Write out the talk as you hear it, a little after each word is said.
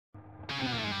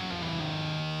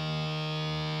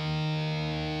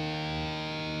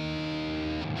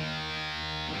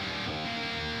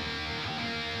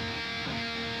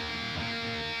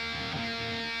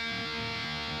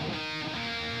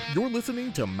You're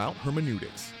listening to Mount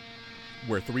Hermeneutics,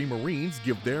 where three Marines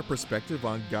give their perspective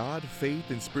on God, faith,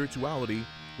 and spirituality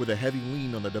with a heavy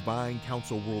lean on the Divine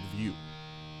Council worldview.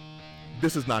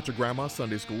 This is not your grandma's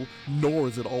Sunday school, nor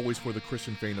is it always for the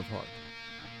Christian faint of heart.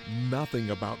 Nothing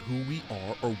about who we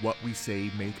are or what we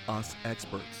say make us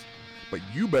experts. But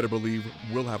you better believe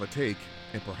we'll have a take,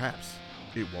 and perhaps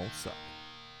it won't suck.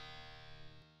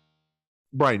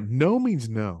 Brian, no means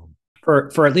no.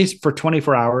 For at least for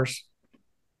 24 hours,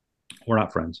 we're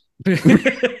not friends. At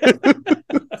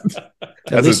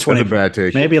least 20. That's a bad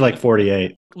take. Maybe like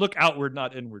 48. Look outward,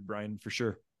 not inward, Brian, for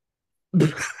sure.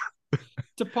 It's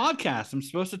a podcast. I'm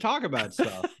supposed to talk about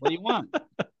stuff. What do you want?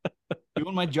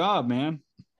 Doing my job, man.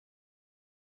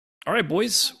 All right,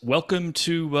 boys. Welcome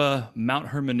to Mount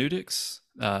Hermeneutics.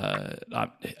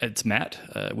 It's Matt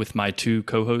with my two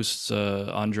co-hosts,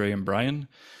 Andre and Brian.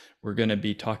 We're going to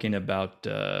be talking about.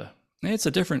 It's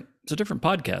a different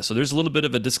podcast, so there's a little bit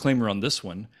of a disclaimer on this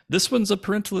one. This one's a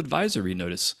parental advisory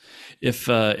notice. If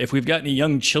we've got any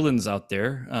young chillins out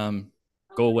there,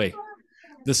 go away.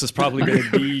 This is probably going to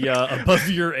be above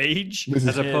your age,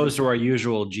 as opposed to our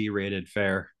usual G-rated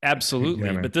fare.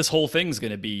 Absolutely, Yeah, but this whole thing's going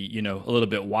to be, a little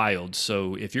bit wild.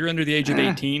 So if you're under the age of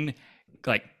 18,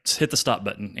 hit the stop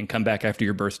button and come back after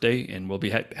your birthday, and we'll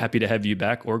be happy to have you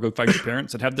back, or go find your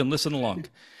parents and have them listen along.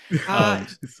 I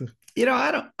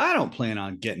don't plan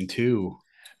on getting too.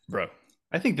 Bro,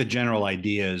 I think the general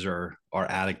ideas are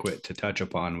adequate to touch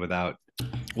upon without.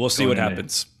 We'll see what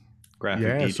happens.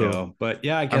 Graphic detail, but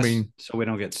I guess so we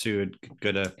don't get sued.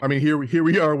 Good. Here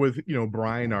we are with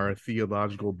Brian, our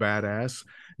theological badass.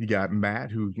 You got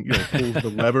Matt, who pulls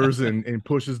the levers and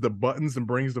pushes the buttons and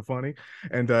brings the funny.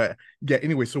 And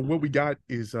anyway, so what we got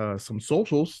is some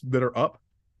socials that are up,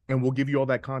 and we'll give you all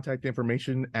that contact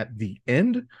information at the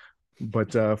end.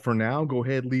 But for now, go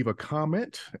ahead, leave a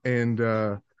comment, and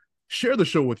share the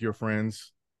show with your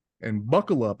friends, and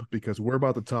buckle up because we're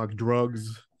about to talk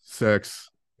drugs, sex,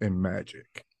 and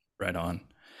magic. Right on.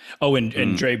 Oh,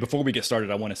 and Dre, before we get started,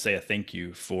 I want to say a thank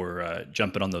you for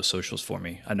jumping on those socials for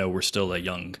me. I know we're still a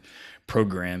young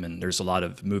program and there's a lot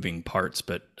of moving parts,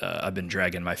 but I've been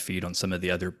dragging my feet on some of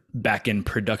the other back-end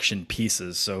production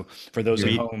pieces. So for those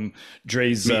at home,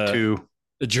 Dre's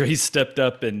stepped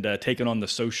up and taken on the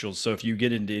socials. So if you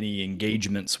get into any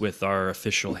engagements with our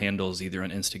official handles, either on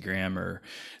Instagram or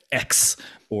X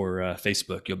or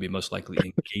Facebook, you'll be most likely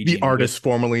engaging the artist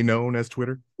formerly known as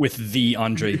Twitter, with the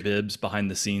Andre Bibbs behind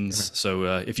the scenes. So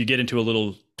if you get into a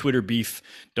little Twitter beef,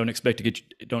 don't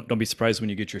be surprised when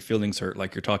you get your feelings hurt,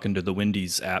 like you're talking to the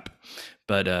Wendy's app.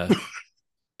 But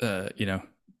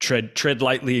tread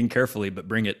lightly and carefully, but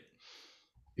bring it.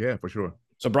 Yeah, for sure.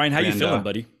 So Brian, how you feeling,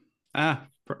 buddy?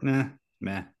 Meh.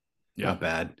 Yeah. Not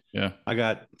bad. Yeah. I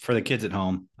got, for the kids at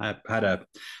home, I had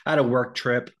a work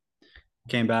trip.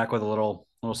 Came back with a little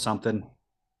something,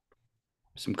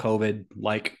 some COVID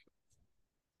like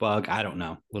bug. I don't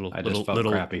know. I just felt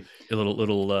crappy. A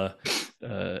little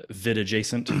vid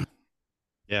adjacent.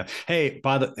 Yeah. Hey,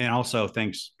 and also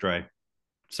thanks, Dre.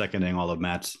 Seconding all of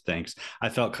Matt's thanks. I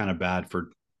felt kind of bad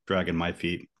for dragging my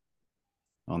feet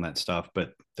on that stuff,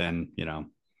 but then it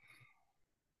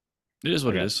is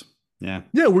what it is. Yeah.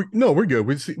 Yeah. We're good.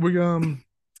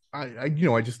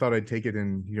 I just thought I'd take it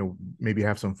and maybe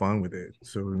have some fun with it.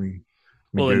 So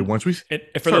once we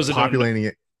start populating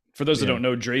it. For those that don't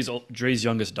know, Dre's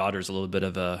youngest daughter is a little bit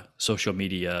of a social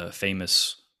media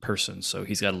famous person, so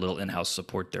he's got a little in-house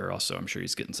support there. Also, I'm sure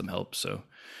he's getting some help. So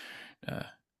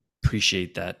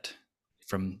appreciate that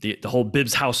from the whole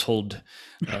Bibbs household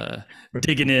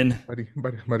digging in.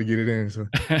 About to get it in. So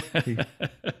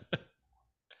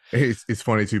it's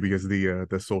funny too because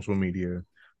the social media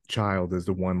child is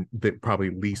the one that probably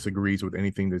least agrees with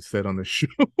anything that's said on the show.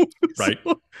 Right.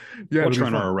 So, yeah, we'll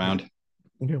turn her around.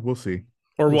 Yeah, we'll see.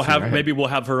 Or we'll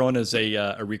have her on as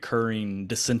a recurring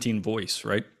dissenting voice,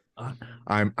 right?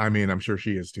 I'm sure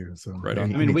she is too. So right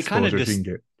on. We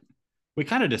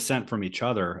kind of dissent from each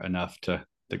other enough to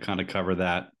kind of cover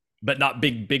that, but not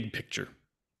big picture.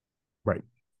 Right.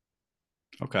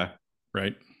 Okay.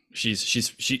 Right. She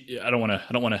I don't want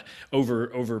to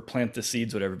over plant the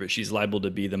seeds, whatever, but she's liable to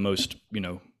be the most,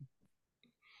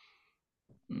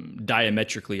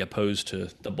 diametrically opposed to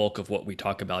the bulk of what we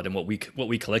talk about and what we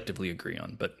collectively agree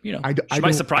on. But she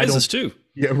might surprise us too.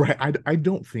 Yeah, right. I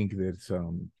don't think that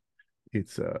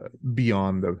it's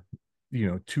beyond the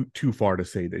too far to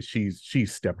say that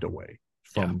she's stepped away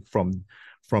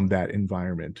from that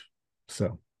environment.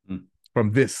 So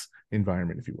from this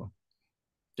environment, if you will.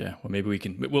 Yeah, well,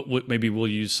 maybe we'll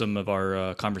use some of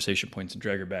our conversation points and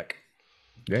drag her back.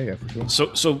 Yeah, for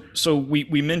sure. So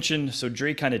we mentioned, so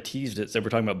Dre kind of teased it. So we're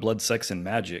talking about blood, sex, and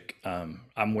magic.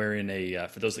 I'm wearing a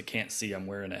for those that can't see, I'm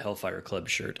wearing a Hellfire Club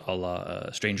shirt, a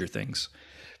la Stranger Things.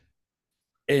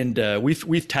 And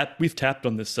we've tapped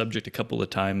on this subject a couple of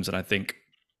times, and I think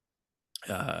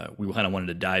we kind of wanted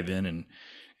to dive in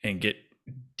and get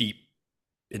deep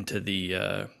into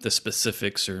the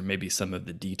specifics, or maybe some of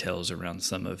the details around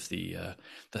some of the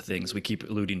things. We keep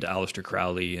alluding to Aleister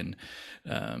Crowley and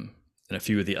a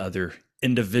few of the other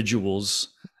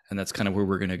individuals, and that's kind of where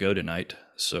we're going to go tonight.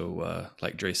 So,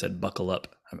 like Dre said, buckle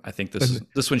up. I think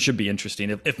this one should be interesting.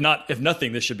 If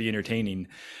nothing, this should be entertaining.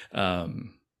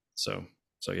 So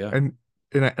yeah.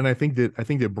 And I think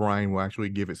that Brian will actually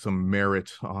give it some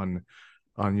merit on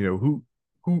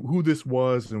who this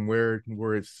was and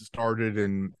where it started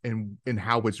and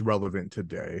how it's relevant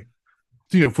today.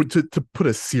 So, to put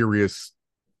a serious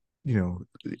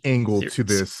angle to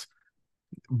this.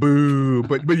 Boo,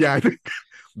 but yeah, I think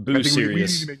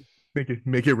serious. We need to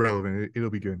make it relevant. It'll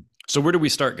be good. So where do we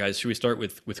start, guys? Should we start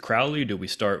with Crowley? Do we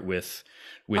start with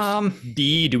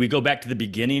D? Do we go back to the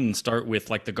beginning and start with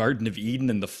like the Garden of Eden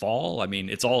and the fall? I mean,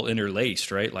 it's all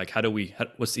interlaced, right? Like,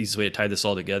 what's the easiest way to tie this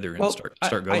all together and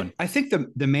start going? I think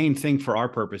the main thing for our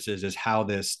purposes is how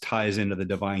this ties into the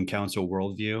Divine Council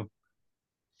worldview.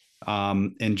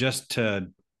 And just to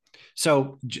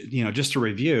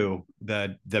review,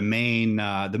 the main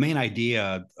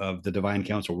idea of the Divine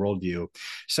Council worldview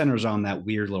centers on that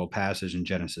weird little passage in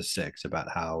Genesis 6 about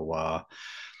how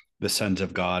the sons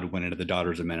of God went into the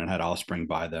daughters of men and had offspring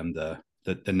by them, the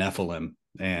Nephilim.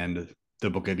 And the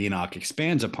Book of Enoch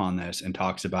expands upon this and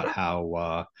talks about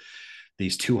how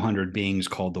these 200 beings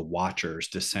called the Watchers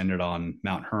descended on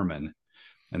Mount Hermon,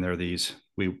 and they're these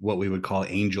what we would call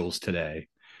angels today.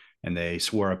 And they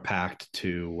swore a pact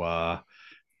to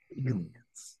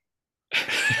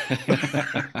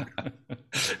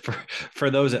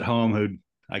for those at home who,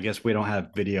 I guess we don't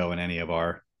have video in any of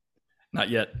our.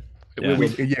 Not yet.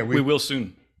 Yeah. We will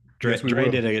soon. Dre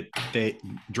did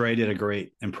a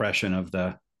great impression of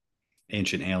the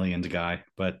ancient aliens guy,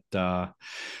 but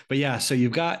yeah. So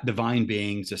you've got divine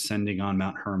beings ascending on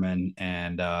Mount Hermon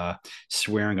and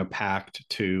swearing a pact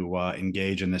to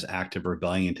engage in this act of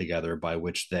rebellion together, by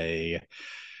which they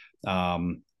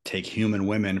take human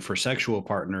women for sexual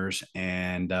partners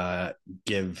and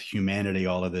give humanity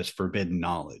all of this forbidden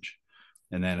knowledge.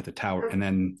 And then at the tower, and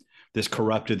then this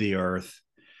corrupted the earth.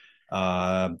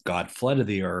 God flooded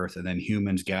the earth, and then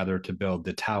humans gathered to build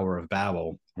the Tower of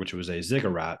Babel, which was a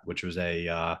ziggurat, which was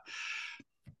a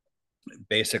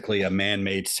basically a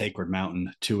man-made sacred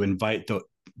mountain to invite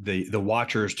the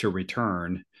Watchers to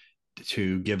return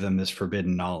to give them this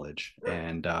forbidden knowledge.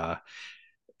 And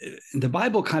the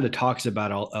Bible kind of talks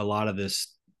about a lot of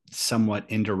this somewhat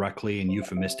indirectly and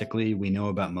euphemistically. We know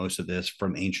about most of this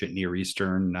from ancient Near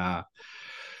Eastern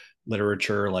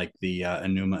literature, like the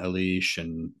Enuma Elish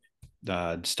and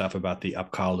stuff about the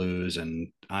Apkalus and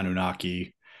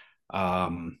Anunnaki,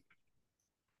 and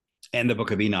the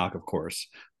Book of Enoch, of course.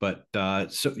 But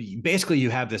so basically you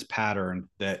have this pattern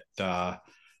that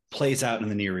plays out in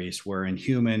the Near East, wherein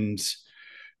humans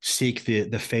seek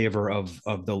the favor of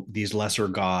these lesser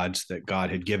gods that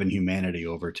God had given humanity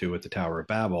over to at the Tower of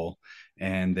Babel.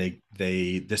 And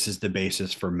this is the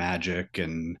basis for magic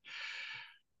and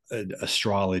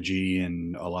astrology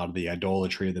and a lot of the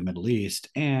idolatry of the Middle East.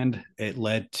 And it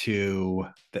led to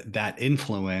that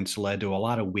influence led to a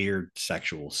lot of weird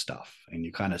sexual stuff. And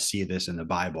you kind of see this in the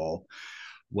Bible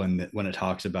when it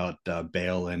talks about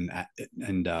Baal and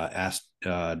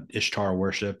Ishtar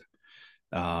worship,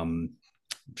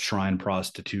 shrine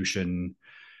prostitution,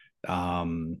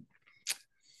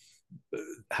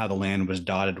 how the land was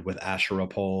dotted with Asherah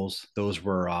poles. Those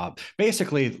were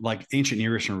basically, like, ancient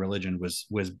Near Eastern religion was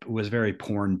very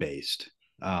porn based.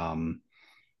 And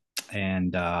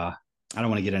I don't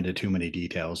want to get into too many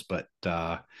details, but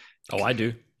I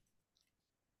do.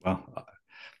 Well,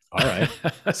 all right.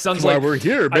 Sounds why like we're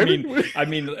here, baby. I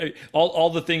mean, all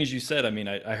the things you said. I mean,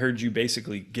 I heard you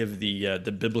basically give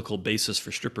the biblical basis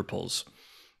for stripper poles,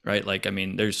 right? Like, I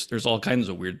mean, there's all kinds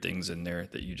of weird things in there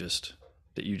that you just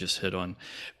hit on.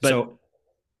 But so,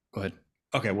 go ahead.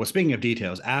 Okay. Well, speaking of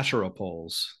details, Asherah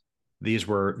poles, these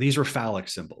were phallic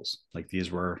symbols. Like, these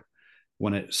were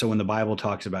when the Bible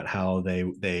talks about how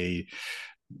they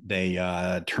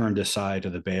turned aside to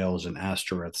the Baals and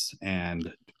Ashtoreths,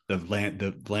 and the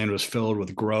land was filled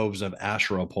with groves of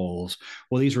Asherah poles.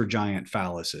 Well, these were giant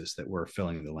phalluses that were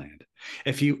filling the land.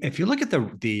 If you look at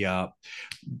the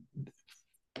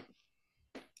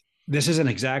this isn't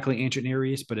exactly ancient Near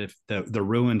East, but if the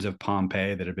ruins of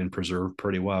Pompeii that have been preserved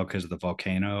pretty well because of the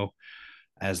volcano,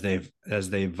 as they've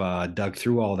dug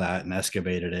through all that and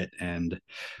excavated it, and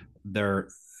there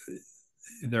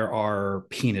are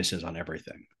penises on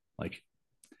everything, like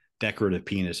decorative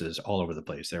penises all over the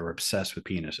place. They were obsessed with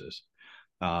penises.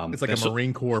 It's like a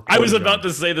Marine Corps. I was about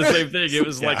to say the same thing. It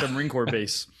was like a Marine Corps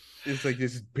base. It's like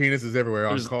there's penises everywhere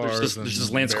on cars. There's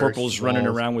just Lance Corporals running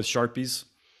around with Sharpies.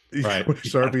 Right.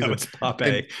 Sharpies. That was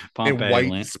Pompeii. And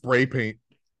white spray paint.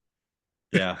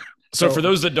 Yeah. So for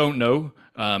those that don't know,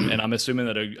 and I'm assuming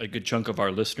that a good chunk of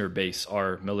our listener base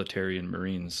are military and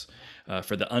Marines,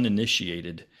 for the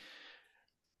uninitiated,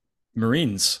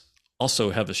 Marines also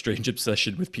have a strange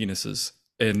obsession with penises.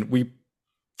 And we,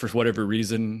 for whatever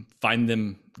reason, find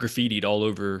them graffitied all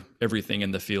over everything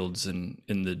in the fields and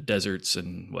in the deserts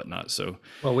and whatnot. So,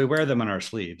 well, we wear them on our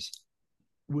sleeves.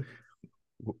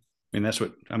 I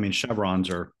mean, chevrons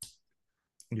are,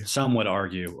 some would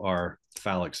argue, are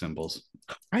phallic symbols.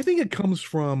 I think it comes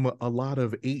from a lot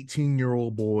of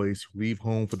 18-year-old boys who leave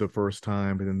home for the first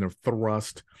time, and then they're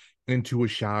thrust into a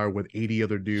shower with 80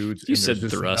 other dudes. You said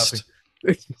thrust.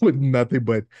 With nothing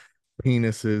but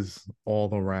penises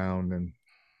all around,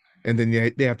 and then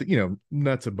they have to,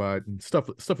 nuts and butt and stuff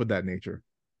of that nature.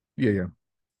 Yeah.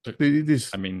 It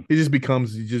just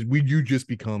becomes you just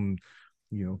become,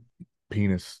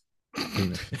 penis.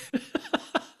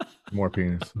 More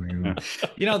penis.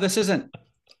 This isn't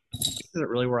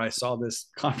really where I saw this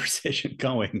conversation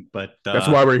going, but that's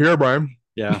why we're here, Brian.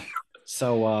 Yeah.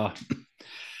 So,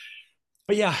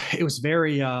 but yeah, it was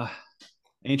very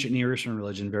ancient Near Eastern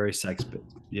religion, very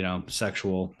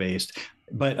sexual based.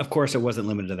 But of course, it wasn't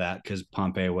limited to that because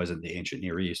Pompeii wasn't the ancient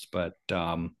Near East. But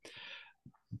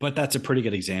that's a pretty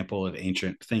good example of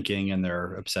ancient thinking and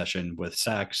their obsession with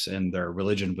sex, and their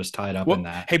religion was tied up in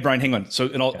that. Hey, Brian, hang on. So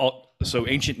so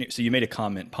ancient. So you made a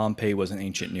comment. Pompeii was an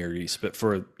ancient Near East, but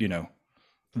for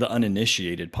the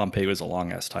uninitiated, Pompeii was a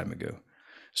long ass time ago.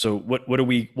 So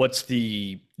what's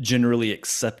the generally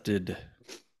accepted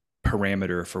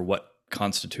parameter for what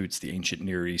constitutes the ancient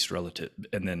Near East relative,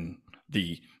 and then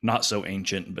the not so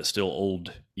ancient but still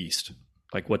old East?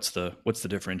 Like what's the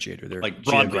differentiator there? Like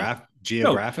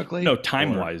geographically? No,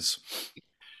 time wise.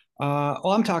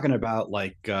 Well, I'm talking about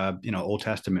like Old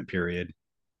Testament period,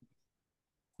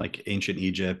 like ancient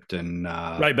Egypt and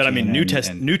right. But Canaan,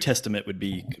 New Testament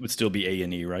would still be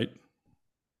A&E, right?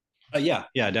 Yeah,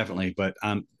 definitely. But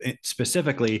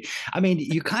specifically,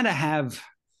 you kind of have,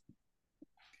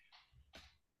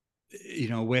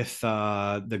 with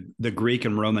the Greek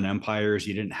and Roman empires,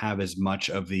 you didn't have as much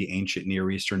of the ancient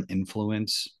Near Eastern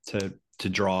influence to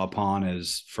draw upon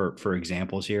as for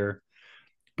examples here,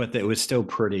 but it was still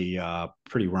pretty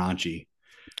raunchy.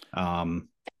 And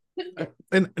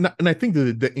I think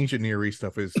the ancient Near East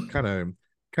stuff is kind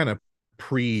of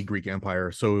pre-Greek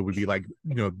Empire, so it would be like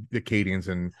the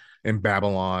Akkadians and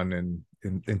Babylon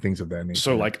and things of that nature.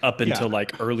 So like up until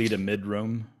like early to mid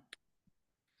Rome.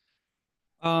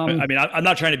 I'm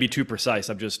not trying to be too precise.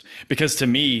 I'm just, because to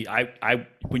me, I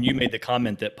when you made the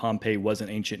comment that Pompeii wasn't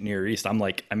ancient Near East, I'm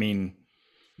like,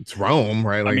 it's Rome,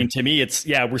 right? Like, to me, it's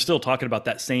we're still talking about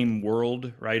that same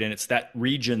world, right? And it's that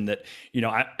region that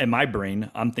in my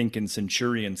brain, I'm thinking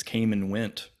centurions came and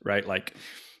went, right? Like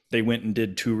they went and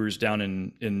did tours down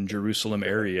in Jerusalem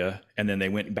area, and then they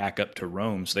went back up to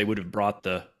Rome. So they would have brought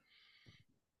the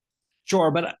sure,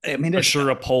 but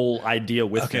a pole idea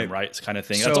with them, right? It's kind of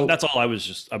thing. So, that's all I was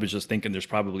just thinking. There's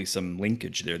probably some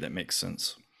linkage there that makes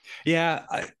sense. Yeah.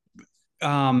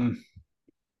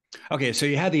 Okay, so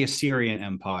you had the Assyrian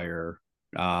Empire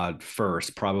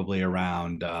first, probably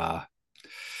around. What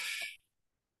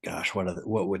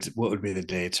would be the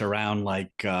dates? Around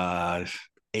like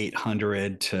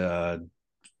 800 to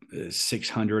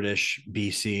 600-ish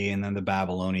BC, and then the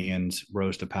Babylonians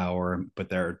rose to power, but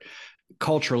they're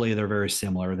very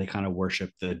similar. They kind of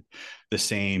worship the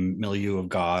same milieu of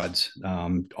gods,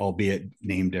 albeit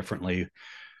named differently.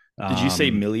 Did you say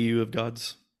milieu of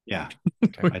gods? Yeah,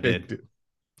 okay. I did.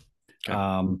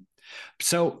 Okay.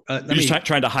 So you're just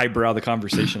trying to highbrow the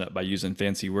conversation up by using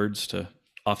fancy words to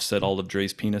offset all of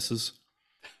Dre's penises.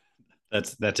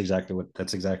 That's exactly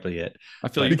it. I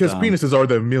feel because penises are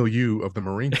the milieu of the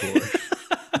Marine Corps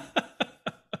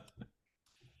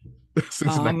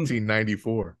since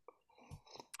 1994.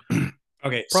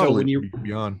 Okay, probably so when you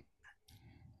beyond.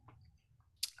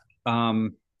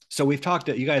 So we've talked.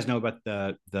 You guys know about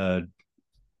the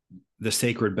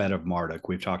sacred bed of Marduk.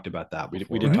 We've talked about that before.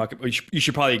 We did talk. You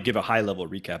should probably give a high level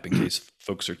recap in case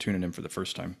folks are tuning in for the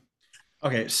first time.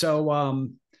 Okay, so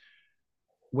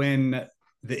when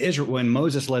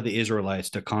Moses led the Israelites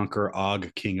to conquer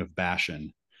Og, king of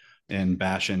Bashan, and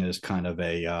Bashan is kind of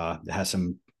has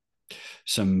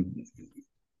some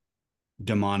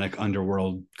demonic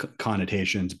underworld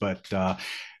connotations, but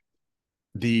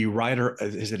the writer,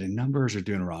 is it in Numbers or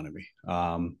Deuteronomy?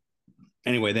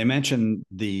 Anyway, they mention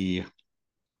the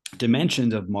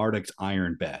dimensions of Marduk's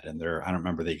iron bed, and I don't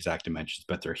remember the exact dimensions,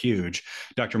 but they're huge.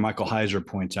 Dr. Michael Heiser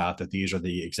points out that these are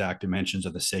the exact dimensions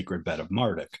of the sacred bed of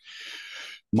Marduk.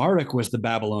 Marduk was the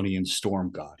Babylonian storm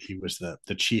god. He was the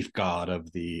chief god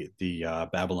of the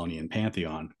Babylonian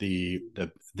pantheon. The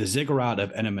ziggurat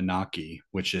of Enemanaki,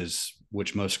 which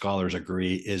most scholars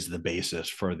agree is the basis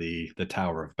for the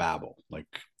Tower of Babel. Like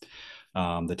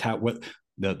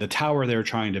the tower they're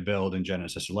trying to build in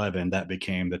Genesis 11, that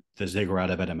became the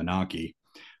ziggurat of Enemanaki,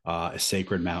 a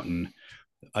sacred mountain.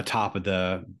 Atop of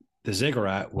the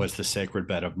ziggurat was the sacred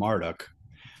bed of Marduk.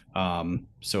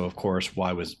 So of course,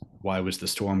 why was the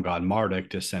storm god Marduk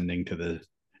descending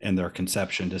in their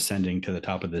conception, descending to the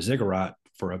top of the ziggurat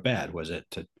for a bed? Was it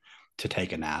to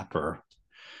take a nap, or,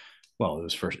 well,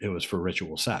 it was for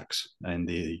ritual sex? And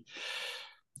and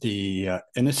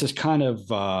this is kind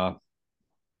of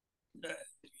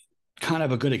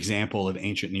a good example of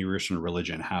ancient Near Eastern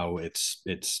religion, how it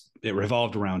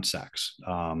revolved around sex.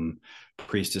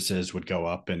 Priestesses would go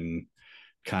up and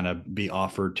kind of be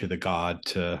offered to the god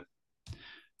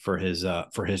for his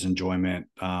enjoyment.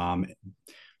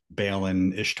 Baal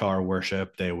and Ishtar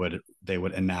worship. They would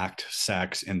enact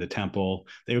sex in the temple.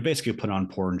 They would basically put on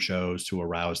porn shows to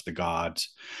arouse the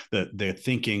gods. The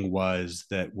thinking was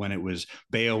that when it was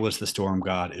Baal was the storm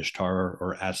god, Ishtar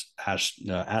or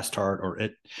Astarte or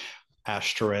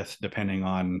Ashtoreth, depending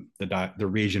on the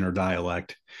region or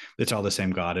dialect, it's all the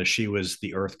same goddess. She was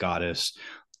the earth goddess.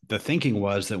 The thinking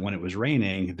was that when it was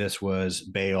raining, this was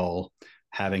Baal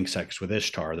having sex with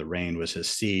Ishtar. The rain was his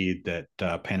seed that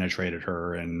penetrated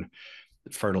her and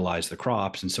fertilized the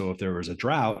crops. And so if there was a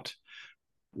drought,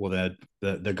 well,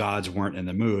 the gods weren't in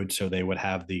the mood. So they would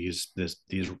have these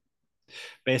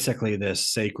basically this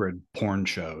sacred porn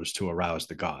shows to arouse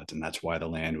the gods. And that's why the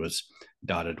land was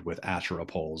dotted with Asherah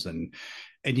poles. And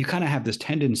you kind of have this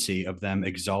tendency of them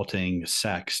exalting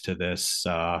sex to this,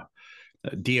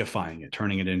 deifying it,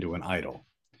 turning it into an idol,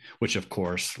 which of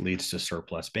course leads to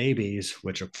surplus babies,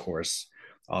 which of course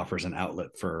offers an outlet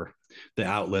for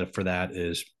that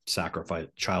is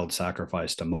child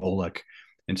sacrifice to Moloch.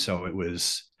 And so it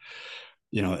was,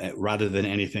 rather than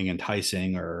anything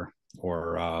enticing or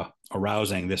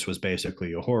arousing, this was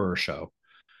basically a horror show.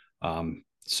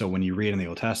 So when you read in the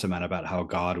Old Testament about how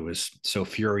God was so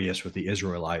furious with the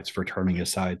Israelites for turning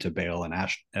aside to Baal and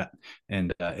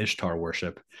Ishtar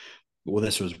worship, well,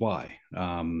 this was why.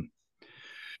 And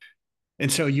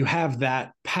so you have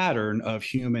that pattern of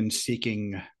humans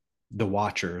seeking the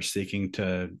watchers, seeking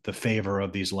the favor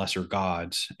of these lesser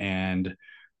gods, and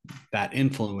that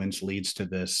influence leads to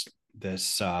this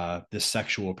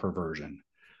sexual perversion.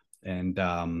 And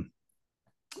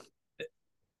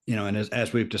and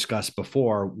as we've discussed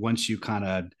before, once you kind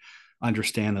of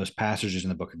understand those passages in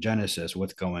the book of Genesis,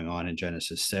 what's going on in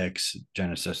Genesis 6,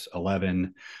 Genesis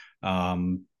 11,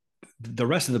 the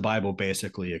rest of the Bible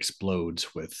basically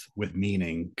explodes with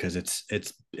meaning, because it's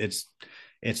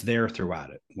there throughout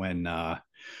it. When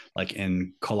like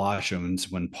in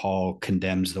Colossians, when Paul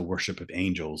condemns the worship of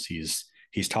angels, he's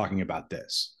talking about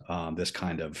this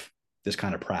kind of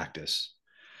practice.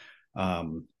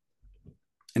 And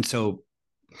so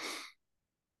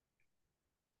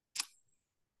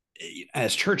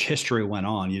as church history went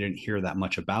on, you didn't hear that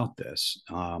much about this.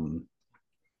 Well,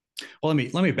 let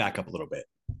me back up a little bit.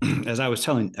 As I was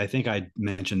telling, I think I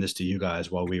mentioned this to you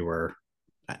guys while we were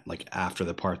after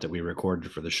the part that we recorded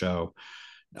for the show.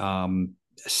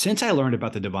 Since I learned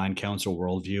about the divine council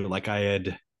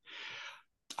worldview,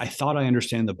 I thought I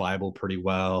understand the Bible pretty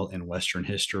well in Western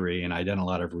history, and I done a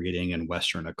lot of reading in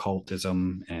Western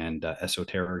occultism and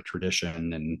esoteric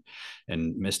tradition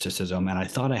and mysticism, and I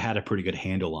thought I had a pretty good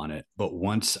handle on it. But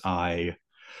once I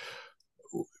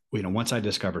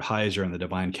discovered Heiser and the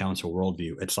divine council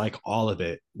worldview, it's like all of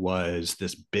it was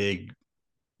this big,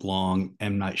 long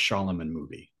M. Night Shyamalan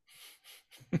movie.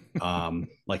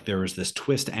 Like there was this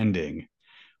twist ending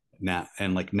now,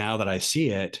 and now that I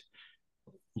see it,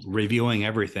 reviewing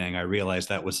everything, I realized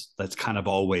that's kind of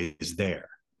always there.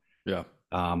 Yeah.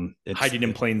 It's hiding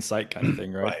in plain sight kind of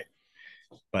thing, right? Right.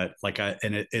 But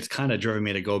it's kind of driven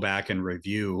me to go back and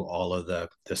review all of the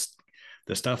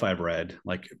stuff I've read,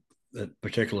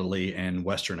 particularly in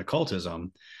Western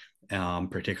occultism,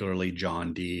 particularly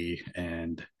John Dee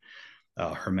and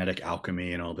Hermetic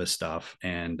alchemy and all this stuff.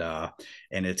 And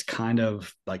it's kind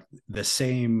of like the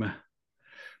same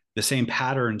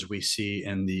patterns we see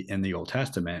in the Old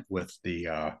Testament with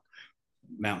the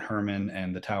Mount Hermon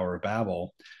and the Tower of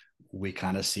Babel. we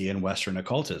kind of see in Western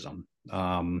occultism.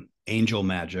 Angel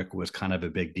magic was kind of a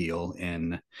big deal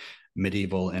in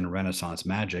medieval and Renaissance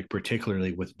magic,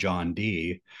 particularly with John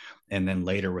Dee, and then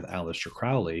later with Aleister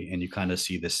Crowley, and you kind of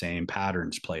see the same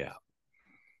patterns play out.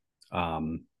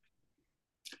 I'm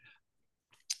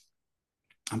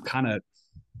kind of...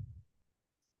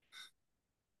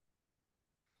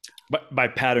 By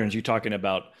patterns, you're talking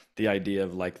about the idea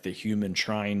of like the human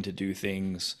trying to do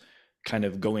things, kind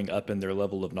of going up in their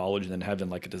level of knowledge and then having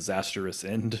like a disastrous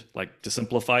end, like to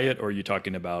simplify it? Or are you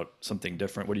talking about something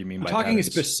different? What do you mean by talking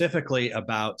patterns? Specifically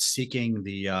about seeking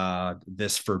the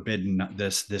this forbidden,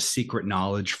 this secret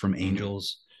knowledge from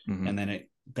angels, and then it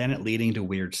leading to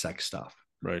weird sex stuff.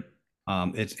 Right.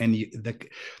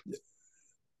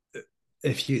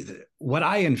 What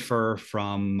I infer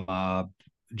from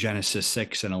Genesis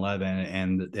 6 and 11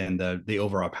 and the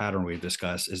overall pattern we've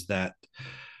discussed is that,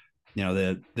 you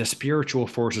know, the spiritual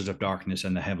forces of darkness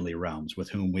in the heavenly realms with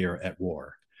whom we are at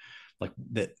war, like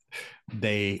that,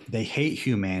 they hate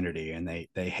humanity, and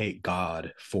they hate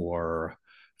God for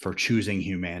choosing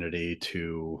humanity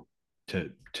to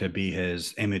be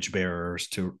his image bearers,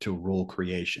 to rule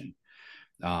creation,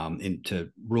 and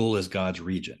to rule as God's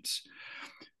regents.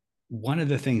 One of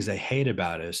the things they hate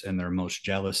about us and they're most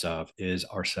jealous of is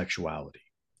our sexuality.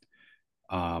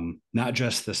 Not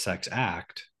just the sex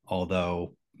act,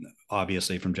 although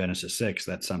obviously from Genesis 6,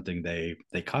 that's something they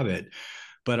covet,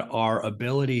 but our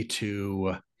ability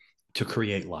to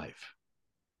create life,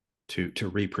 to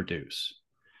reproduce.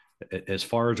 As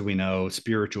far as we know,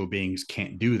 spiritual beings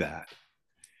can't do that.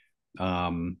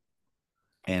 And,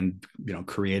 you know,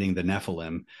 creating the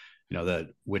Nephilim, you know,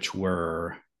 which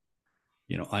were,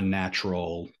 you know,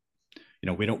 unnatural. You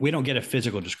know, we don't get a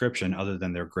physical description other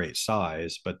than their great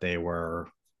size, but they were,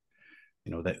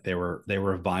 you know, that they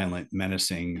were violent,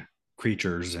 menacing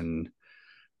creatures, and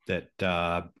that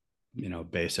you know,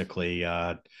 basically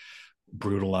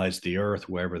brutalized the earth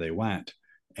wherever they went.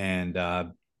 And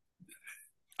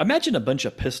imagine a bunch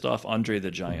of pissed off Andre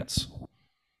the Giants.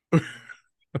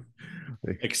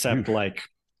 Except like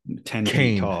 10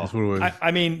 Kane, feet tall. that's what it was.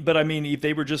 I mean, if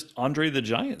they were just Andre the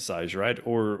Giant size, right?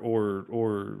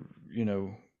 Or you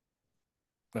know,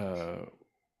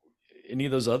 any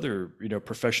of those other, you know,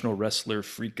 professional wrestler,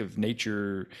 freak of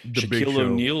nature, Shaquille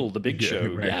O'Neal, the Big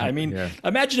Show. Right. Yeah, I mean,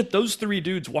 imagine if those three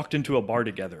dudes walked into a bar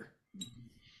together.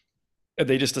 And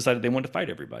they just decided they wanted to fight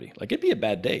everybody. Like, it'd be a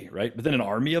bad day, right? But then an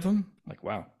army of them, like,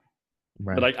 wow.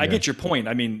 Right, but I get your point.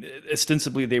 I mean,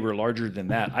 ostensibly they were larger than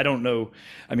that. I don't know.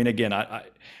 I mean, again, I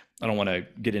don't want to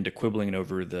get into quibbling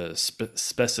over the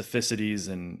specificities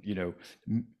and, you know,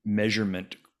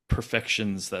 measurement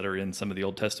perfections that are in some of the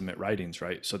Old Testament writings,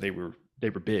 right? So they were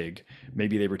big.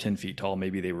 Maybe they were 10 feet tall.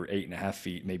 Maybe they were 8.5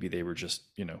 feet. Maybe they were just,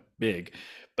 you know, big.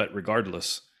 But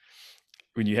regardless,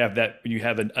 when you have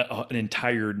an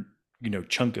entire, you know,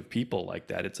 chunk of people like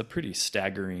that, it's a pretty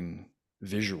staggering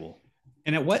visual.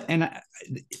 And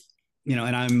you know,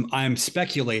 and I'm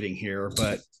speculating here,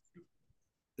 but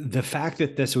the fact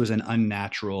that this was an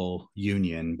unnatural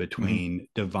union between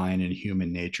divine and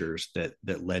human natures that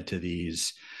led to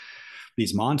these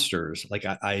monsters, like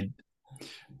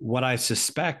what I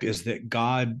suspect is that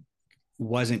God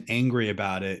wasn't angry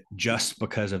about it just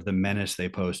because of the menace they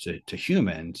posed to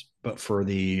humans, but for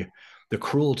the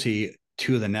cruelty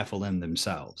to the Nephilim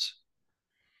themselves.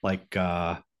 Like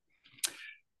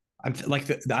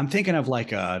I'm thinking of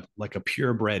like a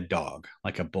purebred dog,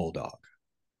 like a bulldog.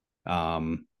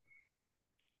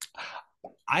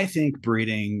 I think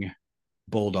breeding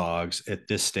bulldogs at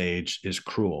this stage is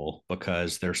cruel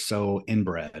because they're so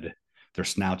inbred. Their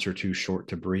snouts are too short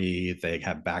to breathe. They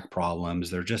have back problems.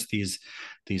 They're just these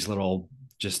little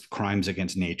just crimes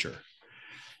against nature.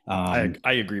 I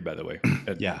agree, by the way.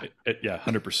 Yeah,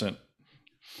 100%.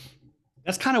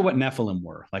 That's kind of what Nephilim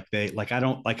were. I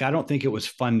don't think it was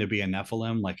fun to be a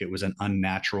Nephilim. Like, it was an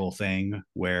unnatural thing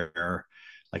where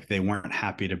like they weren't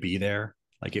happy to be there.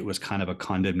 Like, it was kind of a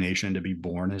condemnation to be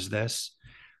born as this.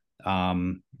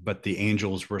 But the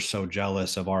angels were so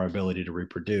jealous of our ability to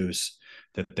reproduce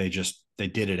that they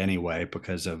did it anyway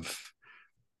because of,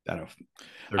 I don't know,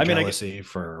 their jealousy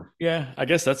for. Yeah, I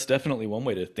guess that's definitely one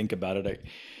way to think about it.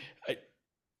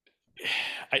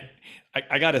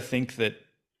 I got to think that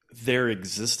their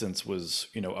existence was,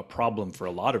 you know, a problem for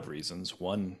a lot of reasons.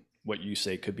 One, what you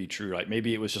say could be true, right?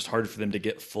 Maybe it was just hard for them to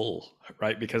get full,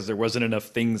 right? Because there wasn't enough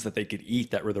things that they could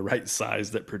eat that were the right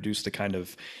size that produced a kind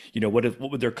of, you know, what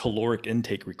would their caloric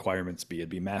intake requirements be? It'd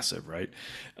be massive, right?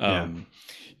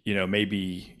 You know,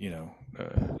 maybe, you know,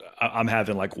 I'm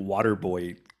having like water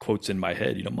boy quotes in my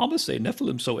head. Mama say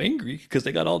Nephilim so angry because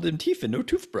they got all them teeth and no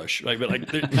toothbrush. Right? But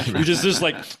like, you're just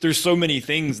like, there's so many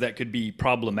things that could be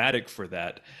problematic for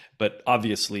that. But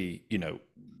obviously,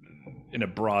 in a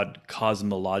broad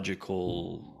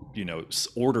cosmological,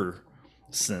 order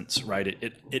sense, right?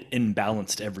 It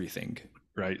imbalanced everything,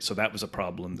 right? So that was a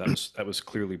problem. That was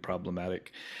clearly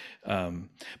problematic. But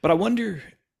I wonder,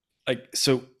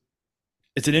 so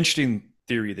it's an interesting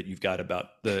theory that you've got about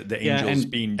the angels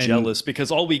being jealous,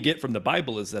 because all we get from the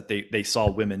Bible is that they saw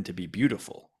women to be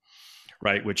beautiful,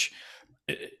 right? Which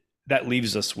that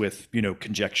leaves us with,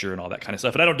 conjecture and all that kind of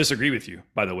stuff. And I don't disagree with you,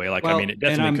 by the way. It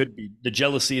definitely could be. The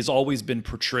jealousy has always been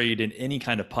portrayed in any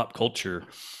kind of pop culture,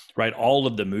 right? All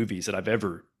of the movies that I've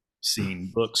ever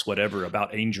seen, books, whatever,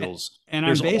 about angels, and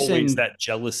there's always that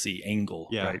jealousy angle,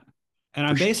 right? And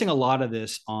I'm basing a lot of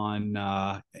this on,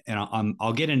 and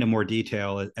I'll get into more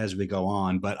detail as we go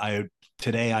on. But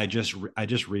today I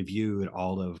just reviewed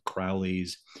all of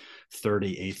Crowley's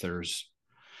 30 aethers,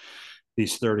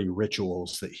 these 30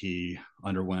 rituals that he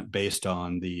underwent based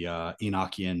on the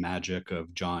Enochian magic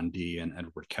of John Dee and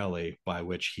Edward Kelly, by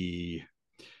which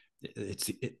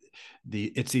it's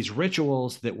these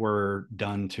rituals that were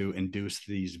done to induce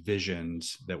these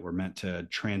visions that were meant to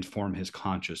transform his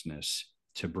consciousness,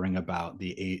 to bring about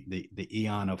the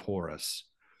Aeon of Horus,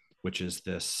 which is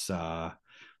this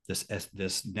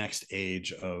next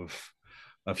age of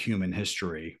human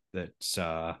history that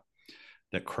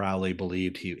Crowley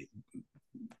believed he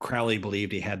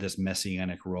had this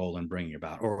messianic role in bringing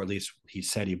about, or at least he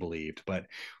said he believed. But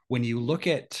when you look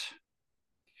at,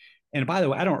 and by the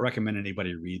way, I don't recommend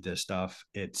anybody read this stuff.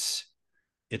 It's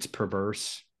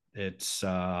perverse. It's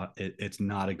not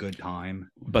a good time.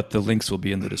 But the links will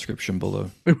be in the description below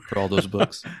for all those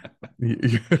books.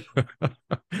 I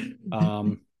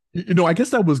guess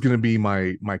that was going to be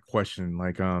my question.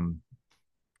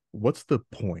 What's the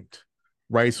point?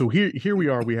 Right. So here we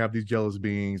are, we have these jealous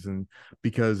beings, and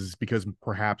because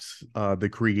perhaps the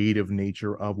creative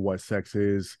nature of what sex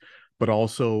is, but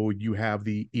also you have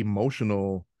the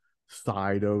emotional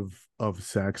side of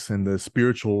sex and the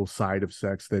spiritual side of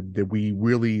sex that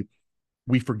we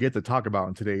forget to talk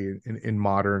about today in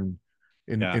modern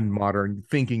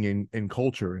thinking and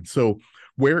culture. And so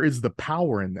where is the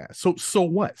power in that? So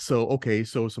what? So okay,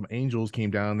 so some angels came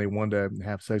down, they wanted to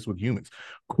have sex with humans.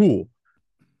 Cool.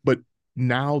 But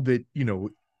now that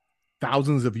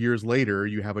thousands of years later,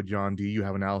 you have a John Dee, you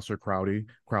have an Aleister Crowley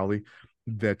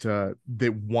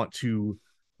that want to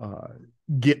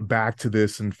get back to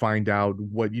this and find out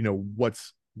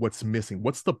what's missing.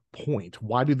 What's the point?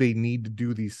 Why do they need to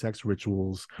do these sex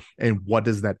rituals, and what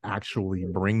does that actually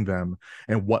bring them,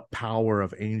 and what power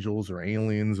of angels or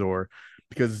aliens, or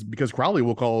because Crowley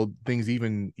will call things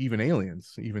even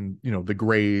aliens, even the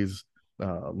Greys,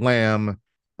 Lamb,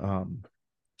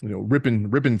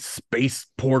 ripping space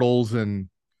portals and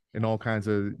all kinds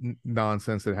of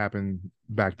nonsense that happened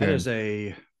back then.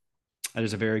 That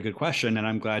is a very good question, and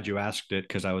I'm glad you asked it,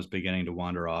 because I was beginning to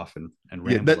wander off and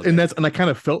ramble. And I kind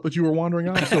of felt that you were wandering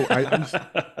off. So I'm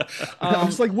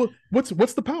just like,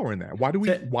 what's the power in that? Why do we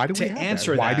have that? Why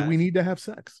do we need to have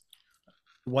sex?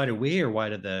 Why do we, or why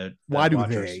do the why do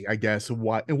watchers? they? I guess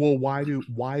why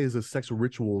is a sex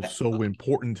ritual so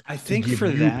important? I think to give for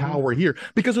you them, power here,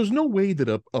 because there's no way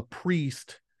that a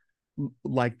priest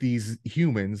like these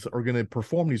humans are going to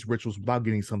perform these rituals without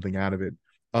getting something out of it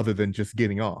other than just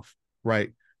getting off.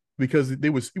 Right, because it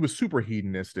was super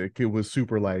hedonistic. It was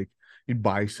super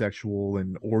bisexual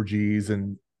and orgies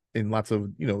and lots of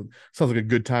sounds like a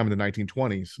good time in the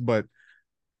 1920s. But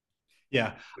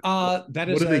that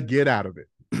is what do they get out of it?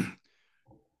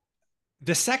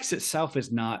 The sex itself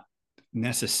is not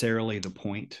necessarily the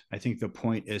point. I think the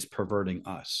point is perverting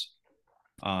us.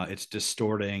 It's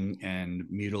distorting and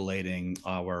mutilating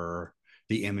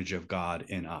the image of God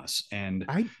in us. And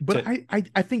I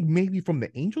think maybe from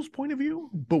the angel's point of view,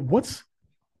 but what's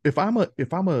if I'm a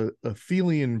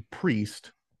Thelian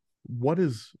priest, what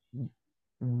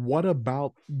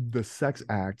about the sex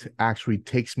act actually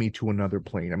takes me to another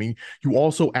plane? I mean, you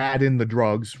also add in the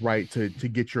drugs, right, to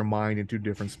get your mind into a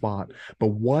different spot. But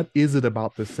what is it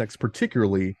about the sex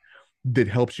particularly that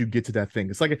helps you get to that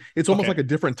thing? It's almost like a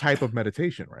different type of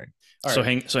meditation, right?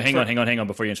 Hang on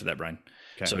before you answer that, Brian.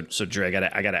 Okay. So Dre,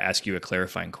 I gotta ask you a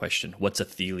clarifying question. What's a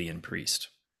Thelian priest?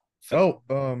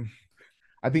 I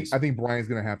think Brian's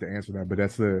gonna have to answer that, but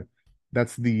that's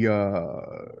the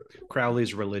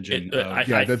Crowley's religion.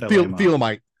 The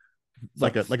Thelemite,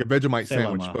 like a Vegemite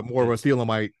sandwich, but more of a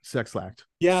Thelemite sex act.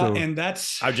 Yeah, so, and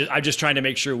that's I'm just trying to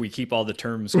make sure we keep all the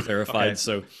terms clarified. Okay.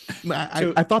 So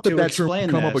I thought that term would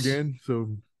come up again.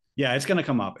 So Yeah, it's going to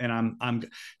come up, and I'm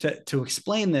to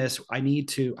explain this. I need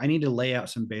to lay out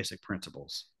some basic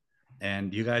principles,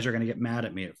 and you guys are going to get mad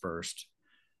at me at first,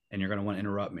 and you're going to want to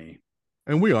interrupt me.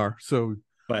 And we are so.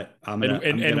 But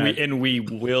we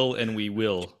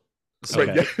will. So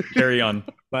okay. Carry on.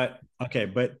 But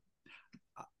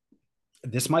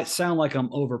this might sound like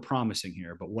I'm over promising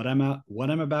here, but what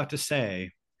I'm about to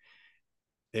say,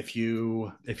 if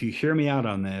you hear me out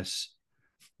on this,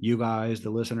 you guys, the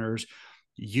listeners,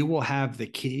 you will have the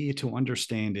key to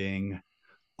understanding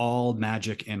all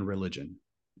magic and religion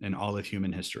and all of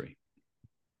human history.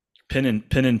 Penn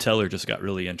and Teller just got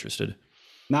really interested.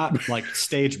 Not like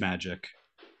stage magic,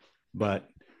 but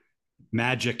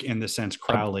magic in the sense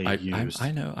Crowley used.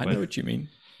 I know what you mean.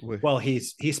 Well, he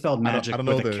spelled magic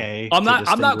with a K. I'm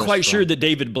not quite sure that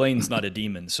David Blaine's not a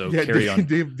demon. So yeah, carry on.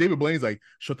 David Blaine's like,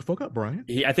 shut the fuck up, Brian.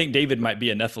 I think David might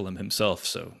be a Nephilim himself.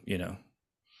 So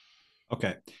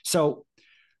Okay, so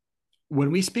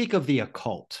when we speak of the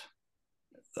occult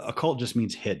just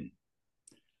means hidden,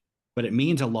 but it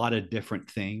means a lot of different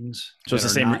things. So it's the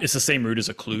same. It's the same root as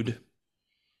occlude.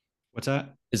 What's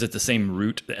that? Is it the same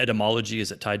root? The etymology,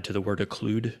 is it tied to the word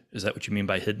occlude? Is that what you mean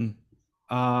by hidden?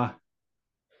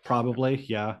 Probably,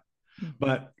 yeah.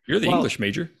 But you're the English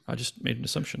major. I just made an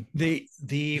assumption.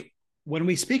 When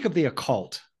we speak of the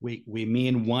occult, we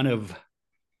mean one of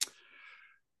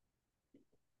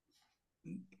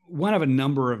a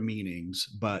number of meanings,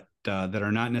 but that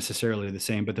are not necessarily the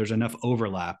same. But there's enough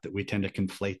overlap that we tend to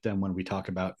conflate them when we talk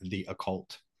about the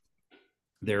occult.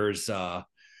 There's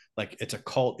it's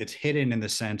occult. It's hidden in the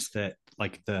sense that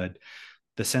like the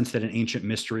sense that an ancient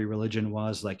mystery religion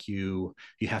was like you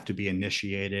have to be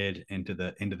initiated into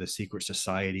the secret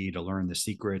society to learn the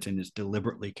secrets, and it's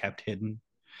deliberately kept hidden.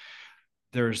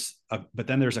 But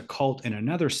then there's a cult in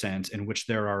another sense in which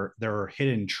there are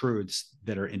hidden truths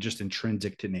that are just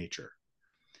intrinsic to nature.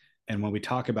 And when we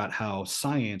talk about how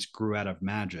science grew out of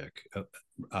magic,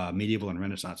 medieval and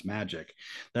Renaissance magic,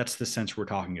 that's the sense we're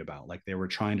talking about. Like they were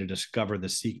trying to discover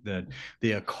the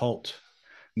occult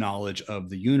knowledge of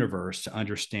the universe to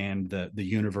understand the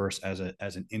universe as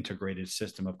an integrated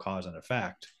system of cause and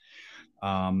effect.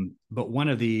 But one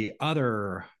of the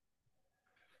other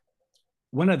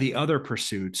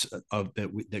pursuits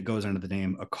that goes under the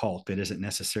name occult that isn't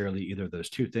necessarily either of those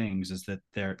two things is that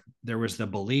there was the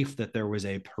belief that there was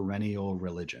a perennial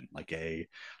religion, like a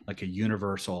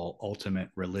universal ultimate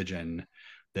religion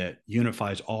that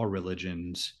unifies all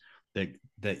religions,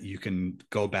 that you can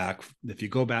go back, if you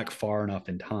go back far enough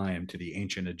in time to the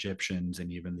ancient Egyptians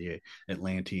and even the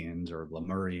Atlanteans or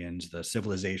Lemurians, the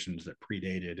civilizations that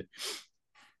predated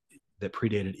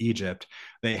Egypt,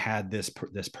 they had this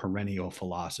perennial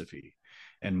philosophy,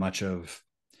 and much of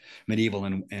medieval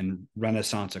and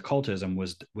Renaissance occultism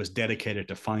was dedicated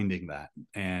to finding that.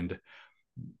 And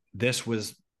this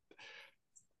would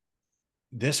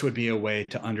be a way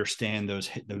to understand those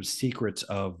secrets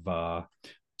of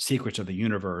the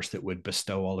universe that would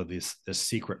bestow all of this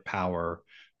secret power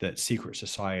that secret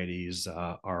societies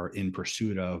are in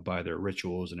pursuit of by their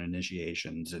rituals and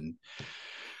initiations and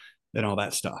all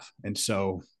that stuff. And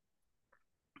so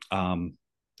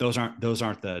those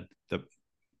aren't the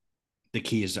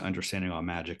keys to understanding all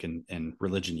magic and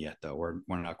religion yet, though. We're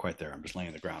not quite there. I'm just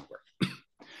laying the groundwork.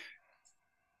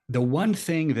 The one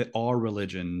thing that all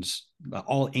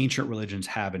ancient religions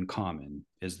have in common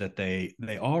is that they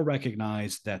all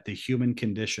recognize that the human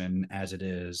condition as it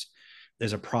is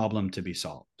a problem to be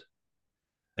solved.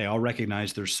 They all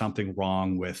recognize there's something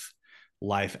wrong with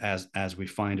life as we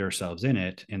find ourselves in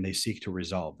it, and they seek to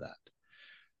resolve that.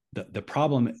 The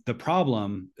problem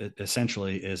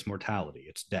essentially is mortality.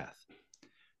 It's death.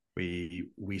 We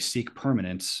seek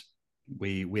permanence.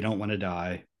 We don't want to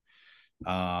die.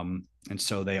 And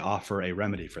so they offer a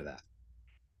remedy for that.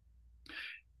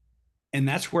 And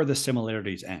that's where the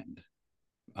similarities end.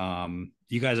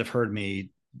 You guys have heard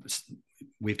me,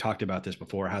 we've talked about this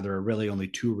before, how there are really only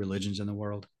two religions in the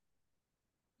world.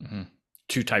 Mm-hmm.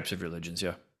 Two types of religions,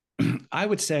 yeah. I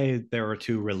would say there are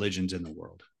two religions in the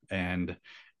world, and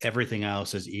everything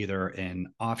else is either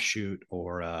an offshoot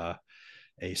or a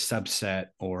subset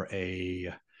or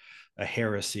a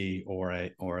heresy or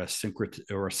a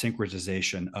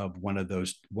syncretization of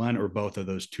one or both of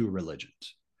those two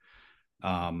religions.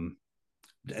 In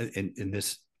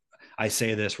this, I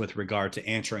say this with regard to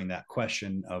answering that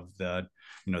question of the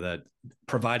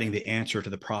providing the answer to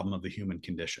the problem of the human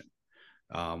condition.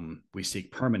 We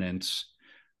seek permanence,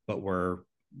 but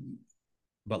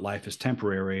life is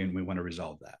temporary, and we want to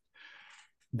resolve that.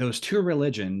 Those two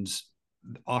religions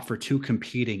offer two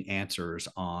competing answers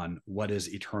on what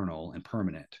is eternal and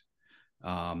permanent.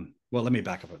 Well, let me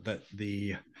back up.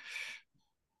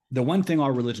 the one thing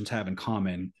all religions have in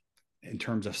common in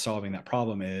terms of solving that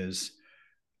problem is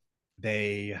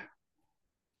they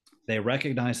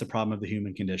recognize the problem of the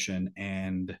human condition,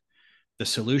 and the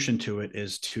solution to it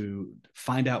is to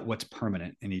find out what's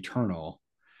permanent and eternal.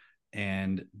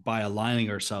 And by aligning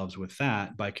ourselves with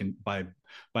that, by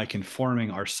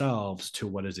conforming ourselves to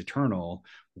what is eternal,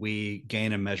 we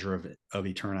gain a measure of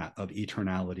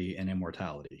eternality and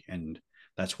immortality. And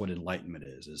that's what enlightenment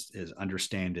is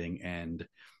understanding and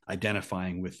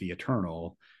identifying with the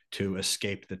eternal to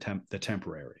escape the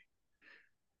temporary,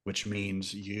 which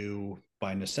means you,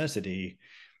 by necessity,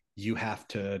 you have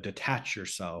to detach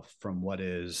yourself from what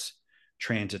is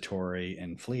transitory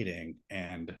and fleeting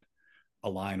and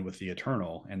align with the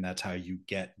eternal. And that's how you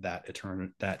get that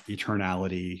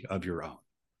eternality of your own.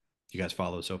 You guys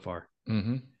follow so far?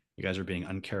 Mm-hmm. You guys are being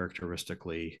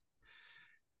uncharacteristically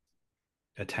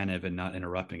attentive and not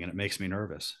interrupting, and it makes me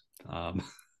nervous.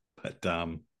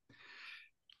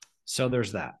 So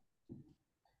there's that.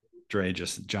 Dre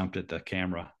just jumped at the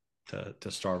camera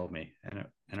to startle me, and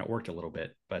it worked a little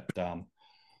bit. But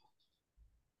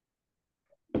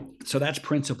so that's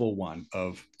principle 1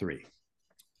 of 3.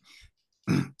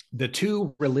 The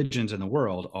two religions in the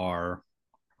world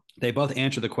they both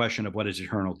answer the question of what is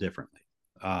eternal differently.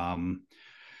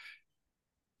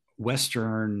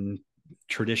 Western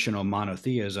traditional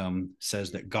monotheism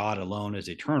says that God alone is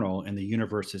eternal and the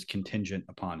universe is contingent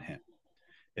upon him.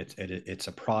 It's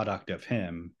a product of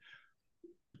him.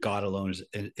 God alone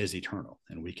is eternal,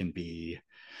 and we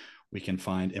can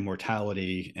find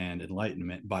immortality and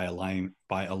enlightenment by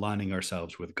aligning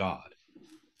ourselves with God.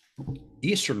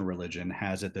 Eastern religion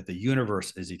has it that the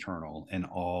universe is eternal and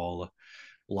all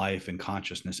life and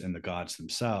consciousness and the gods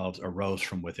themselves arose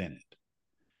from within it.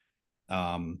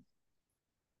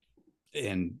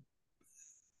 And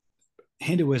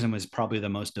Hinduism is probably the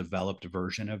most developed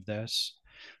version of this,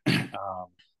 and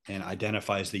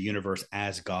identifies the universe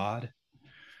as God.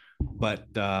 But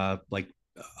like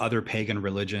other pagan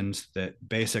religions that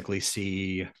basically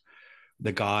see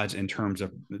the gods in terms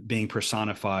of being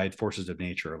personified forces of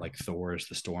nature, like Thor is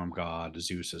the storm god,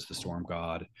 Zeus is the storm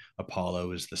god,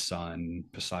 Apollo is the sun,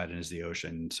 Poseidon is the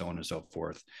ocean, so on and so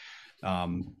forth.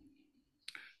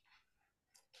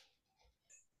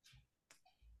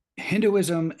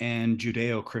 Hinduism and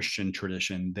Judeo-Christian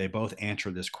tradition, they both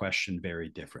answer this question very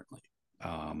differently,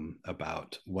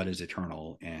 about what is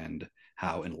eternal and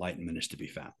how enlightenment is to be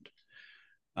found.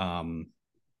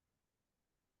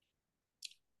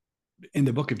 In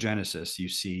the book of Genesis, you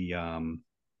see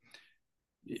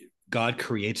God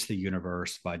creates the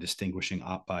universe by the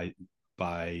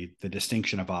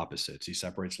distinction of opposites. He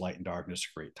separates light and darkness to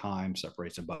create time,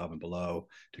 separates above and below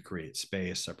to create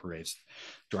space, separates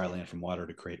dry land from water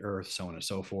to create earth, so on and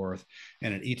so forth.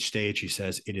 And at each stage, he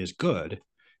says, it is good.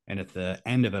 And at the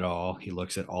end of it all, he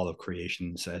looks at all of creation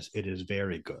and says, it is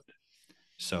very good.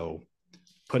 So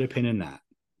put a pin in that.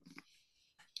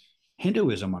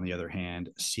 Hinduism, on the other hand,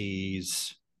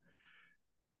 sees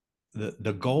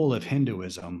the goal of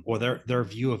Hinduism, or their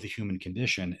view of the human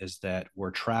condition, is that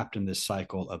we're trapped in this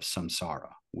cycle of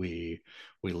samsara. We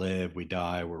live, we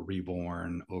die, we're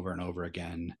reborn over and over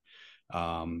again.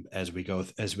 As we go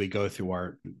through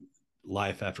our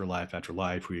life after life after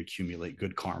life, we accumulate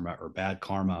good karma or bad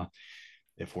karma.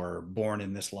 If we're born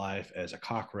in this life as a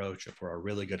cockroach, if we're a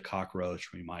really good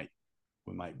cockroach, we might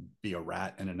be a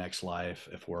rat in the next life.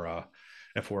 If we're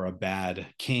a bad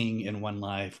king in one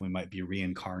life, we might be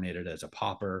reincarnated as a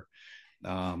pauper,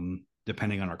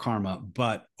 depending on our karma.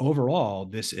 But overall,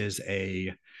 this is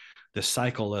the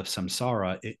cycle of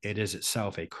samsara. It is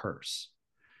itself a curse.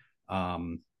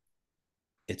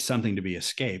 It's something to be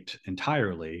escaped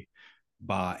entirely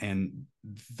and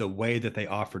the way that they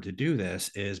offer to do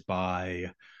this is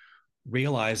by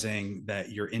realizing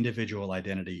that your individual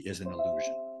identity is an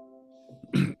illusion.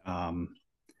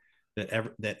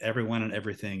 That everyone and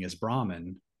everything is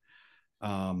Brahman,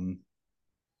 and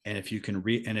if you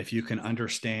can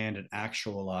understand and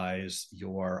actualize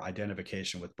your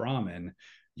identification with Brahman,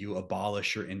 you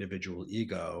abolish your individual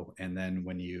ego, and then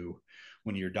when you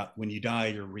die,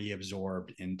 you're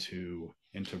reabsorbed into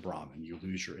Brahman. You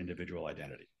lose your individual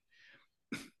identity.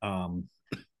 You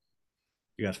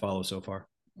guys follow so far?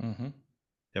 Mm-hmm.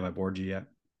 Have I bored you yet?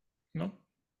 No.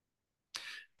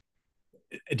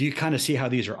 Do you kind of see how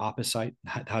these are opposite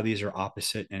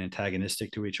and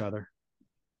antagonistic to each other?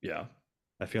 Yeah.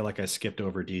 I feel like I skipped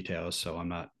over details, so I'm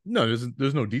not. No,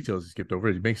 there's no details you skipped over.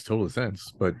 It makes total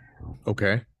sense, but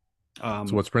okay. So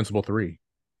what's principle 3?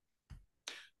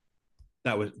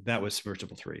 That was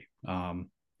principle 3. Well,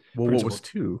 what was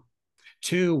 2?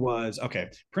 2 was, okay.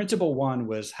 Principle 1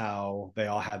 was how they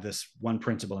all have this one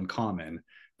principle in common.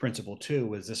 principle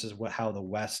 2 is this is how the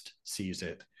West sees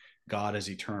it. God is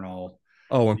eternal.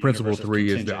 Oh, and The principle universe is 3 is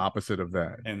the contingent. opposite of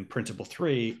that. And principle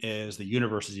 3 is the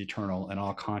universe is eternal, and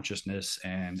all consciousness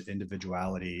and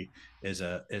individuality is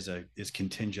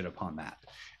contingent upon that.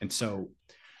 And so,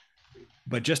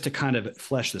 but just to kind of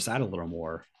flesh this out a little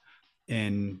more,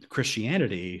 in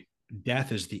Christianity,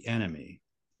 death is the enemy,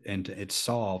 and it's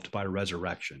solved by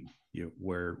resurrection,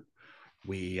 where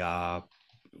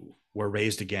we're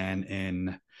raised again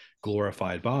in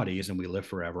glorified bodies, and we live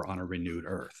forever on a renewed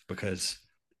earth. Because,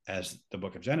 as the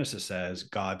book of Genesis says,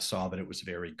 God saw that it was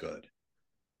very good,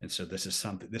 and so this is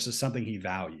something He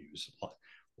values: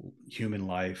 human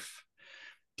life,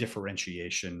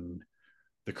 differentiation,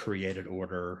 the created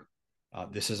order.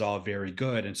 This is all very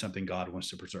good and something God wants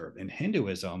to preserve. In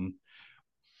Hinduism,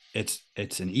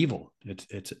 it's an evil.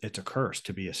 It's a curse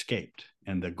to be escaped,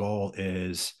 and the goal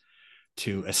is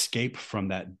to escape from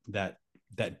that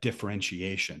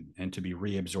differentiation and to be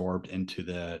reabsorbed into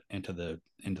the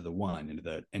one,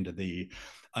 into the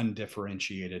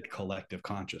undifferentiated collective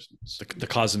consciousness, the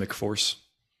cosmic force,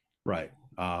 right?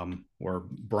 Or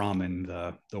Brahman,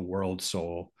 the world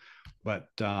soul. But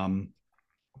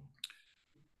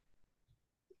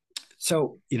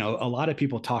so, a lot of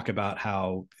people talk about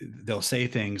how they'll say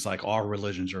things like all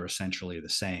religions are essentially the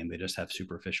same. They just have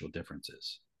superficial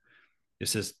differences.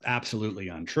 This is absolutely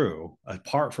untrue.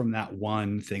 Apart from that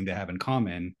one thing they have in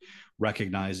common,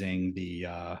 recognizing the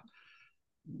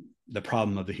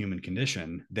problem of the human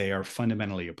condition, they are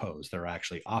fundamentally opposed. They're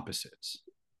actually opposites.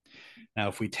 Now,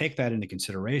 if we take that into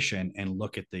consideration and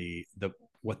look at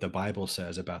what the Bible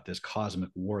says about this cosmic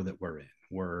war that we're in,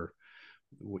 where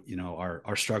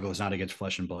our struggle is not against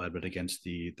flesh and blood, but against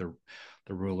the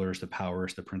rulers, the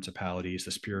powers, the principalities,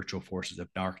 the spiritual forces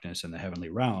of darkness in the heavenly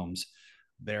realms.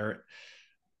 There,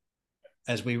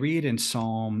 as we read in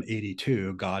Psalm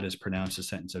 82, God has pronounced a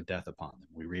sentence of death upon them.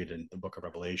 We read in the book of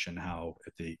Revelation how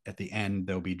at the end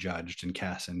they'll be judged and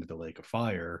cast into the lake of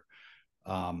fire.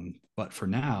 But for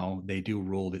now, they do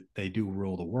rule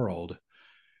the world,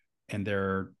 and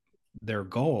their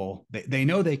goal, they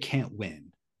know they can't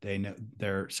win. They know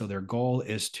their goal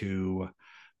is to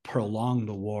prolong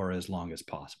the war as long as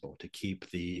possible, to keep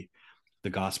the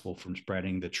gospel from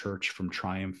spreading, the church from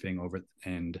triumphing over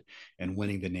and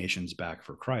winning the nations back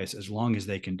for Christ. As long as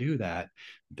they can do that,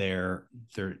 their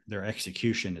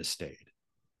execution is stayed.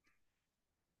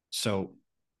 So,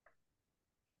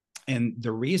 and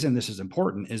the reason this is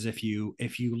important is if you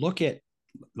look at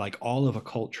like all of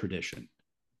occult tradition,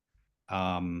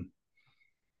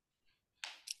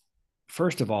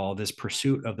 first of all, this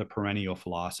pursuit of the perennial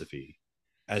philosophy,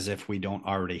 as if we don't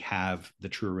already have the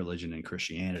true religion in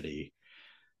Christianity,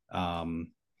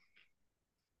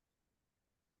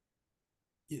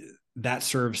 that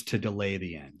serves to delay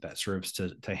the end. That serves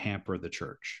to hamper the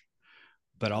church.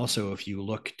 But also, if you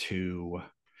look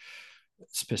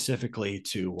specifically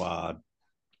to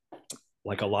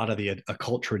like a lot of the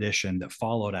occult tradition that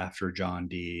followed after John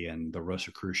Dee and the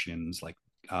Rosicrucians, like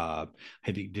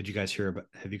have you guys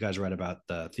read about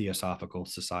the Theosophical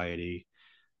Society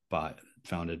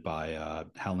founded by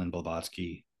Helen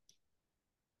Blavatsky?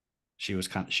 She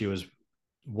was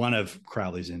one of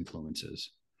Crowley's influences.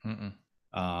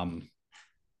 That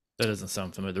doesn't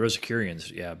sound familiar. The Rosicrucians,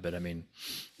 yeah, but I mean,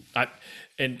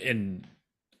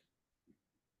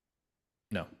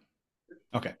 no.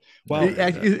 Okay. Well,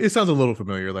 it sounds a little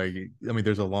familiar. Like, I mean,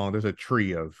 there's a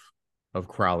tree of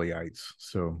Crowleyites.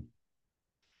 So,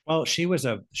 well, she was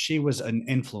an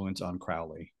influence on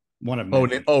Crowley. One of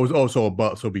many.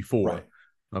 So before, right.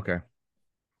 Okay.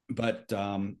 But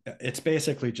it's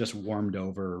basically just warmed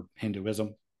over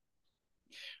Hinduism.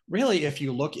 Really, if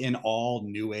you look in all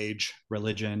New Age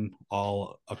religion,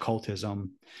 all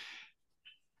occultism,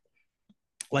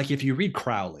 like if you read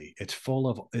Crowley, it's full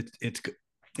of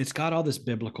it's got all this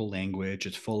biblical language.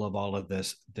 It's full of all of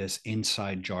this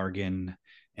inside jargon,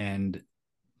 and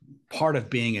part of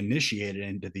being initiated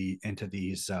into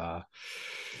these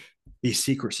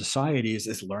secret societies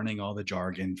is learning all the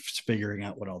jargon, figuring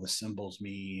out what all the symbols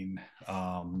mean,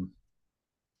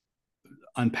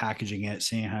 unpackaging it,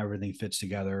 seeing how everything fits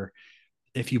together.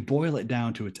 If you boil it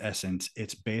down to its essence,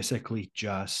 it's basically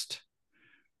just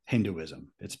Hinduism.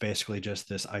 It's basically just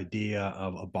this idea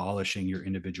of abolishing your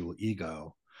individual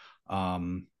ego,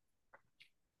 and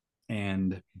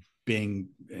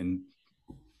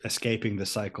escaping the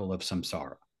cycle of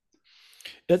samsara.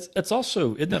 Isn't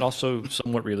that also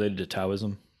somewhat related to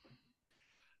Taoism?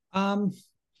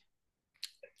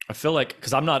 I feel like,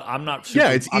 because I'm not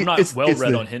well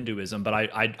read on Hinduism, but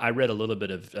I read a little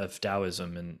bit of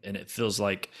Taoism, and it feels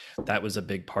like that was a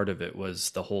big part of it,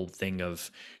 was the whole thing of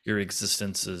your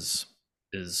existence is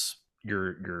is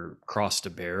your cross to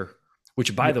bear,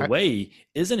 which, by the way,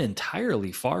 isn't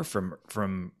entirely far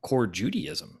from core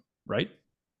Judaism, right?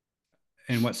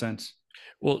 In what sense?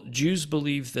 Well, Jews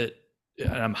believe that,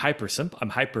 and I'm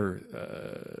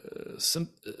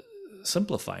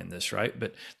simplifying this, right?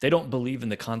 But they don't believe in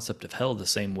the concept of hell the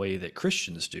same way that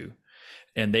Christians do.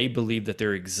 And they believe that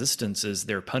their existence is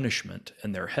their punishment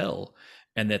and their hell,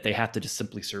 and that they have to just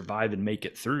simply survive and make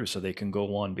it through so they can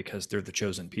go on because they're the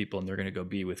chosen people and they're going to go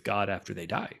be with God after they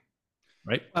die.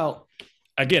 Right? Well,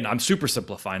 again, I'm super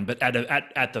simplifying, but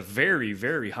at the very,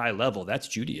 very high level, that's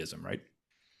Judaism, right?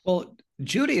 Well,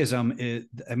 Judaism is,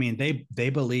 I mean, they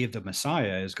believe the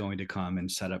Messiah is going to come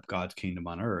and set up God's kingdom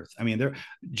on earth. I mean,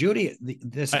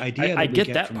 this idea. I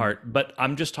get that part, but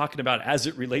I'm just talking about as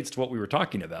it relates to what we were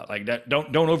talking about. Like that,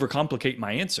 don't overcomplicate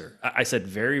my answer. I said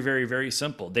very, very, very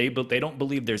simple. They don't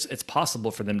believe it's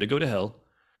possible for them to go to hell.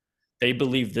 They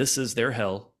believe this is their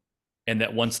hell, and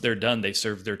that once they're done, they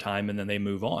serve their time and then they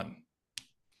move on.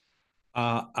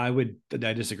 I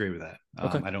disagree with that.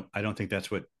 Okay. I don't think that's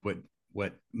what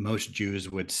most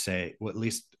Jews would say, well, at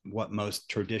least what most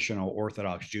traditional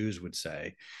Orthodox Jews would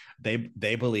say.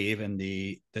 They believe in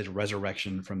the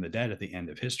resurrection from the dead at the end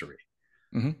of history.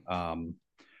 Mm-hmm.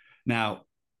 Now,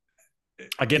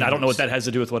 again, I don't know what that has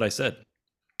to do with what I said.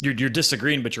 You're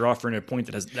disagreeing, but you're offering a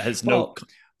point that has no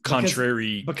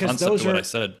contrary concept to what I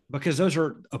said. Because those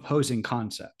are opposing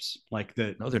concepts. Like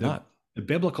no, they're not. The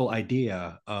biblical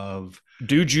idea of,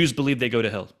 do Jews believe they go to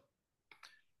hell?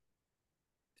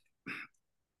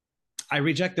 I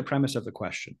reject the premise of the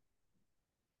question.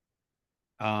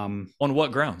 On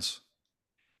what grounds?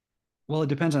 Well, it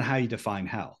depends on how you define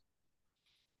hell.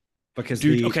 Because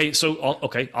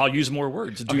I'll use more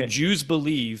words. Do Jews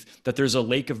believe that there's a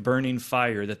lake of burning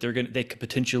fire that they could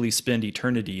potentially spend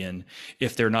eternity in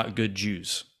if they're not good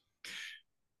Jews?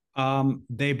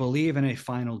 They believe in a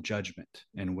final judgment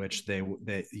in which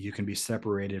you can be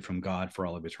separated from God for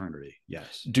all of eternity.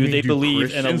 Yes. Do they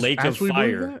believe in a lake of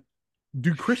fire?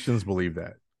 Do Christians believe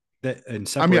that? That in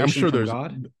separation I'm sure from there's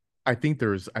God? I think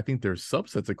there's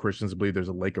subsets of Christians believe there's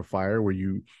a lake of fire where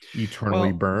you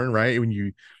eternally burn, right?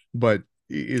 But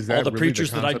is that all the really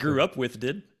preachers that I grew up with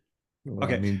did? Well,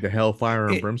 okay. I mean, the hellfire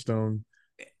and brimstone.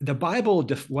 The Bible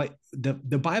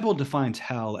the Bible defines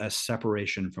hell as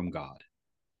separation from God.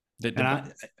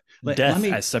 Death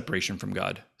as separation from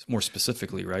God, more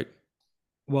specifically, right?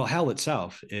 Well, hell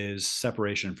itself is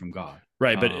separation from God.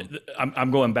 Right, but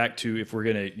I'm going back to, if we're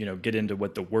going to get into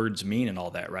what the words mean and all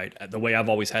that, right? The way I've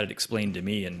always had it explained to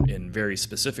me in very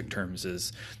specific terms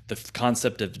is the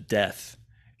concept of death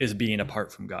is being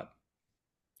apart from God,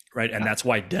 right? And that's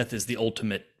why death is the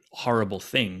ultimate horrible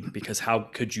thing, because how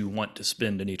could you want to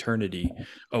spend an eternity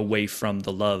away from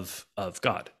the love of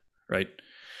God, right?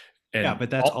 And but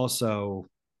that's also,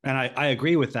 and I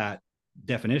agree with that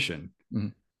definition, mm-hmm.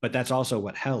 but that's also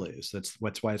what hell is. That's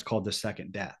why it's called the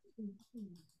second death.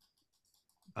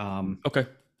 Okay.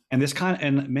 And this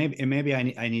and maybe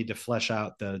I need to flesh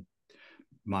out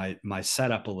my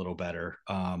setup a little better.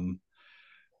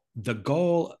 The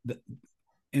goal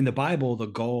in the Bible, the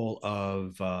goal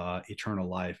of eternal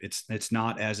life, it's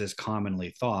not as is commonly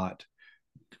thought,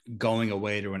 going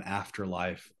away to an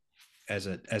afterlife as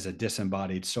a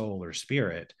disembodied soul or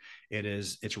spirit.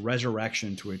 It's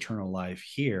resurrection to eternal life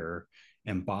here,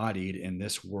 embodied in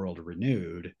this world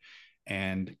renewed,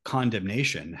 and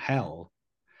condemnation, hell.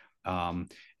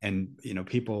 And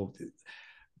people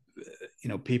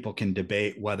can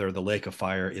debate whether the lake of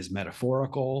fire is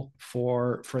metaphorical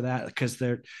for that, because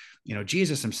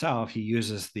Jesus himself, he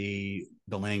uses the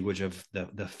language of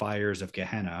the fires of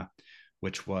Gehenna,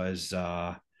 which was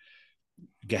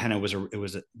Gehenna was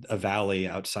a valley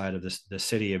outside of the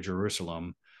city of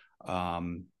Jerusalem.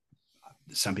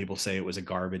 Some people say it was a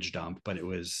garbage dump, but it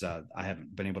was, I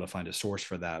haven't been able to find a source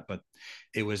for that, but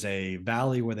it was a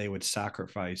valley where they would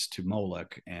sacrifice to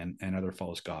Moloch and other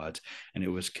false gods, and it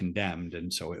was condemned.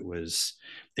 And so it was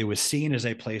seen as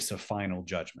a place of final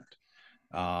judgment.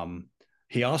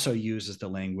 He also uses the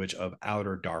language of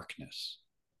outer darkness.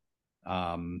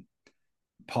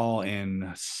 Paul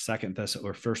in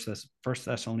First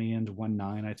Thessalonians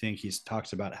 1:9, I think, he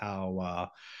talks about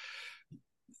how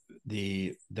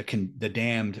the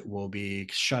damned will be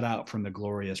shut out from the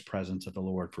glorious presence of the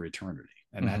Lord for eternity.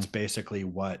 And mm-hmm. that's basically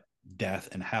what death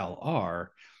and hell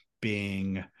are,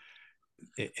 being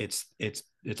it's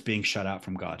being shut out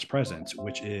from God's presence,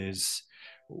 which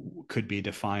could be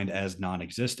defined as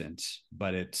non-existence,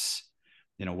 but it's,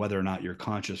 whether or not you're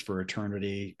conscious for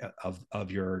eternity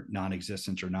of your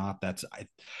non-existence or not,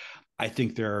 I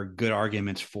think there are good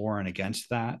arguments for and against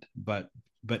that. But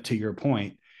to your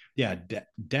point, yeah,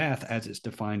 death as it's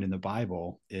defined in the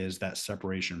Bible is that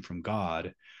separation from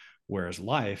God, whereas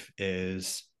life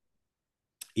is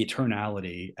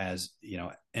eternality, as you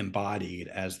know, embodied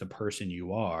as the person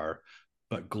you are,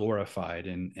 but glorified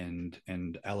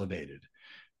and elevated.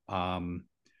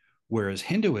 Whereas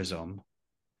Hinduism,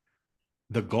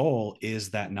 the goal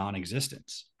is that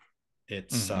non-existence.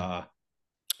 It's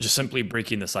just simply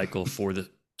breaking the cycle for the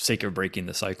sake of breaking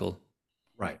the cycle.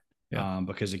 Right. Yeah.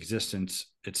 Because existence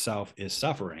itself is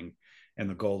suffering, and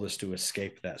the goal is to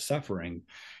escape that suffering.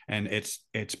 And it's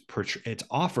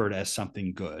offered as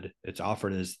something good. It's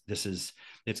offered as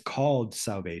it's called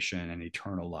salvation and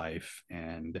eternal life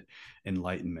and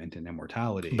enlightenment and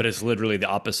immortality. But it's literally the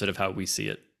opposite of how we see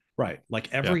it. Right. Like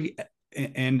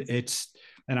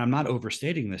and I'm not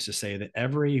overstating this to say that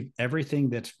everything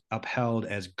that's upheld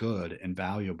as good and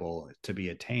valuable to be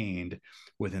attained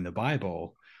within the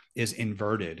Bible is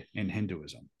inverted in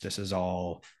Hinduism. This is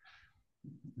all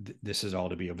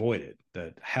to be avoided.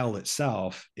 The hell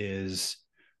itself is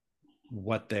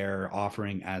what they're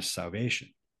offering as salvation.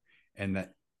 And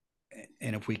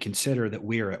if we consider that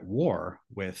we are at war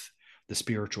with the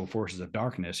spiritual forces of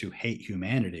darkness who hate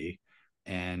humanity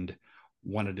and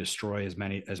want to destroy as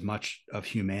much of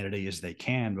humanity as they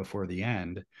can before the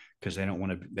end, because they don't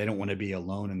want to be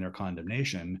alone in their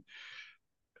condemnation.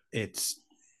 It's,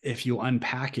 if you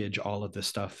unpackage all of the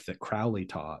stuff that Crowley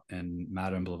taught and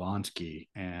Madame Blavatsky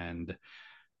and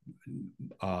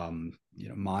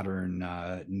modern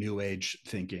New Age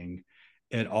thinking,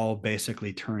 it all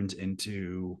basically turns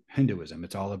into Hinduism.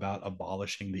 It's all about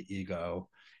abolishing the ego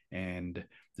and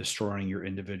destroying your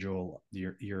individual,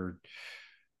 your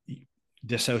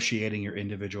dissociating your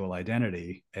individual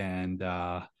identity and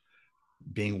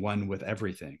being one with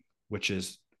everything, which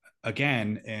is,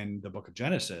 again, in the book of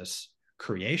Genesis,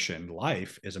 creation,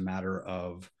 life is a matter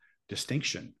of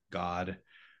distinction. God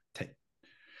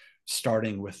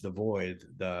starting with the void,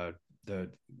 the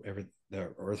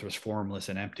earth was formless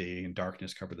and empty, and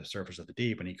darkness covered the surface of the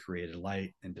deep, and he created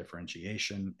light and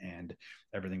differentiation, and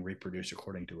everything reproduced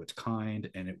according to its kind,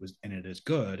 and it is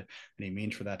good, and he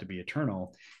means for that to be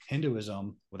eternal.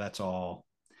 Hinduism, well, that's all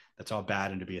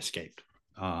bad and to be escaped.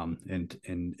 And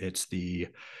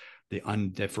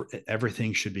it's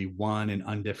everything should be one and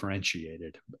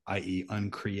undifferentiated, i.e.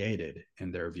 uncreated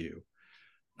in their view.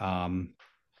 And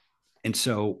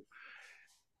so,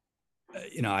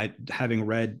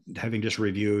 having just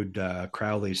reviewed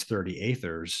Crowley's 30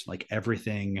 Aethers, like every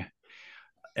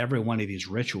one of these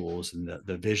rituals and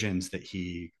the visions that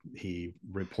he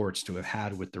reports to have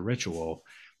had with the ritual,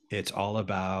 it's all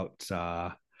about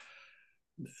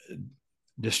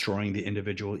destroying the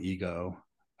individual ego.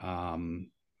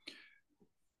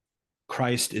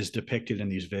 Christ is depicted in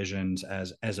these visions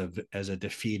as a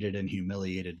defeated and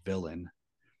humiliated villain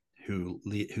who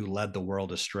led the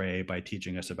world astray by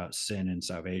teaching us about sin and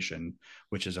salvation,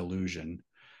 which is illusion.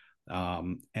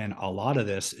 And a lot of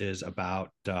this is about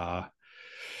going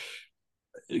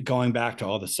back to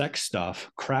all the sex stuff.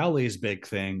 Crowley's big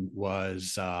thing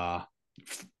was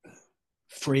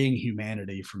freeing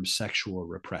humanity from sexual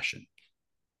repression.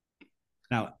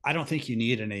 Now, I don't think you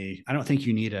need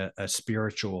a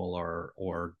spiritual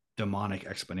or demonic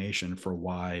explanation for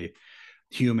why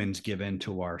humans give in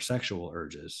to our sexual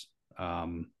urges.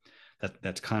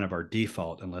 That's kind of our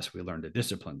default unless we learn to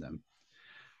discipline them.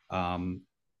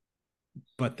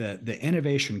 But the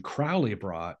innovation Crowley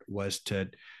brought was to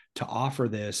offer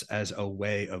this as a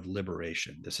way of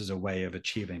liberation. This is a way of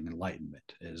achieving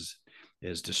enlightenment, is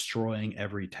destroying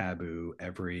every taboo,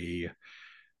 every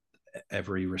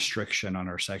restriction on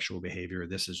our sexual behavior.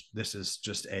 This is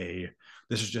just a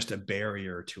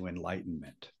barrier to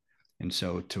enlightenment. And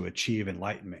so to achieve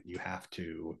enlightenment, you have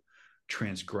to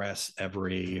transgress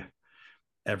every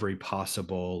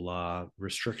possible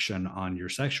restriction on your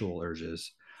sexual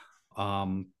urges.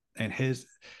 And his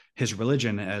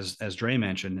religion, as Dre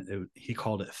mentioned, he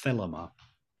called it thelema,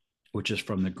 which is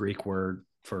from the Greek word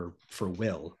for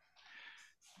will.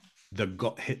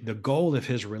 The goal of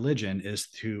his religion is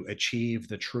to achieve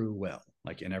the true will,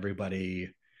 like in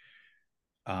everybody,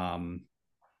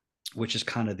 which is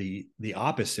kind of the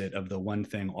opposite of the one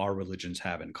thing all religions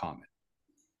have in common.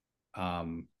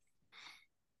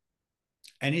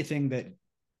 Anything that,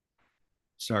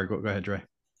 sorry, go ahead, Dre.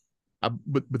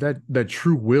 But that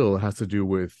true will has to do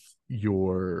with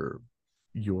your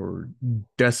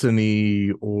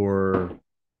destiny or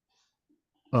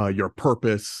your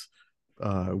purpose,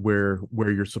 where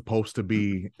you're supposed to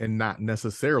be, and not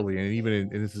necessarily, and even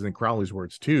and this is in Crowley's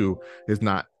words too, it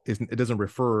doesn't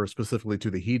refer specifically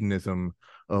to the hedonism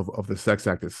of the sex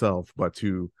act itself, but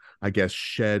to, I guess,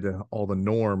 shed all the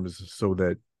norms so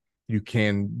that you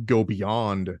can go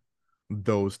beyond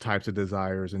those types of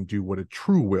desires and do what a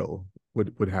true will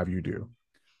would have you do.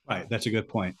 Right. That's a good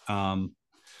point.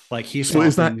 Like he So saw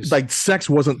it's not things. like sex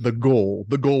wasn't the goal.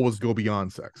 The goal was go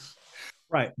beyond sex.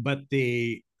 Right. But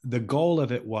the goal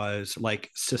of it was like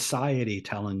society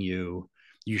telling you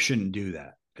you shouldn't do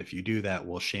that. If you do that,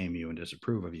 we'll shame you and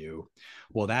disapprove of you.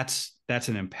 Well, that's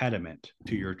an impediment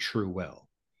to your true will.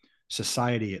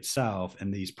 Society itself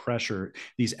and these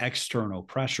external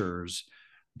pressures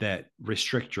that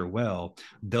restrict your will,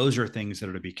 those are things that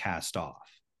are to be cast off.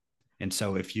 And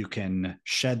so if you can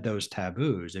shed those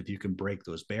taboos, if you can break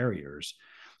those barriers,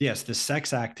 yes, the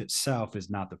sex act itself is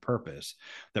not the purpose.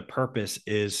 The purpose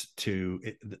is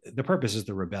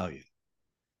the rebellion.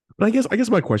 But I guess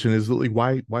my question is like,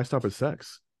 why stop at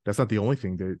sex? That's not the only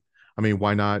thing that I mean,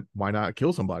 why not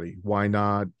kill somebody? Why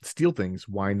not steal things?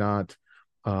 Why not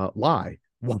lie?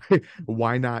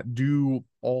 Why not do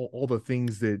all the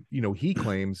things that he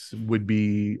claims would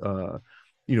be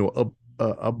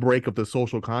a break of the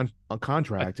social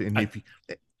contract? And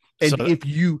So if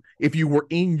you were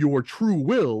in your true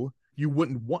will, you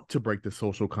wouldn't want to break the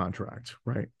social contract,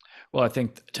 right? well, I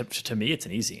think to me it's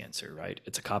an easy answer, right?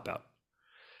 It's a cop out.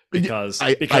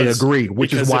 I agree,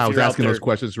 which is why I was asking those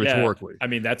questions rhetorically. I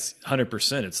mean, that's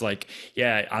 100%. It's like,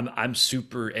 yeah, I'm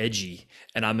super edgy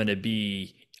and I'm going to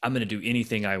do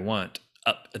anything I want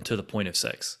up until the point of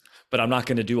sex, but I'm not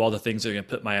going to do all the things that are going to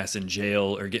put my ass in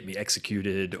jail or get me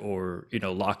executed or,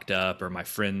 locked up, or my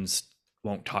friends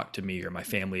won't talk to me or my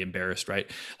family embarrassed, right?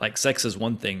 Like sex is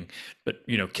one thing, but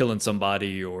killing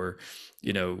somebody or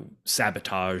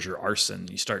sabotage or arson,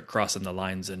 you start crossing the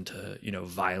lines into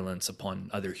violence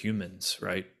upon other humans,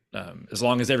 right? As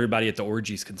long as everybody at the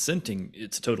orgy is consenting,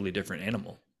 it's a totally different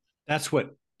animal. That's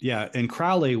what, yeah. And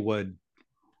Crowley would,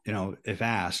 if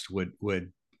asked,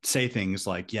 would say things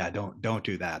like, yeah, don't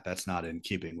do that. That's not in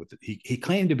keeping with it. He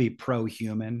claimed to be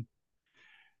pro-human,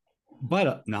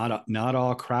 but not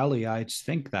all Crowleyites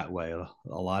think that way. A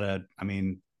lot of, I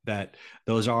mean, that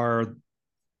those are,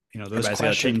 those Everybody's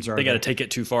questions they got to take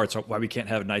it too far. It's why we can't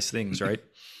have nice things, right?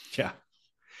 Yeah.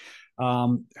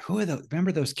 Who are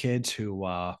remember those kids who,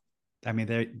 I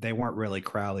mean, they weren't really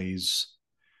Crowley's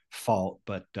fault,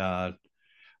 but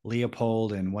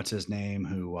Leopold and what's his name,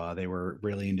 who they were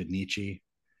really into Nietzsche,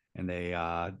 and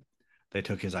they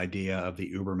took his idea of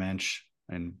the Übermensch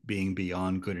and being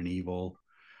beyond good and evil.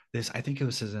 I think it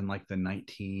was in like the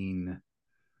 1920s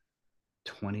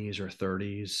or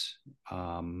 30s,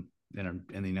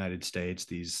 in the United States.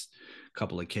 These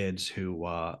couple of kids who,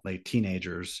 like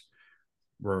teenagers,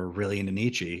 were really into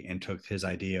Nietzsche and took his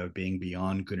idea of being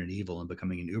beyond good and evil and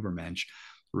becoming an Übermensch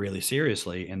really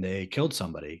seriously, and they killed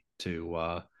somebody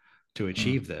to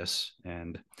achieve this.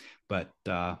 But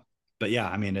yeah,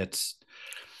 I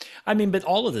mean, but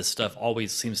all of this stuff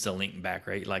always seems to link back,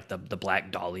 right? Like the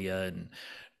Black Dahlia and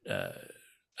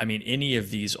any of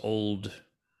these old,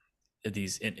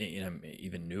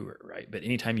 even newer, right? But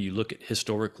anytime you look at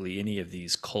historically any of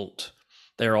these cult,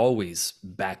 they're always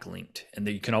backlinked, and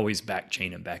you can always back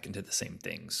chain them back into the same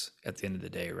things at the end of the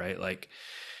day, right? Like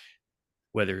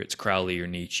whether it's Crowley or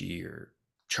Nietzsche or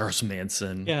Charles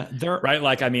Manson, yeah, right?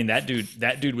 Like, I mean, that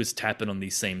dude was tapping on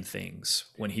these same things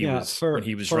when he was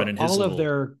running his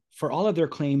for all of their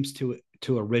claims to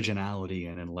originality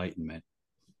and enlightenment.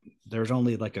 There's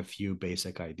only like a few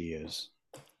basic ideas.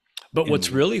 But what's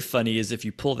really funny is if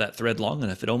you pull that thread long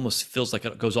enough, it almost feels like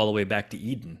it goes all the way back to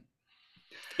Eden.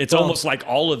 It's almost like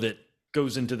all of it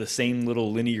goes into the same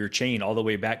little linear chain all the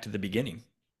way back to the beginning.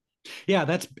 Yeah,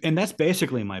 that's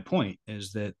basically my point,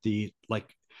 is that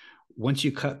once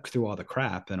you cut through all the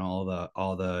crap and all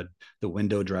the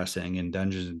window dressing and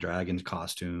Dungeons and Dragons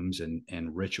costumes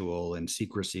and ritual and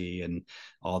secrecy and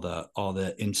all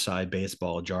the inside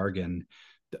baseball jargon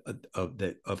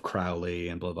of Crowley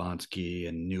and Blavatsky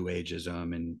and New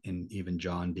Ageism and even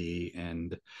John Dee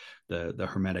and the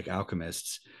Hermetic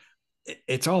alchemists,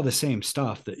 it's all the same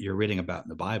stuff that you're reading about in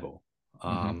the Bible.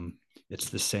 It's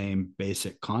the same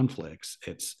basic conflicts.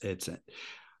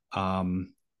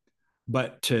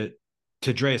 But to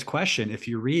Dre's question, if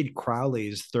you read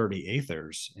Crowley's 30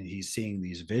 Aethers and he's seeing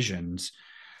these visions,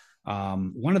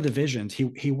 one of the visions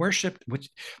he worshipped,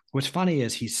 what's funny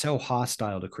is he's so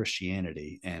hostile to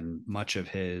Christianity, and much of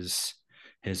his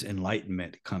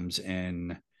enlightenment comes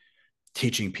in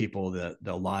teaching people the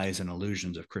lies and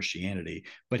illusions of Christianity,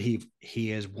 but he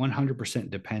is 100%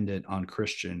 dependent on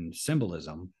Christian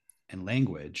symbolism and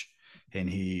language, and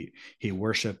he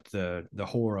worshipped the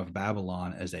whore of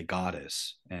Babylon as a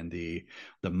goddess and the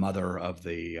mother of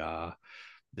the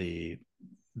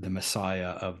Messiah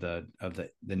of the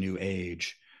new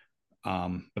age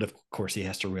But of course, he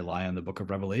has to rely on the Book of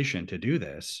Revelation to do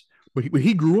this. But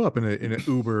he grew up in an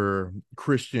uber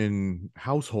Christian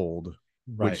household,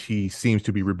 Right. which he seems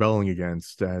to be rebelling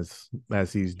against as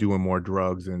he's doing more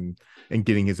drugs and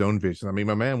getting his own vision. I mean,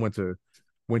 my man went to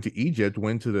Egypt,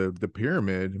 went to the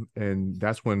pyramid, and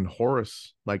that's when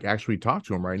Horus like actually talked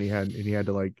to him, right? And he had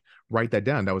to like write that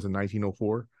down. That was in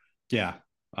 1904. Yeah.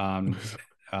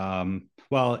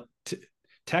 Well,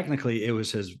 technically, it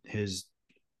was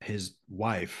his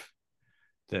wife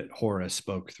that Horus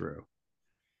spoke through.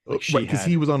 Like right, because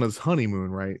he was on his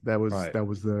honeymoon, right? That was right. that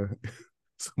was the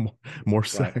more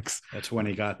sex. Right. That's when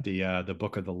he got the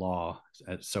Book of the Law,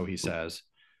 so he says.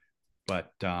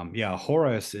 But yeah,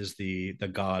 Horus is the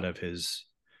god of his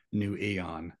new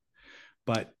eon.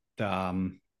 But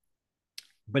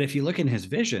if you look in his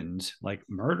visions, like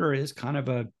murder is kind of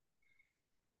a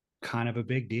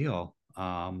big deal.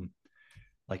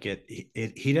 Like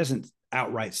he doesn't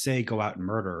outright say go out and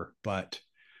murder, but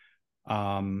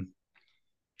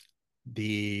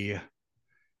the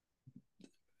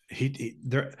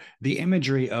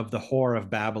imagery of the whore of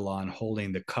Babylon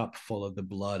holding the cup full of the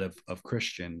blood of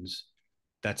Christians,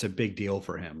 that's a big deal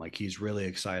for him. Like he's really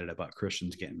excited about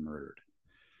Christians getting murdered.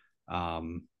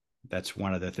 That's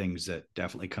one of the things that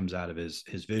definitely comes out of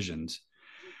his visions.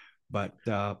 But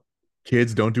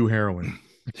kids, don't do heroin.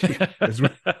 To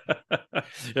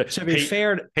be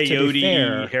fair,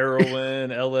 peyote,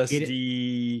 heroin,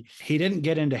 LSD. He didn't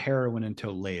get into heroin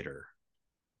until later.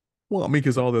 Well, I mean,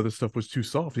 because all the other stuff was too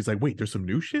soft. He's like, wait, there's some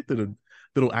new shit that'll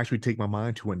actually take my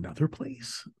mind to another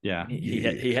place. Yeah, he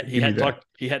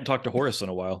hadn't talked to Horus in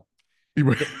a while.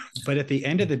 But at the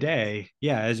end of the day,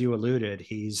 yeah, as you alluded,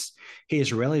 he's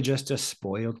really just a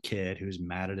spoiled kid who's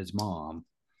mad at his mom,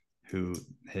 who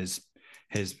his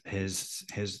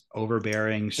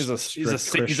overbearing. He's a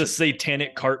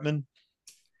satanic Cartman.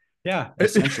 Yeah,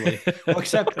 essentially. Well,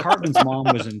 except Cartman's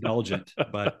mom was indulgent,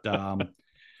 but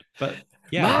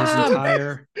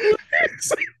yeah,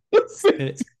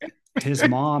 his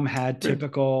mom had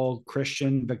typical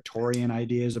Christian Victorian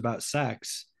ideas about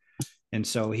sex. And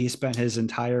so he spent his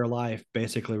entire life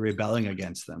basically rebelling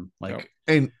against them. Like,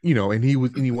 and he wanted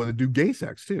to do gay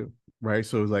sex too, right?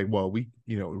 So it was like, well,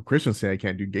 Christians say I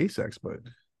can't do gay sex, but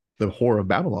the whore of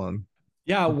Babylon,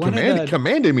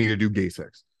 commanded me to do gay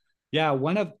sex. Yeah,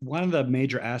 one of the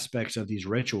major aspects of these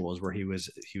rituals where he was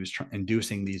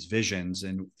inducing these visions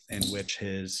in which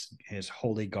his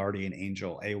holy guardian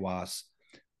angel Awas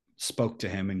spoke to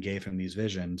him and gave him these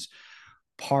visions.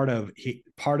 Part of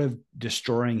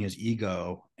destroying his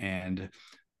ego and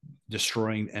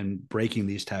destroying and breaking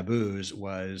these taboos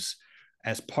was,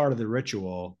 as part of the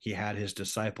ritual, he had his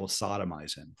disciples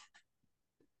sodomize him.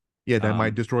 Yeah, that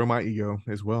might destroy my ego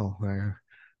as well.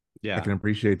 Yeah, I can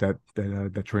appreciate that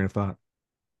train of thought.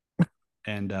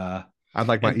 And I'd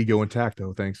like my ego intact,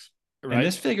 though. Thanks. Right? And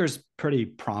this figures pretty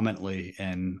prominently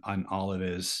on all of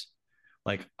his,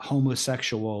 like,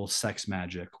 homosexual sex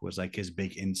magic was like his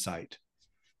big insight.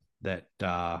 That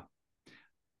I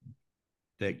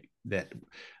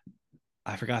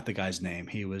forgot the guy's name.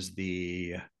 He was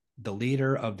the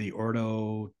leader of the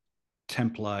Ordo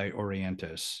Templi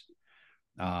Orientis.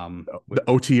 The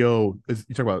OTO. You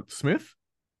talking about Smith?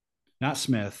 Not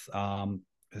Smith.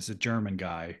 It's a German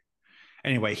guy.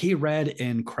 Anyway, he read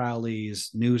in Crowley's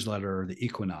newsletter, The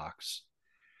Equinox.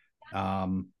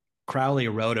 Crowley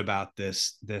wrote about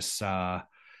this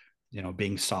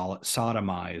being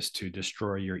sodomized to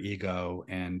destroy your ego.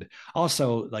 And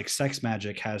also, like, sex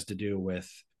magic has to do with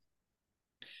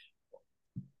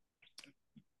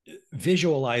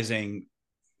visualizing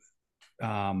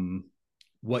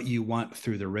what you want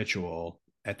through the ritual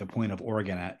at the point of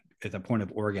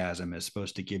orgasm is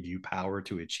supposed to give you power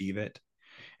to achieve it.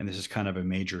 And this is kind of a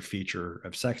major feature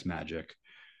of sex magic.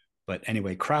 But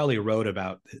anyway, Crowley wrote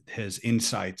about his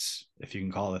insights, if you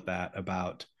can call it that,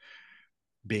 about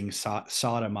being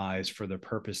sodomized for the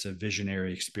purpose of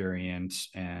visionary experience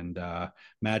and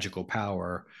magical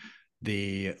power.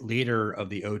 The leader of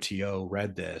the OTO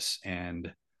read this,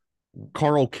 and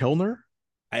Karl Kellner?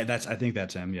 I think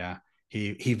that's him. Yeah.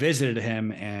 He visited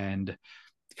him and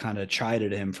kind of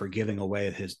chided him for giving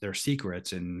away their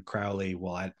secrets. And Crowley,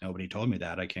 well, nobody told me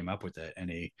that. I came up with it.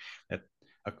 And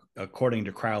according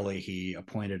to Crowley, he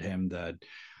appointed him the,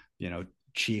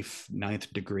 chief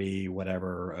 9th degree,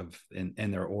 whatever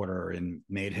in their order, and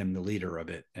made him the leader of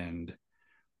it. And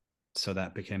so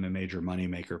that became a major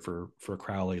moneymaker for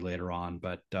Crowley later on.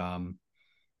 But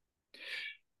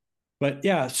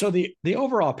yeah, so the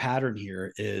overall pattern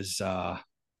here is,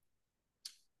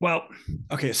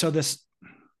 okay. So this,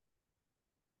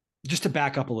 just to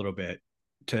back up a little bit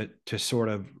to sort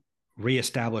of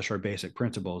reestablish our basic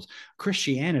principles.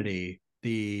 Christianity,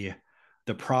 the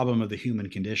problem of the human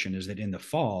condition is that in the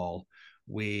fall,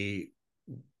 we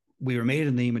were made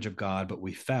in the image of God, but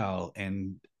we fell,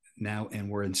 and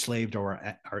we're enslaved to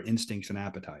our instincts and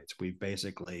appetites. We've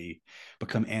basically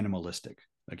become animalistic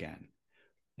again.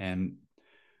 And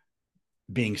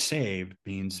being saved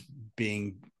means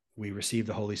we receive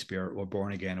the Holy Spirit, we're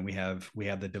born again, and we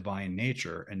have the divine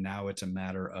nature. And now it's a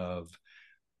matter of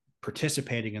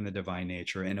participating in the divine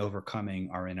nature and overcoming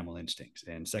our animal instincts.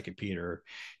 And Second Peter,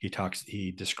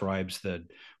 he describes the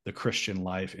Christian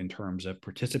life in terms of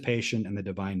participation in the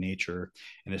divine nature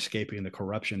and escaping the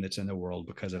corruption that's in the world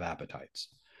because of appetites.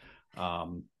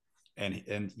 And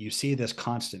you see this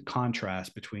constant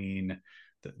contrast between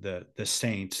the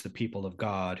saints, the people of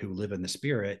God who live in the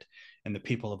Spirit, and the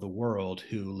people of the world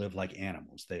who live like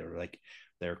animals.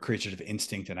 They're creatures of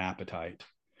instinct and appetite.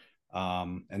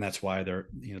 And that's why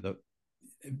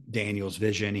Daniel's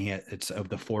vision, it's of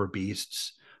the 4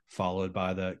 beasts, followed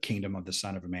by the kingdom of the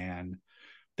Son of Man.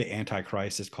 The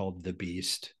Antichrist is called the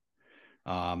beast.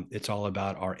 It's all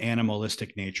about our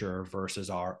animalistic nature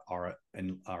versus our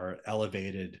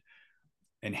elevated,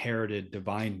 inherited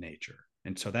divine nature.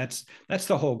 And so that's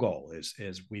the whole goal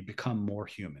is we become more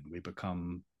human.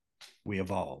 We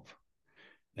evolve.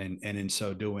 And in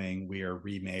so doing, we are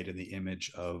remade in the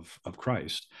image of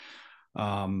Christ.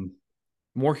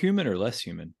 More human or less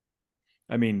human?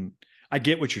 I mean, I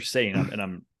get what you're saying, I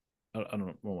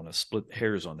don't want to split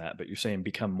hairs on that, but you're saying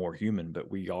become more human, but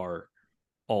we are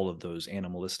all of those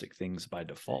animalistic things by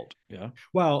default. Yeah.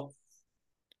 Well,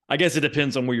 I guess it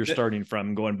depends on where you're starting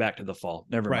from, going back to the fall.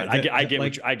 Never mind. I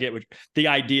get what the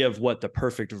idea of what the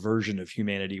perfect version of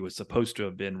humanity was supposed to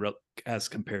have been as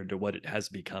compared to what it has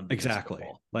become. Exactly.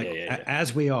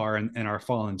 As we are in our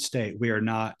fallen state, we are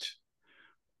not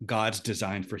God's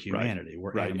design for humanity.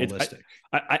 We're animalistic.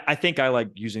 I think I like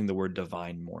using the word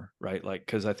divine more, right? Like,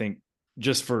 because I think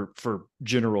just for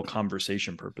general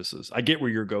conversation purposes, I get where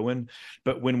you're going,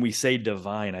 but when we say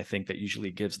divine, I think that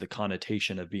usually gives the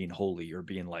connotation of being holy or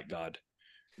being like God,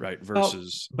 right?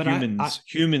 Versus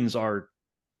humans are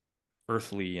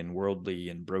earthly and worldly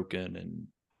and broken. And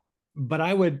but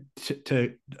I would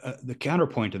the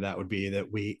counterpoint to that would be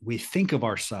that we think of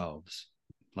ourselves,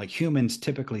 like humans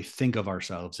typically think of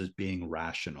ourselves as being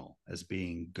rational, as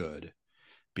being good,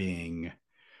 being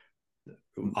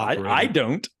I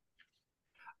don't.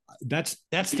 That's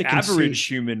the average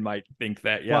human might think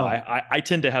that. Yeah. Well, I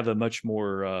tend to have a much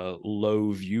more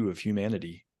low view of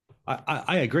humanity.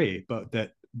 I agree, but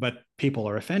people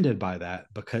are offended by that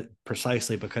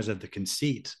precisely because of the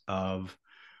conceit of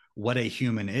what a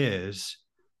human is,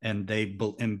 and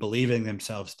in believing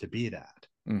themselves to be that.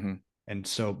 Mm-hmm. And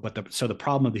so, the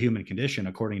problem of the human condition,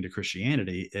 according to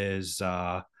Christianity, is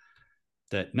that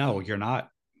no, you're not.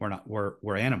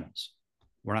 We're animals.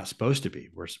 We're not supposed to be.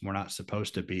 We're not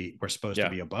supposed to be. We're supposed to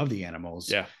be above the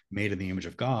animals, made in the image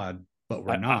of God, but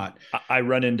we're not. I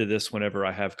run into this whenever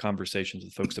I have conversations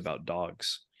with folks about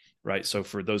dogs, right? So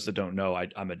for those that don't know,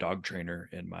 I'm a dog trainer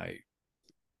in my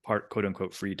quote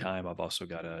unquote free time. I've also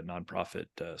got a nonprofit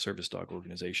service dog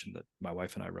organization that my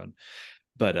wife and I run.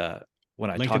 But when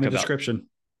I link talk in the about description,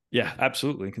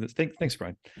 absolutely. Thanks,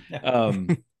 Brian. Yeah.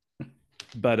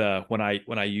 But when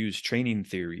I use training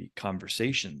theory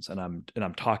conversations and I'm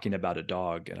talking about a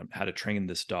dog and how to train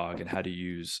this dog and how to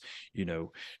use,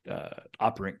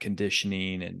 operant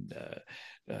conditioning and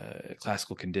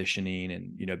classical conditioning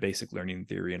and, basic learning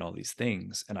theory and all these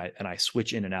things. And I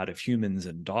switch in and out of humans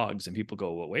and dogs, and people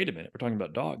go, well, wait a minute, we're talking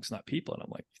about dogs, not people. And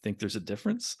I'm like, you think there's a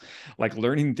difference? Like,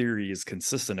 learning theory is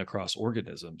consistent across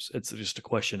organisms. It's just a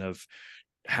question of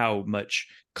how much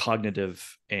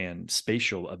cognitive and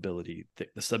spatial ability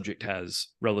the subject has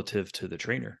relative to the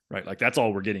trainer, right? Like, that's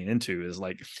all we're getting into is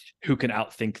like, who can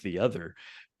outthink the other.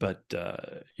 But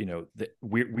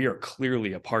we are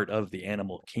clearly a part of the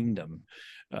animal kingdom.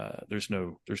 There's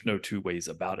no two ways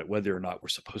about it. Whether or not we're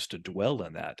supposed to dwell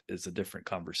in that is a different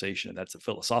conversation. That's a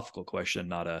philosophical question,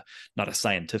 not a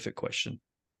scientific question.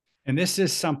 And this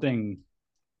is something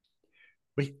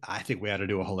I think we ought to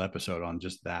do a whole episode on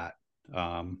just that.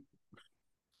 I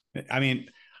mean,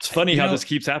 it's funny how this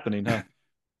keeps happening, huh?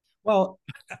 Well,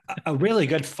 a really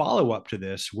good follow-up to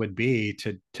this would be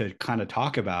to kind of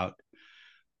talk about,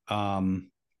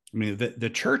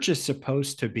 the church is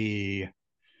supposed to be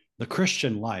the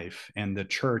Christian life, and the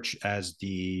church as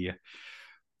the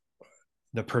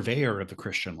purveyor of the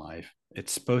Christian life.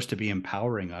 It's supposed to be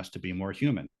empowering us to be more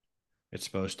human. It's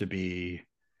supposed to be,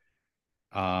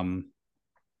 divine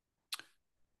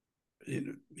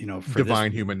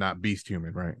human, not beast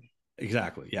human, right?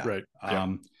 Exactly. Yeah. Right.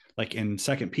 like in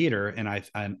Second Peter, and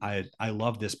I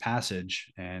love this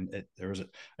passage, and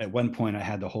at one point I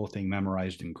had the whole thing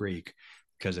memorized in Greek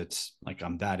because it's like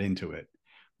I'm that into it.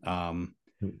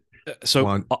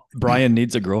 So Brian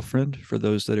needs a girlfriend for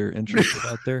those that are interested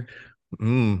out there. I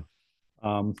mean,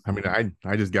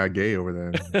 I just got gay over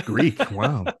there. Greek,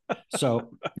 wow.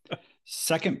 So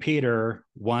Second Peter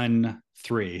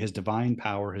 1:3, his divine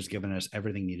power has given us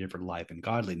everything needed for life and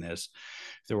godliness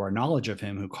through our knowledge of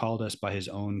him who called us by his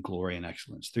own glory and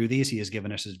excellence. Through these, he has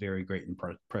given us his very great and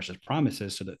precious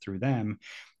promises, so that through them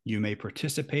you may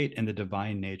participate in the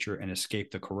divine nature and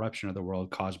escape the corruption of the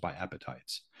world caused by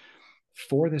appetites.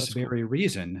 For this very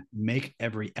reason, make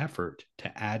every effort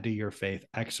to add to your faith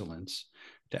excellence,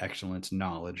 to excellence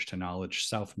knowledge, to knowledge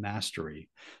self-mastery,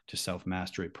 to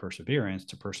self-mastery perseverance,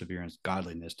 to perseverance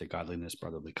godliness, to godliness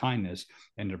brotherly kindness,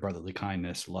 and to brotherly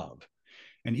kindness love.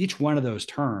 And each one of those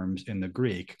terms in the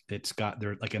Greek, it's got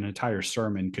there like an entire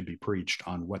sermon could be preached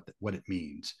on what it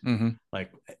means.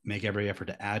 Like make every effort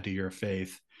to add to your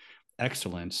faith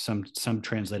excellence. Some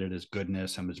translate it as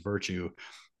goodness, some as virtue.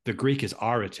 The Greek is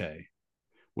arete,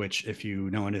 which if you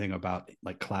know anything about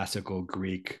like classical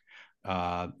Greek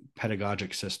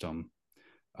pedagogic system.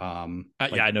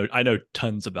 I know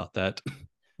tons about that.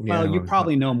 Well, you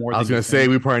probably know more. I was going to say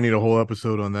we probably need a whole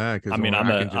episode on that because I mean,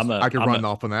 I can run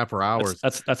off on that for hours.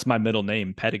 That's my middle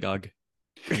name, pedagogue.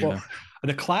 Well,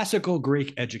 the classical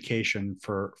Greek education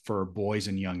for boys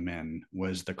and young men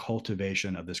was the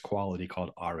cultivation of this quality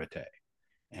called arete,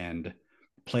 and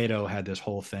Plato had this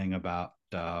whole thing about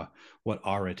what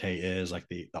arete is. Like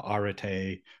the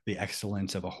arete, the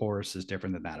excellence of a horse is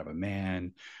different than that of a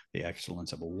man. The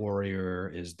excellence of a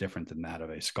warrior is different than that of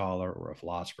a scholar or a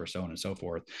philosopher, so on and so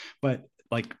forth. But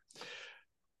like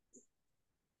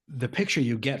the picture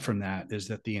you get from that is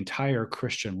that the entire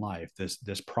Christian life,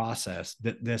 this process,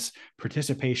 this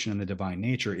participation in the divine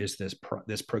nature is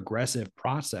this progressive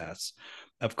process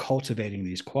of cultivating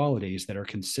these qualities that are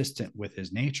consistent with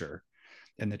his nature.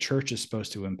 And the church is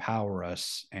supposed to empower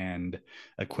us and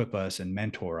equip us and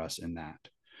mentor us in that,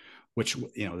 which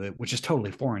is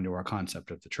totally foreign to our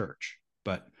concept of the church.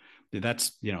 But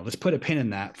that's, let's put a pin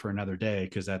in that for another day,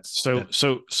 because that's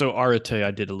arete.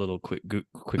 I did a little quick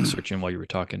searching while you were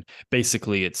talking.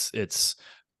 Basically, it's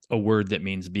a word that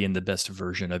means being the best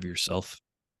version of yourself.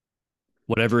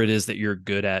 Whatever it is that you're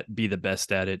good at, be the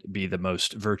best at it. Be the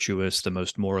most virtuous, the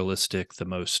most moralistic, the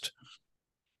most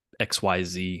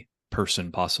XYZ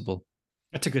person possible.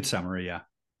 That's a good summary. Yeah.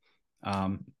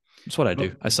 That's what I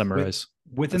do. I summarize.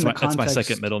 That's my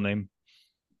second middle name.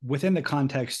 Within the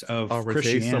context of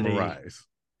Christianity,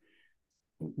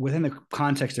 within the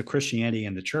context of Christianity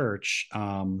and the church,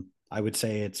 I would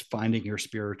say it's finding your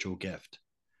spiritual gift,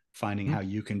 finding how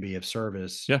you can be of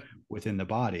service within the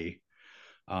body.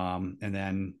 And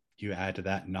then you add to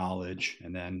that knowledge,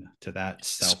 and then to that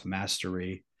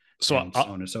self-mastery, so on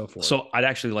and so forth. So I'd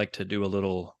actually like to do a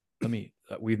little,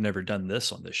 we've never done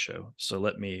this on this show. So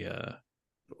let me,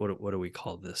 what do we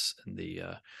call this in the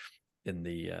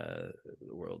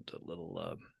world? A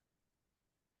little,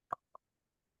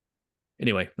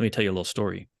 anyway, let me tell you a little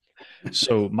story.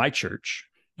 So my church,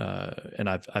 and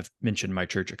I've mentioned my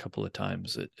church a couple of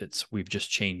times. We've just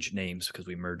changed names because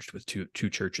we merged with two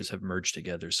churches have merged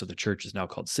together. So the church is now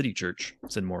called City Church.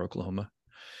 It's in Moore, Oklahoma.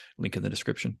 Link in the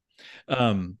description.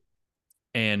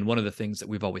 And one of the things that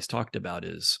we've always talked about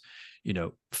is,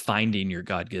 finding your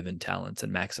God-given talents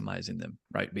and maximizing them,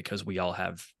 right? Because we all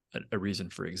have a reason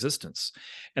for existence.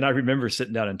 And I remember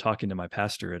sitting down and talking to my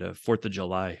pastor at a 4th of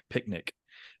July picnic.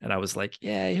 And I was like,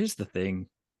 yeah, here's the thing.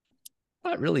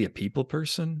 I'm not really a people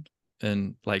person.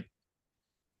 And like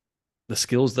the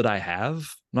skills that I have, I'm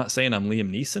not saying I'm Liam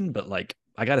Neeson, but like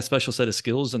I got a special set of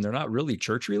skills and they're not really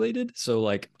church related. So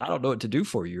like, I don't know what to do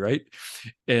for you. Right.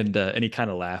 And he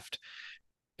kind of laughed.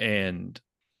 And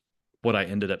what I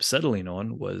ended up settling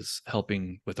on was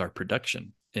helping with our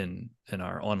production in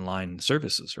our online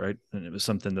services. Right. And it was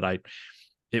something that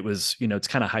it's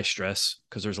kind of high stress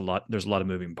because there's a lot of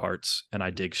moving parts, and I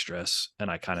dig stress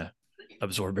and I kind of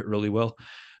absorb it really well.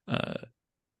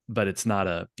 But it's not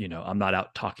I'm not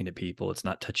out talking to people. It's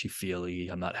not touchy feely.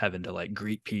 I'm not having to like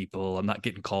greet people. I'm not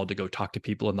getting called to go talk to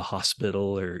people in the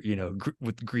hospital or,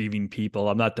 with grieving people.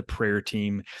 I'm not the prayer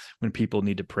team. When people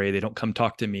need to pray, they don't come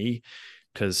talk to me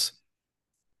because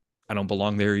I don't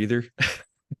belong there either.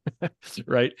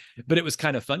 Right. But it was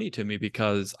kind of funny to me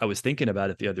because I was thinking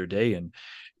about it the other day, and,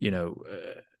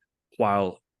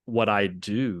 while what I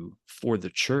do for the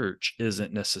church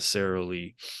isn't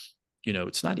necessarily,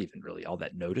 it's not even really all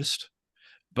that noticed,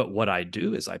 but what I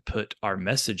do is I put our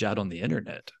message out on the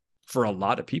internet for a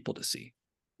lot of people to see.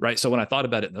 right? So when I thought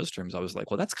about it in those terms, I was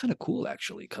like, well, that's kind of cool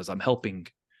actually, because I'm helping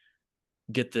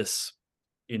get this,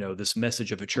 this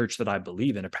message of a church that I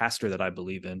believe in, a pastor that I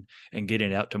believe in, and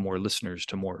getting it out to more listeners,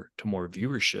 to more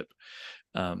viewership.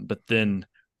 But then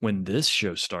when this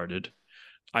show started,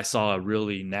 I saw a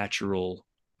really natural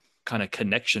kind of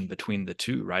connection between the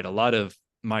two, right? A lot of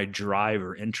my drive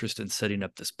or interest in setting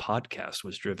up this podcast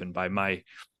was driven by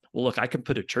well, look, I can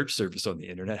put a church service on the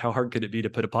internet. How hard could it be to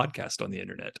put a podcast on the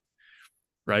internet?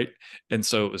 Right. And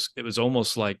so it was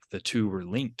almost like the two were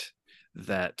linked,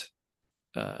 that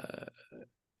I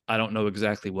don't know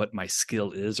exactly what my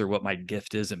skill is or what my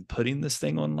gift is in putting this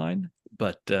thing online,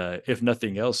 but if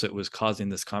nothing else, it was causing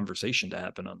this conversation to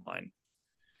happen online.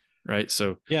 Right.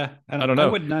 So yeah, I don't know.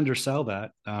 I wouldn't undersell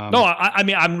that. No, I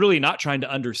mean, I'm really not trying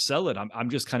to undersell it.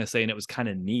 I'm just kind of saying it was kind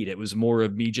of neat. It was more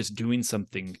of me just doing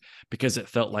something because it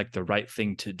felt like the right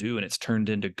thing to do. And it's turned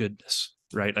into goodness,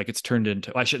 right? Like it's turned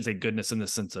into, I shouldn't say goodness in the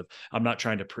sense of, I'm not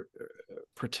trying to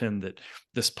pretend that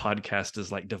this podcast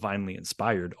is like divinely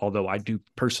inspired, although I do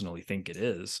personally think it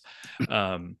is.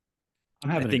 I'm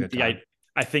having a good time.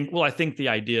 I think the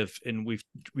idea of, and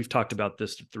we've talked about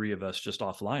this, the three of us, just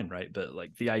offline, right? But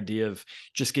like the idea of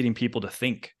just getting people to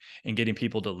think and getting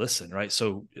people to listen, right?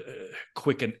 So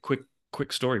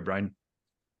quick story, Brian.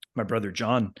 My brother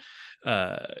John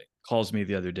calls me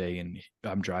the other day, and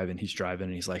I'm driving, he's driving,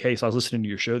 and he's like, hey, so I was listening to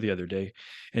your show the other day,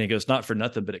 and he goes, not for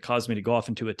nothing, but it caused me to go off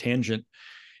into a tangent.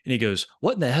 And he goes,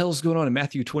 what in the hell's going on in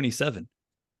Matthew 27?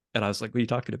 And I was like, what are you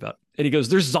talking about? And he goes,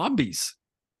 there's zombies.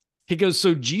 He goes,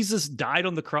 so Jesus died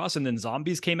on the cross and then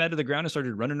zombies came out of the ground and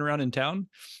started running around in town?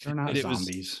 They're not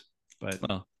zombies, but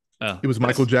it was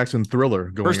Michael Jackson Thriller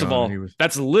going on. First of all,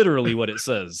 that's literally what it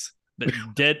says.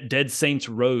 That dead saints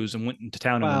rose and went into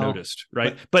town and were noticed,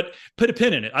 right? But put a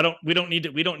pin in it. We don't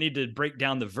need to break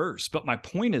down the verse. But my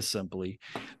point is simply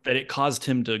that it caused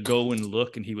him to go and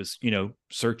look, and he was,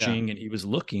 searching and he was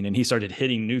looking, and he started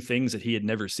hitting new things that he had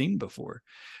never seen before.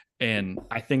 And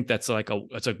I think that's like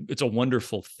it's a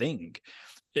wonderful thing,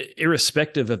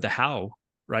 irrespective of the how,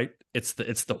 right? It's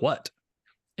the what.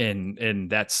 And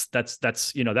that's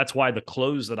why the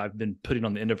close that I've been putting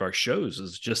on the end of our shows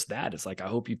is just that. It's like, I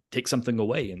hope you take something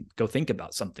away and go think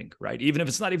about something, right? Even if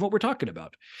it's not even what we're talking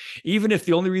about, even if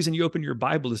the only reason you open your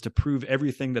Bible is to prove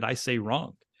everything that I say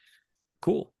wrong.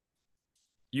 Cool.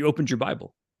 You opened your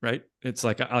Bible, right? It's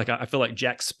like I feel like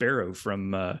Jack Sparrow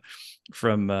from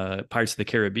Pirates of the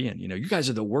Caribbean. You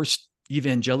guys are the worst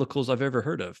evangelicals I've ever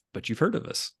heard of, but you've heard of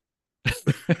us.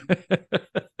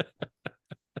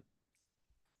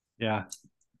 Yeah.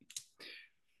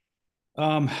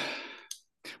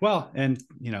 Well, and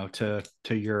to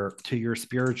your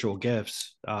spiritual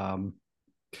gifts, I'll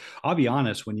be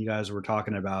honest, when you guys were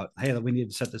talking about, hey, we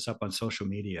need to set this up on social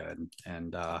media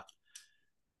and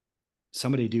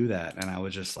somebody do that, and I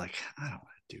was just like, I don't want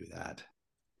to do that.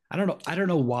 I don't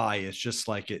know why. It's just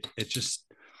like it just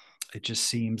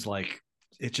seems like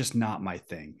it's just not my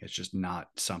thing. It's just not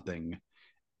something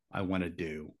I want to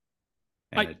do.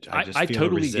 And I just feel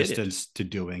totally resistance to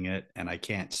doing it, and I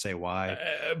can't say why.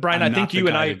 Brian, I think you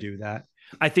and I do that.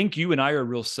 I think you and I are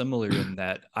real similar in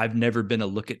that I've never been a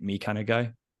look at me kind of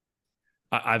guy.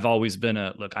 I've always been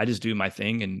a look. I just do my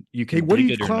thing, and you can. Hey, what are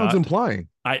you clowns implying?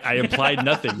 I implied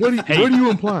nothing. What are you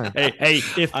implying? Hey,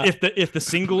 if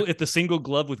the single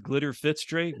glove with glitter fits,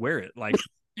 Dre, wear it. Like,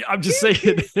 I'm just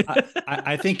saying.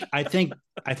 I think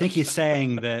he's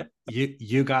saying that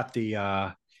you got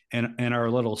the in our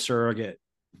little surrogate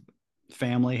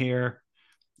family here,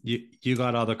 you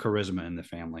got all the charisma in the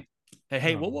family.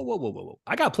 Hey, whoa!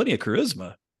 I got plenty of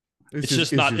charisma. It's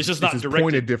just not directed,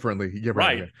 pointed differently. Yeah,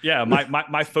 right. Yeah,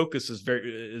 my focus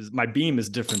is my beam is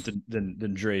different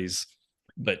than Dre's.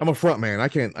 But I'm a front man. I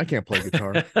can't play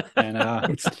guitar. And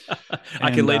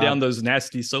I can lay down those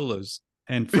nasty solos.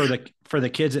 And for the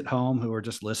kids at home who are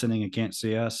just listening and can't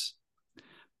see us,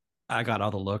 I got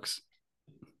all the looks.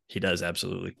 He does,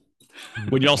 absolutely.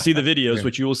 When y'all see the videos,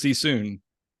 which you will see soon,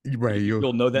 right?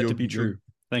 You'll know that to be true.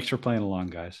 Thanks for playing along,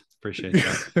 guys. Appreciate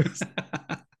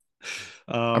that.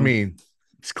 I mean,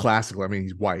 it's classical. I mean,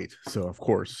 he's white, so of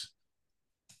course.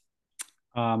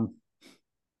 How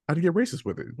to get racist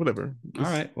with it? Whatever. All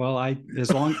right. Well, I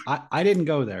didn't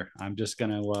go there. I'm just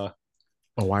gonna.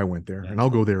 I went there, and I'll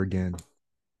go there again.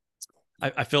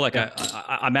 I feel like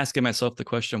I'm asking myself the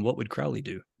question: what would Crowley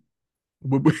do?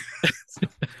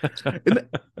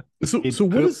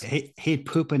 He'd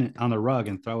poop in it on the rug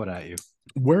and throw it at you.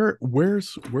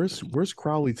 Where's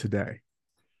Crowley today?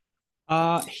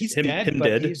 He's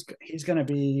dead. He's gonna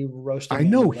be roasting. I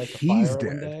know he's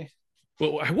dead.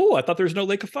 Whoa! I thought there was no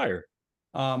lake of fire.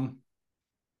 I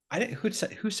didn't.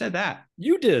 Who said that?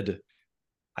 You did.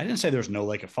 I didn't say there's no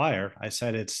lake of fire. I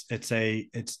said it's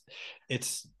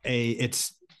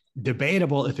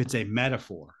debatable if it's a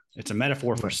metaphor. It's a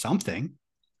metaphor for something.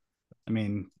 I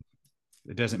mean,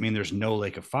 it doesn't mean there's no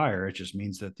lake of fire. It just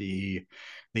means that the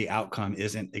outcome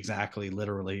isn't exactly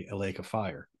literally a lake of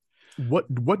fire.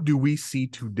 What do we see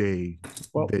today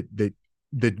that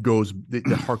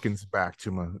harkens back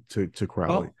to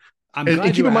Crowley? Well, I'm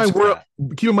glad you asked that.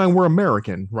 Keep in mind we're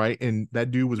American, right? And that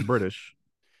dude was British.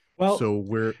 Well, so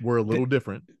we're a little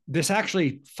different. This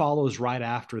actually follows right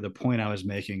after the point I was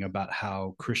making about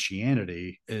how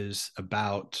Christianity is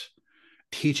about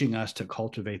teaching us to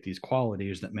cultivate these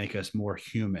qualities that make us more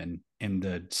human in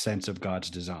the sense of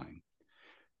God's design,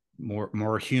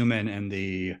 more human in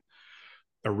the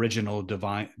original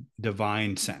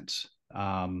divine sense.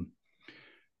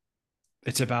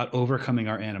 It's about overcoming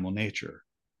our animal nature.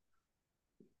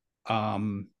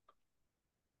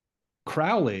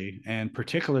 Crowley, and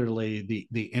particularly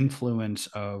the influence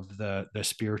of the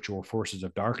spiritual forces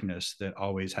of darkness that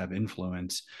always have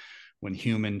influence when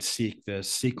humans seek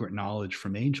this secret knowledge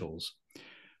from angels,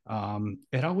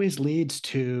 it always leads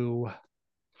to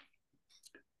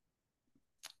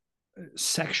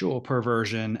sexual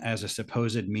perversion as a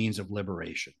supposed means of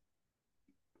liberation.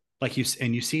 Like you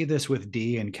see this with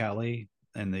Dee and Kelly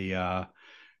in the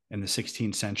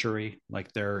 16th century.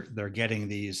 Like they're getting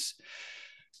these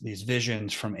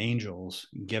visions from angels,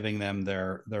 giving them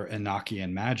their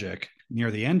Enochian magic.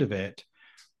 Near the end of it,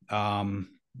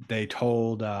 they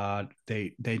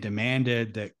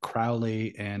demanded that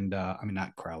Crowley and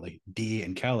not Crowley, Dee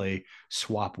and Kelly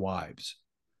swap wives,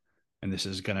 and this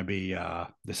is going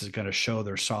to show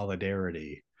their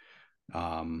solidarity,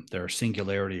 their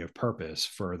singularity of purpose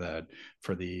for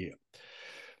the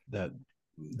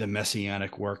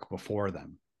messianic work before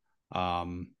them,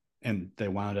 and they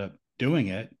wound up doing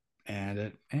it, and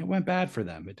it went bad for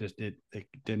them. It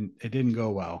didn't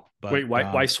go well. But wait,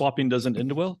 why swapping doesn't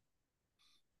end well?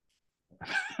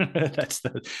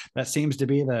 that seems to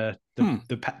be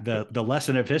the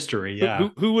lesson of history. Yeah,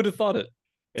 who would have thought it?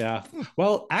 Yeah.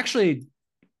 Well, actually,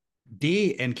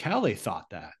 Dee and Kelly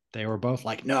thought that. They were both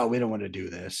like, "No, we don't want to do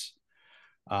this."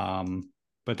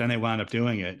 But then they wound up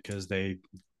doing it because they.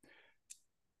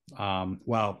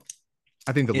 Well,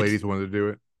 I think the ladies wanted to do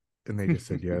it, and they just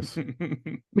said yes.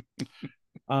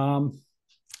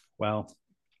 Well,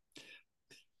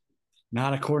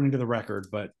 not according to the record,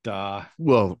 but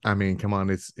well, I mean, come on,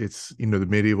 it's the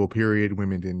medieval period.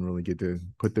 Women didn't really get to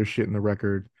put their shit in the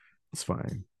record. It's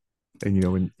fine.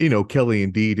 And Kelly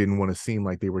and Dee didn't want to seem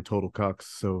like they were total cucks.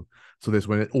 So this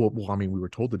when we were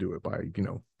told to do it by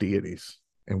deities,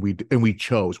 and we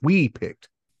picked.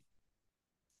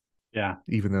 Yeah,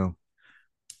 even though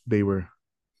they were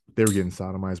getting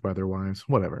sodomized by their wives.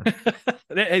 Whatever.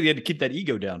 They had to keep that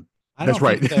ego down. That's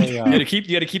right. You got to keep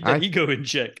that ego in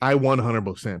check. I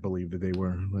 100% believe that they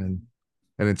were, and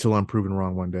until I'm proven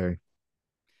wrong one day.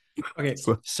 Okay,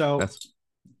 so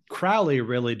Crowley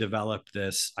really developed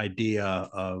this idea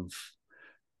of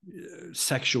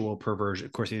sexual perversion.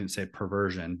 Of course, he didn't say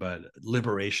perversion, but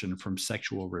liberation from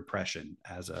sexual repression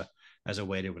as a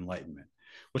way to enlightenment,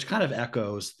 which kind of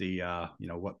echoes the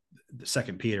what the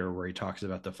Second Peter, where he talks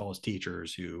about the false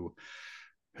teachers who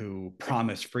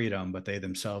promise freedom, but they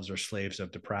themselves are slaves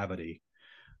of depravity.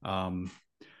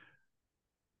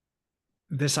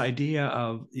 This idea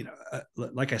of,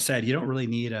 like I said, you don't really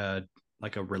need a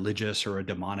religious or a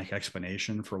demonic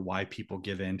explanation for why people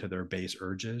give in to their base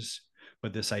urges,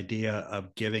 but this idea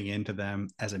of giving into them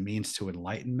as a means to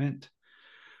enlightenment,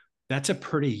 that's a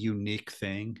pretty unique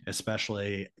thing,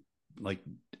 especially like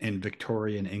in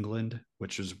Victorian England,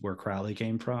 which is where Crowley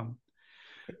came from.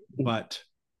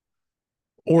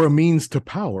 Or a means to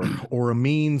power, or a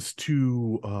means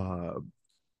to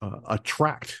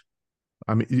attract.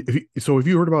 I mean, if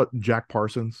you heard about Jack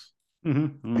Parsons,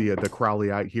 the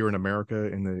Crowleyite here in America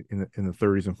in the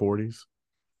 30s and 40s.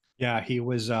 Yeah, he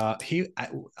was.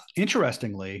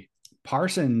 Interestingly,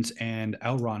 Parsons and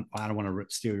L. Ron. I don't want to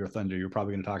steal your thunder. You're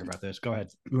probably going to talk about this. Go ahead.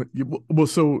 Well,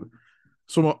 so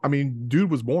I mean,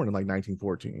 dude was born in like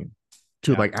 1914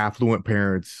 to like affluent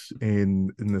parents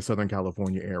in the Southern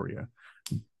California area.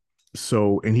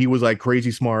 So, and he was like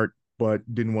crazy smart, but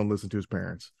didn't want to listen to his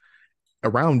parents.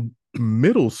 Around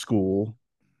middle school,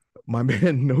 my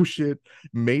man, no shit,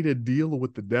 made a deal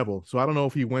with the devil. So I don't know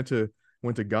if he went to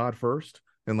God first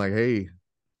and like, hey,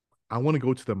 I want to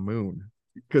go to the moon,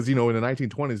 because in the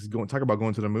 1920s, talk about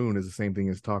going to the moon is the same thing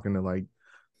as talking to like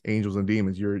angels and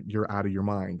demons. You're out of your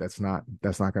mind. That's not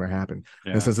going to happen.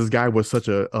 Yeah. And since this guy was such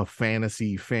a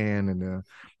fantasy fan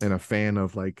and a fan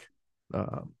of like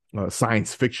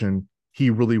science fiction, he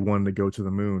really wanted to go to the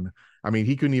moon. I mean,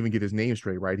 he couldn't even get his name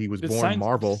straight, right? He was born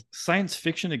Marvel. Science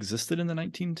fiction existed in the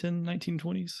 1910,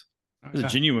 1920s? It's Yeah. a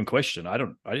genuine question. I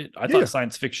thought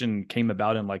science fiction came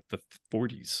about in like the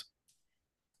 40s.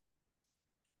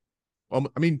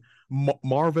 I mean,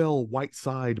 Marvel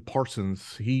Whiteside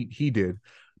Parsons, he did,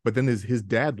 but then his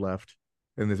dad left,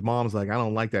 and his mom's like, I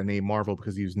don't like that name Marvel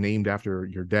because he was named after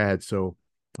your dad, so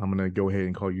I'm gonna go ahead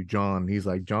and call you John. He's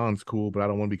like, John's cool, but I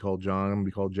don't want to be called John. I'm gonna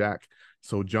be called Jack.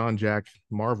 So John Jack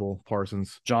Marvel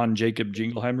Parsons. John Jacob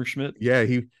Jingleheimer Schmidt. Yeah,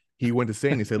 he went to say,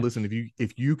 and he said, listen,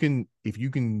 if you can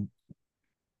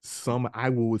I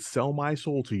will sell my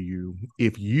soul to you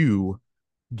if you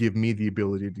give me the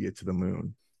ability to get to the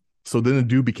moon. So then the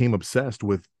dude became obsessed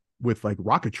with like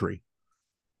rocketry.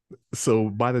 So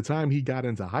by the time he got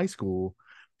into high school,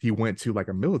 he went to like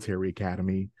a military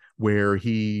academy where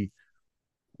he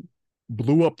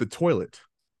blew up the toilet.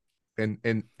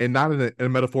 And not in a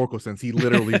metaphorical sense. He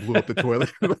literally blew up the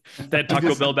toilet. That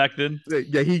Taco Bell back then.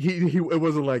 Yeah, he it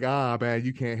wasn't like, man,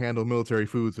 you can't handle military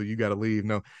food, so you got to leave.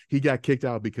 No, he got kicked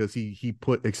out because he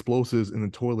put explosives in the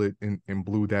toilet and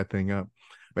blew that thing up.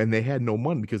 And they had no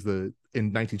money because in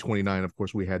 1929, of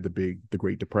course, we had the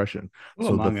Great Depression.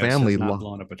 Well, so the family not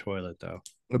blowing up a toilet though.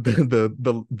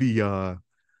 The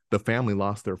family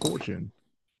lost their fortune,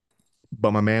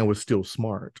 but my man was still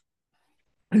smart,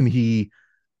 and he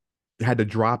had to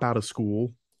drop out of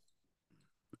school,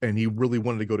 and he really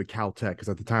wanted to go to Caltech because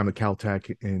at the time the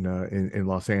Caltech in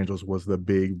Los Angeles was the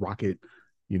big rocket,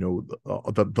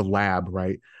 the lab,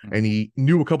 right? Mm-hmm. And he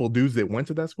knew a couple of dudes that went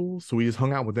to that school, so he just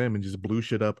hung out with them and just blew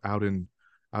shit up out in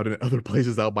other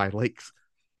places out by lakes.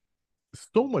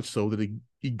 So much so that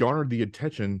he garnered the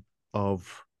attention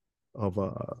of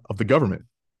the government.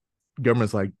 The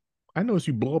government's like, I noticed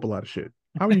you blow up a lot of shit.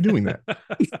 How are you doing that?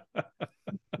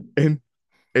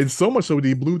 And so much so that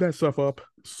he blew that stuff up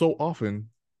so often,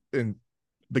 and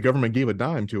the government gave a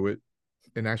dime to it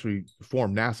and actually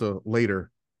formed NASA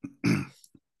later.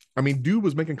 I mean, dude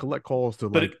was making collect calls to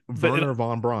Werner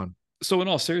von Braun. So in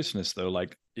all seriousness, though,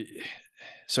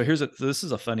 this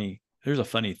is a funny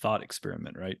thought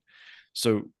experiment, right?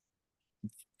 So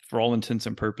for all intents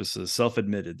and purposes,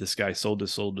 self-admitted, this guy sold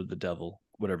his soul to the devil,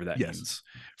 whatever that means,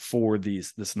 for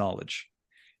this knowledge.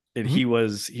 And he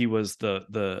was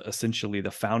the essentially the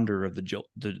founder of the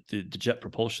Jet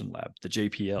Propulsion Lab, the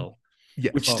JPL,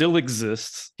 which still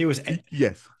exists. He was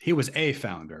a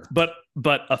founder, but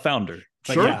a founder.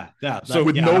 Sure. So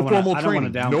with no formal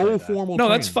training, no,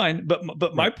 that's fine. But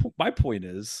right. my point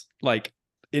is, like,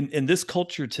 in this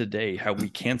culture today, how we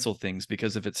cancel things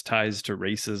because of its ties to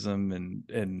racism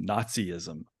and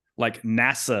Nazism, like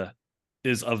NASA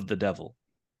is of the devil.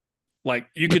 Like,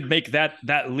 you could make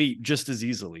that leap just as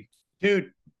easily.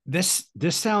 Dude, this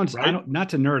sounds, right? Not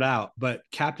to nerd out, but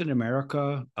Captain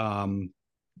America,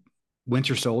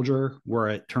 Winter Soldier, where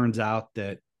it turns out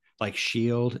that like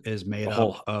SHIELD is made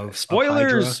up of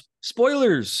spoilers.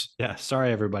 Spoilers. Yeah,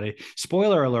 sorry everybody.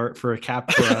 Spoiler alert for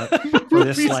for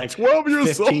this like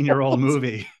 15-year-old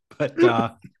movie. But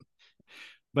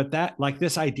that, like,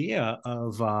 this idea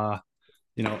of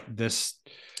this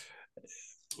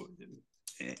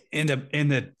in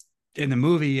the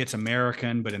movie it's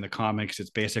American, but in the comics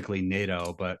it's basically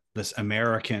NATO, but this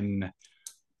American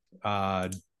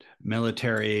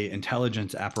military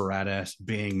intelligence apparatus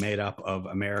being made up of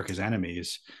America's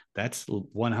enemies, that's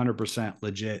 100%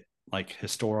 legit, like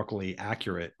historically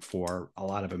accurate for a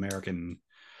lot of American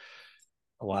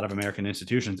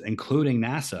institutions, including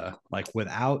NASA. Like,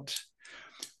 without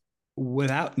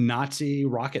Nazi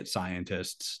rocket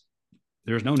scientists,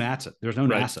 there's no NASA. There's no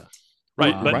NASA.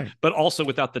 Right. But also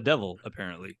without the devil,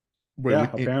 apparently.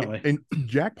 Apparently. And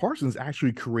Jack Parsons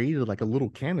actually created like a little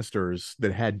canisters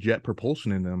that had jet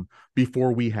propulsion in them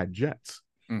before we had jets.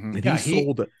 Mm-hmm. And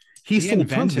he sold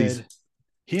tons of these.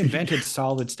 He invented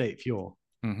solid state fuel.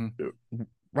 Mm-hmm.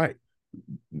 Right.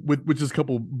 With just a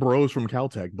couple bros from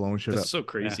Caltech blowing shit up. So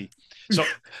crazy. Yeah.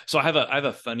 So I have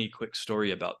a funny quick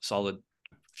story about solid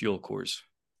fuel cores,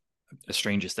 as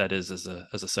strange as that is as a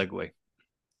segue.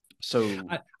 So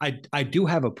I do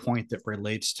have a point that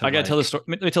relates to. I gotta tell the story.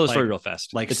 Let me tell the story real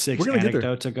fast. Like six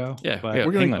anecdotes ago. Yeah,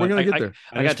 we're gonna get there.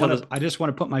 I just want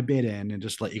to put my bid in and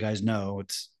just let you guys know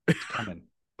it's coming.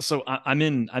 So I'm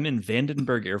in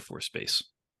Vandenberg Air Force Base.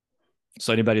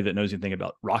 So anybody that knows anything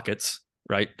about rockets,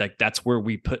 right? Like, that's where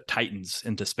we put Titans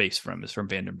into space from, is from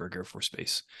Vandenberg Air Force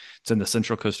Base. It's in the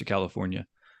central coast of California,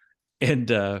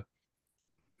 and I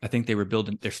think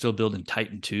they're still building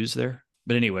Titan 2s there.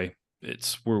 But anyway,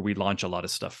 it's where we launch a lot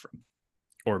of stuff from,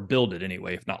 or build it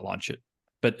anyway, if not launch it.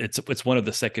 But it's one of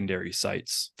the secondary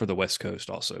sites for the West Coast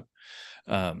also.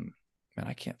 And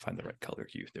I can't find the right color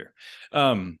hue there.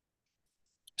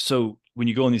 So when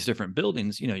you go in these different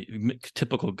buildings, you know,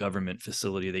 typical government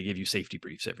facility, they give you safety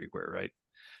briefs everywhere, right?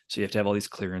 So you have to have all these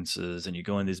clearances, and you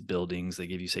go in these buildings, they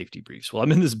give you safety briefs. Well,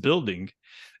 I'm in this building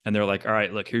and they're like, all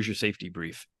right, look, here's your safety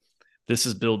brief. This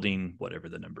is building whatever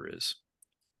the number is.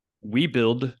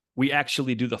 We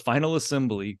actually do the final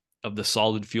assembly of the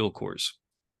solid fuel cores.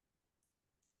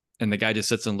 And the guy just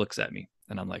sits and looks at me,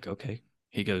 and I'm like, okay.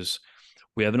 He goes,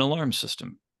 we have an alarm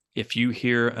system. If you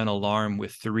hear an alarm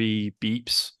with 3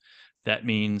 beeps, that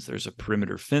means there's a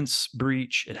perimeter fence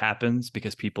breach. It happens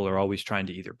because people are always trying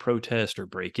to either protest or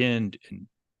break in. And,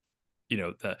 you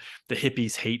know, the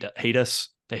hippies hate us.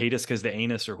 They hate us because they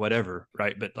ain't us or whatever,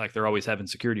 right? But like, they're always having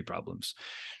security problems.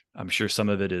 I'm sure some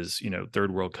of it is, you know,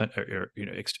 third world, you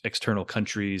know, external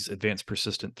countries, advanced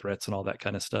persistent threats and all that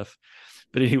kind of stuff.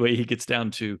 But anyway, he gets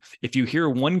down to, if you hear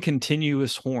one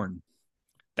continuous horn,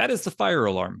 that is the fire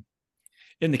alarm.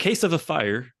 In the case of a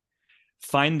fire,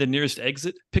 find the nearest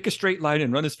exit, pick a straight line,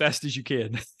 and run as fast as you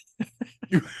can.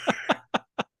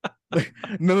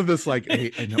 None of this like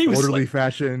in an orderly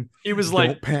fashion. He was Don't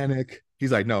like, panic.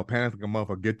 He's like, no, panic like a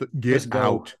motherfucker. Get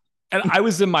out. And I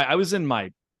was in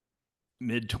my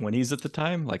mid 20s at the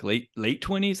time, like late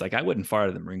 20s. Like, I wouldn't fire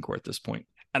to the Marine Corps at this point.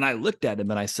 And I looked at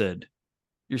him and I said,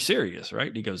 you're serious, right?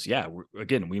 And he goes, yeah,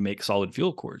 we make solid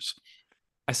fuel cores.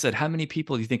 I said, how many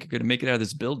people do you think are going to make it out of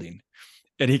this building?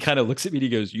 And he kind of looks at me and he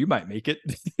goes, you might make it,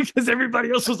 because everybody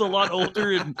else was a lot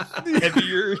older and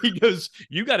heavier. He goes,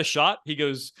 you got a shot. He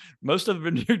goes, most of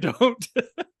them here don't.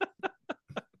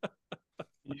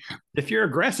 If you're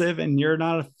aggressive and you're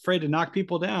not afraid to knock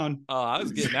people down, I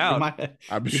was getting out.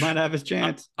 You might have his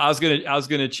chance. I was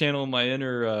gonna channel my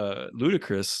inner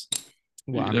Ludicrous.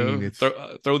 Well, I mean, it's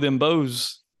throw them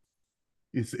bows.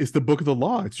 It's the book of the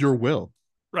law. It's your will.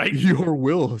 Right. Your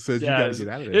will says you got to get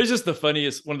out of there. It was just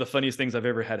one of the funniest things I've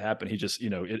ever had happen. He just,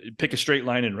 pick a straight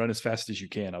line and run as fast as you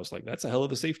can. I was like, that's a hell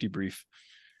of a safety brief.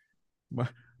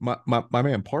 My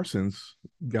man Parsons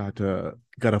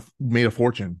made a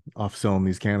fortune off selling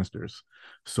these canisters.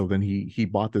 So then he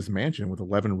bought this mansion with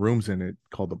 11 rooms in it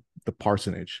called the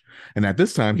Parsonage. And at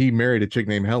this time he married a chick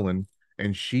named Helen,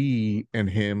 and she and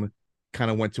him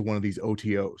kind of went to one of these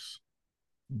OTOs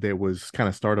that was kind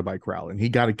of started by Crowley, and he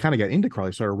kind of got into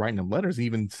Crowley, started writing him letters,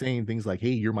 even saying things like, hey,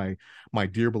 you're my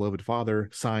dear beloved father,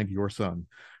 signed your son,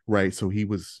 right? So he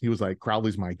was like,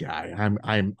 Crowley's my guy.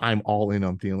 I'm all in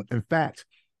on feeling. In fact,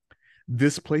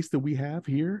 this place that we have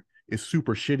here is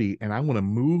super shitty, and I want to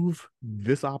move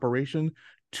this operation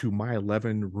to my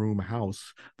 11-room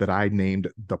house that I named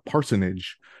the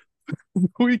Parsonage.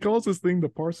 He calls this thing the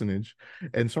Parsonage,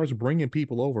 and starts bringing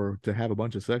people over to have a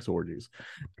bunch of sex orgies.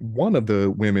 One of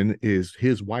the women is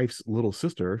his wife's little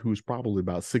sister, who's probably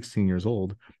about 16 years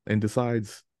old, and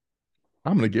decides,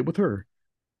 I'm going to get with her.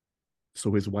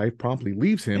 So his wife promptly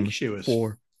leaves him. I think she was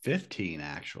for 15,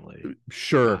 actually.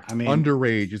 Sure. Yeah, I mean,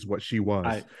 underage is what she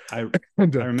was. I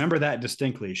remember that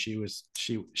distinctly. She was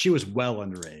well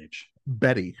underage.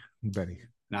 Betty.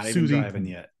 Not Susie, even driving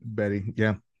yet. Betty.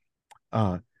 Yeah.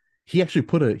 He actually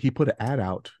put an ad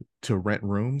out to rent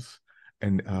rooms,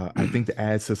 and I think the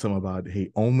ad says something about,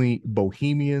 hey, only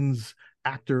bohemians,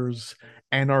 actors,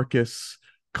 anarchists,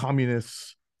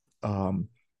 communists, no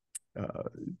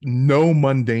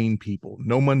mundane people,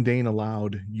 no mundane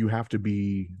allowed. You have to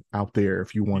be out there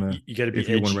if you want to. You got to be if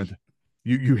you want to rent.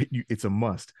 You it's a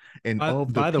must. And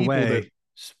by the way,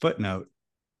 footnote: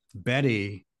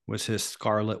 Betty was his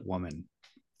Scarlet Woman.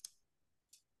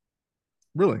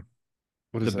 Really?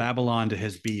 What is the Babylon to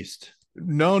his beast?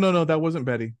 No, that wasn't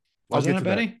Betty. Wasn't it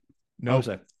Betty? That. No,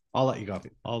 I'll let you go.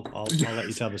 I'll let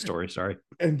you tell the story. Sorry.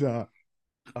 And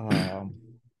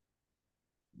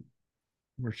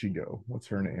where'd she go? What's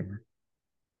her name?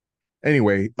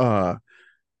 Anyway,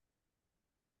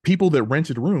 people that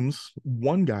rented rooms,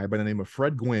 one guy by the name of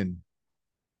Fred Gwynn.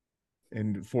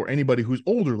 And for anybody who's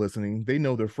older listening, they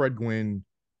know that Fred Gwynn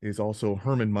is also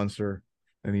Herman Munster,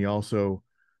 and he also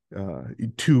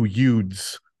two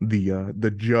Eudes,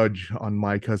 the judge on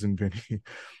My Cousin Vinny.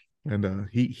 And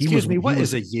he excuse me, what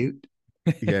is a Ute?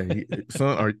 Yeah,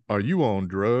 son, are you on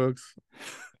drugs?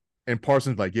 And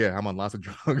Parsons like, yeah, I'm on lots of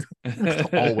drugs.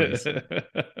 Always.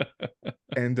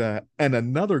 And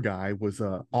another guy was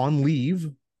on leave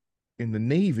in the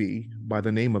Navy by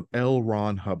the name of L.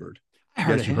 Ron Hubbard.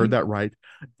 Yes, you heard that right.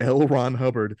 L. Ron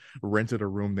Hubbard rented a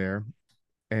room there,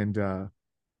 and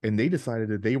they decided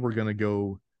that they were going to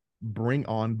go bring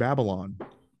on Babylon,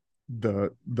 the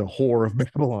whore of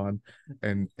Babylon,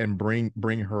 and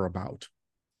bring her about.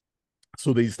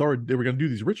 So they were going to do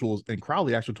these rituals, and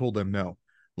Crowley actually told them no.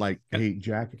 Like, hey,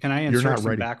 Jack, can I insert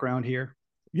some background here?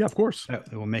 Yeah, of course.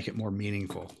 That will make it more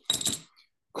meaningful.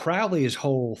 Crowley's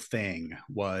whole thing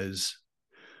was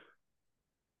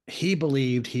he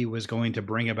believed he was going to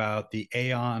bring about the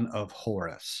Aeon of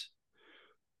Horus.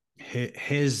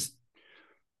 His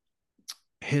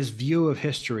view of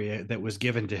history that was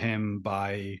given to him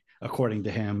by, according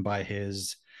to him, by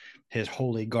his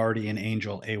holy guardian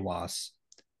angel Awas,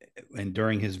 and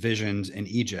during his visions in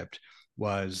Egypt,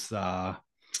 was the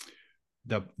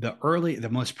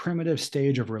most primitive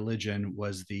stage of religion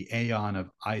was the Aeon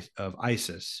of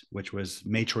Isis, which was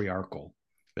matriarchal.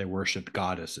 They worshipped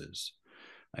goddesses,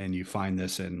 and you find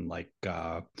this in like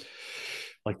the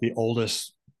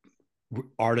oldest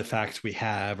artifacts we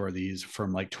have are these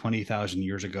from like 20,000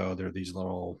 years ago. They're these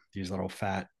little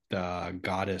fat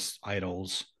goddess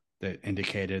idols that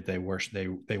indicated they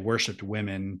worshipped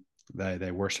women.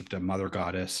 They worshipped a mother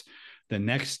goddess. The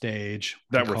next stage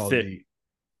that were thick.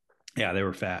 They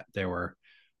were fat. They were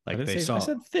like I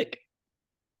said thick.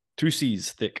 2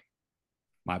 C's thick.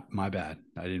 My bad.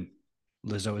 I didn't.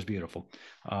 Lizzo is beautiful.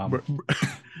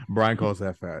 Brian calls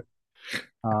that fat.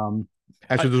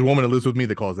 Actually, there's a woman that lives with me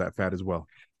that calls that fat as well.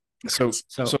 So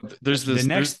there's this. The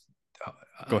next.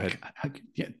 Go ahead.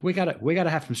 Yeah, we gotta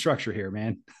have some structure here,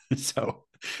 man. So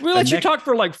we let you talk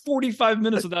for like 45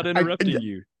 minutes without interrupting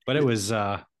you. But it was.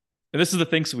 And this is the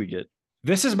thanks we get.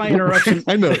 This is my interruption.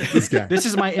 I know this guy. This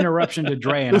is my interruption to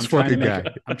Dre, and I'm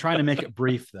trying to make it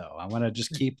brief, though. I want to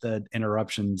just keep the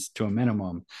interruptions to a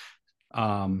minimum.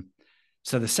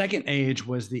 So the second age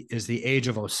is the age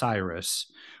of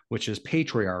Osiris, which is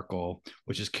patriarchal,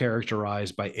 which is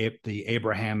characterized by the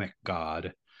Abrahamic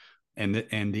god, and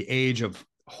the age of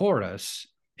Horus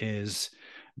is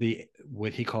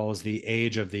what he calls the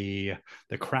age of the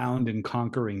crowned and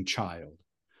conquering child,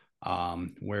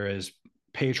 whereas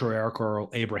patriarchal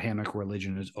Abrahamic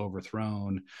religion is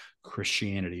overthrown,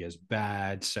 Christianity is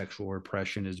bad, sexual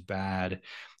repression is bad.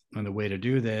 And the way to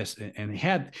do this, and he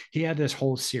had this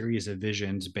whole series of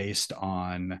visions based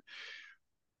on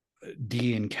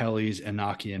D. and Kelly's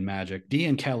Enochian magic. D.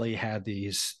 and Kelly had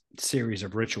these series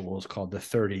of rituals called the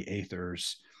 30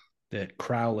 Aethers that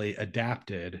Crowley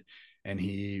adapted, and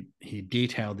he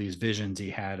detailed these visions he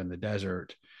had in the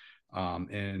desert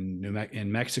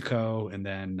in Mexico, and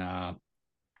then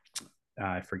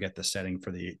I forget the setting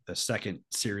for the second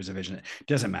series of vision. It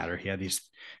doesn't matter. He had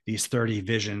these 30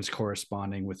 visions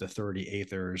corresponding with the 30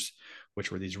 Aethers, which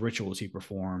were these rituals he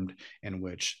performed, in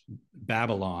which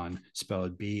Babylon,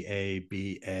 spelled Babalon,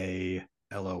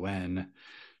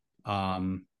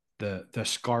 the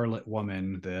Scarlet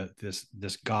Woman,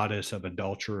 this goddess of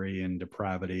adultery and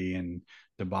depravity and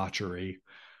debauchery,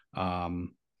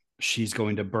 she's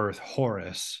going to birth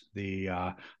Horus,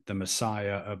 the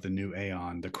Messiah of the new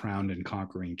Aeon, the crowned and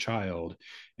conquering child,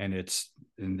 and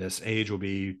this age will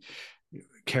be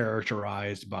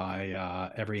characterized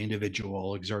by every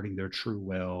individual exerting their true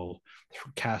will,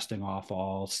 casting off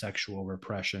all sexual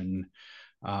repression.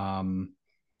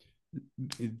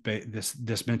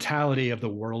 This mentality of the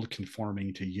world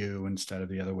conforming to you instead of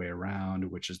the other way around,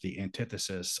 which is the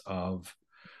antithesis of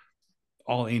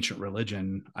all ancient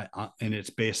religion in its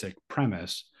basic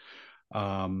premise.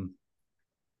 And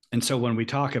so when we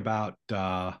talk about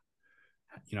how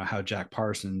Jack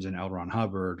Parsons and L. Ron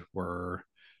Hubbard were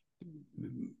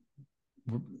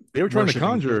trying to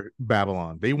conjure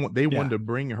Babylon. They wanted to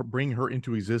bring her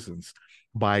into existence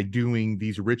by doing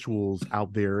these rituals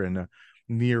out there in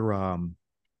near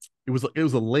it was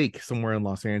a lake somewhere in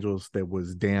Los Angeles that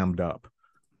was dammed up.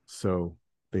 So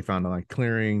they found a like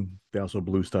clearing. They also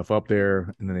blew stuff up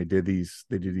there, and then they did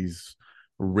these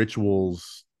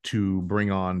rituals to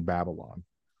bring on Babylon.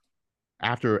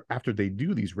 After they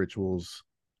do these rituals,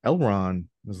 Elrond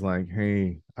was like,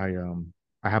 "Hey, I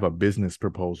have a business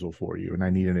proposal for you, and I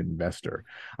need an investor.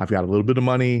 I've got a little bit of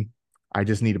money. I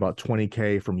just need about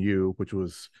 20K from you," which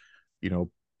was,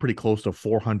 pretty close to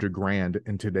 400 grand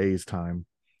in today's time.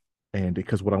 And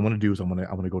because what I want to do is I want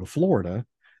to go to Florida,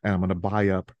 and I'm going to buy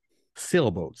up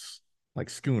sailboats,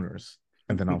 like schooners,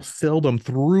 and then I'll sail them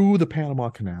through the Panama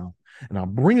Canal, and I'll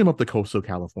bring them up the coast of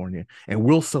California, and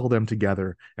we'll sell them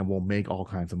together, and we'll make all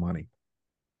kinds of money.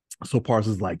 So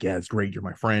Parsons is like, "Yeah, it's great. You're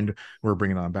my friend. We're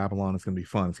bringing on Babylon. It's going to be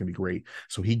fun. It's going to be great."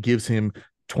 So he gives him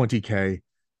 20K,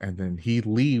 and then he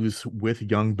leaves with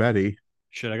young Betty.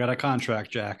 Should I got a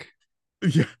contract, Jack?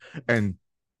 Yeah, and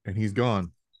he's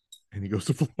gone, and he goes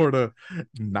to Florida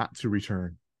not to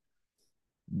return.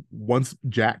 Once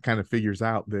Jack kind of figures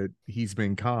out that he's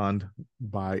been conned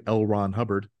by L. Ron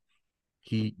Hubbard,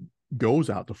 he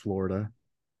goes out to Florida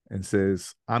and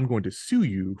says, "I'm going to sue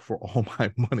you for all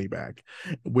my money back."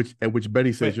 At which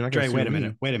Betty says, "You're not going to sue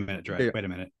me." Wait a minute, Dre. Yeah. Wait a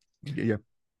minute. Yeah.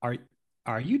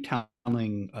 Are you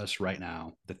telling us right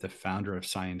now that the founder of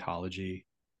Scientology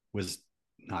was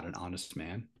not an honest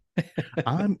man.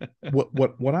 I'm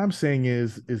what I'm saying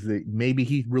is that maybe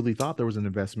he really thought there was an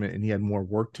investment and he had more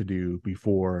work to do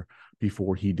before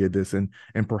he did this, and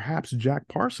perhaps Jack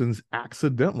Parsons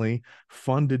accidentally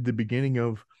funded the beginning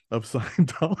of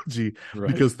Scientology,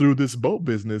 Right. because through this boat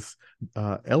business,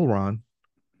 L. Ron,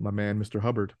 my man, Mr.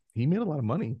 Hubbard, he made a lot of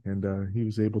money, and he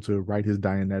was able to write his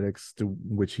Dianetics, to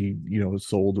which he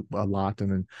sold a lot,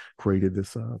 and then created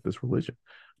this religion.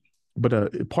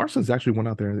 But Parsons actually went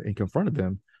out there and confronted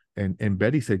them, and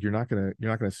Betty said, you're not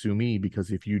gonna sue me,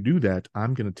 because if you do that,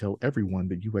 I'm gonna tell everyone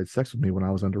that you had sex with me when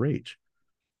I was underage.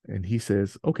 And he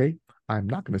says, okay, I'm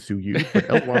not gonna sue you, but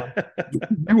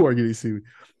Elron, you are getting sued.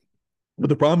 But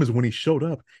the problem is, when he showed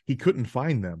up, he couldn't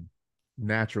find them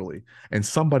naturally, and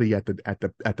somebody at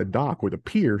the dock or the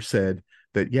pier said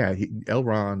that, yeah,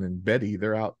 Elron and Betty,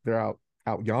 they're out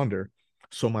yonder.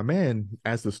 So my man,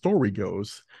 as the story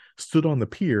goes, stood on the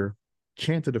pier,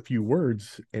 chanted a few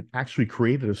words, and actually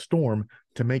created a storm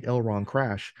to make Elron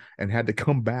crash, and had to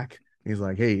come back. He's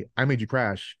like, hey, I made you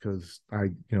crash because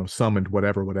I summoned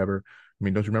whatever. I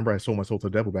mean, don't you remember I sold my soul to the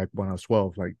devil back when I was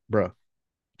 12? Like, bruh,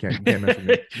 you can't mess with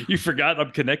me. You forgot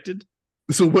I'm connected?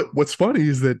 So what's funny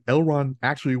is that Elron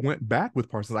actually went back with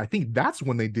Parsons. I think that's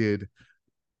when they did,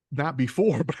 not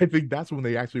before, but I think that's when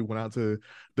they actually went out to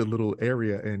the little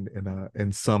area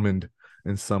and summoned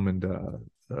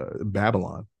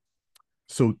Babylon.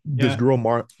 So this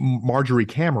girl Marjorie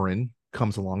Cameron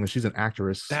comes along, and she's an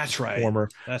actress. That's right.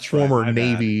 Former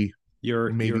Navy.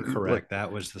 You're correct.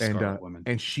 That was the Scarlet Woman.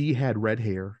 And she had red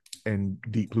hair and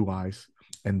deep blue eyes,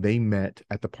 and they met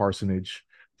at the parsonage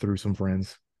through some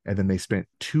friends, and then they spent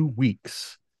 2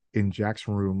 weeks in Jack's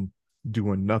room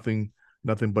doing nothing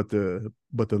but the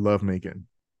love making,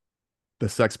 the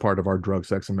sex part of our drug,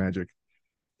 sex, and magic,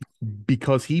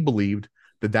 because he believed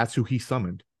that that's who he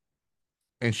summoned.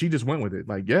 And she just went with it,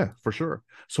 like, yeah, for sure.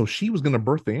 So she was going to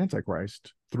birth the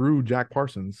Antichrist through Jack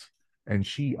Parsons, and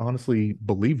she honestly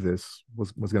believed this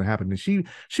was going to happen. And she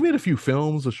made a few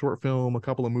films, a short film, a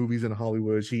couple of movies in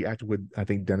Hollywood. She acted with, I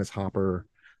think, Dennis Hopper.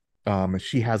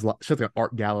 She has an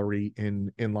art gallery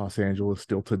in Los Angeles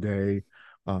still today.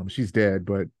 She's dead,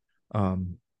 but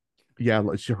yeah,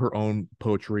 her own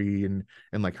poetry and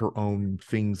like her own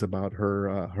things about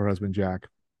her husband Jack.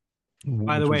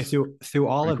 By the way, through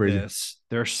all of this,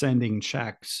 they're sending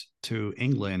checks to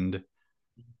England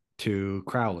to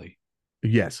Crowley.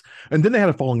 Yes, and then they had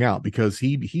a falling out because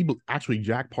he actually,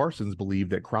 Jack Parsons believed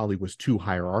that Crowley was too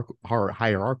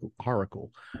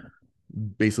hierarchical.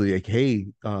 Basically, like, hey,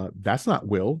 that's not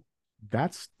will,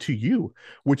 that's to you.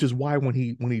 Which is why when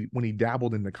he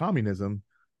dabbled into communism,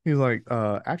 he's like,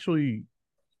 actually,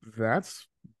 that's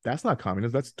not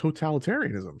communism, that's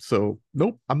totalitarianism. So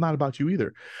nope, I'm not about you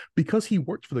either. Because he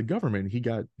worked for the government, he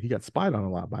got spied on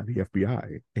a lot by the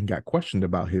FBI and got questioned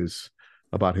about his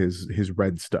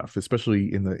red stuff,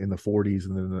 especially in the 40s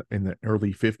and in the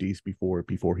early 50s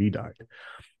before he died.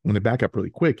 I'm going to back up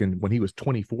really quick. And when he was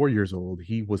 24 years old,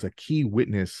 he was a key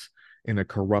witness in a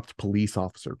corrupt police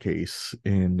officer case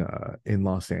in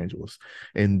Los Angeles.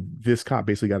 And this cop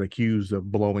basically got accused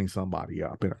of blowing somebody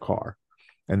up in a car,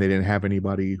 and they didn't have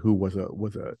anybody who was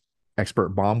a expert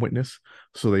bomb witness.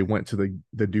 So they went to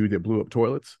the dude that blew up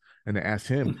toilets, and they asked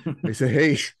him. They said,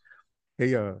 hey,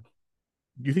 you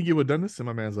think you would have done this? And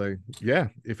my man's like, yeah,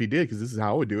 if he did, because this is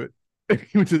how I would do it.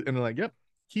 And they're like, yep,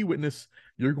 key witness,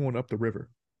 you're going up the river.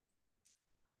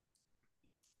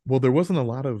 Well, there wasn't a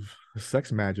lot of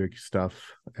sex magic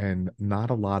stuff and not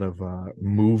a lot of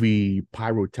movie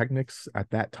pyrotechnics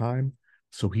at that time.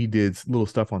 So he did little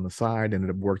stuff on the side, ended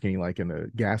up working like in a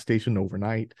gas station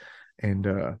overnight. And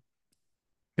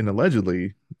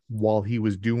allegedly, while he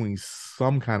was doing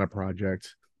some kind of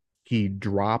project, he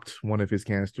dropped one of his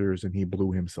canisters and he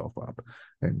blew himself up.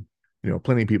 And,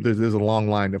 plenty of people, there's a long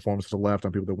line that forms to the left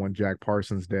on people that want Jack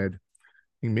Parsons dead,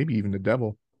 and maybe even the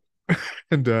devil.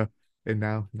 And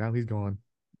now he's gone.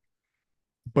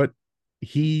 But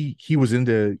he was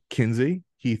into Kinsey.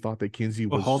 He thought that Kinsey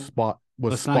was spot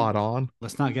on.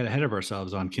 Let's not get ahead of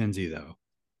ourselves on Kinsey, though.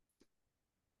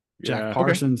 Yeah,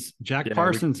 Jack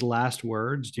Parsons' last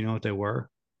words, do you know what they were?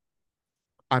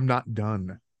 I'm not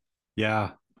done.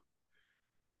 Yeah.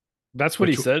 That's what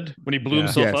he said when he blew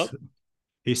himself up?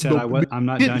 He said, I'm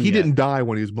not done He yet. didn't die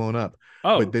when he was blown up.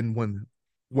 Oh. But then when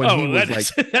he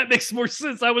was that makes more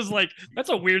sense. I was like, that's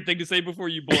a weird thing to say before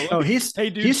you blow up. Oh, he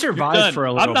survived for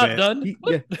a little bit. I'm not done.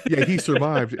 He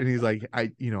survived, and he's like,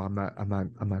 I'm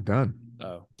not done.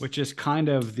 Oh. Which is kind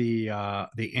of the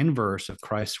inverse of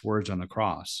Christ's words on the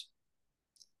cross.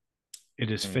 It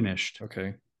is finished.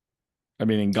 Okay. I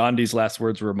mean, and Gandhi's last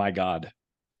words were, "My God."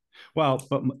 Well,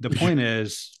 but the point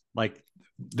is, like,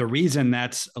 the reason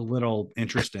that's a little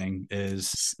interesting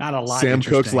is not a lot. Sam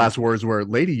Cooke's last words were,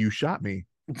 "Lady, you shot me."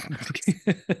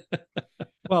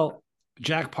 Well,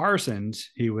 Jack Parsons,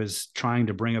 he was trying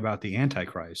to bring about the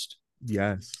Antichrist.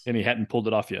 Yes. And he hadn't pulled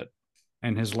it off yet.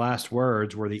 And his last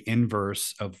words were the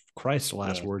inverse of Christ's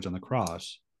last words on the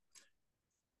cross.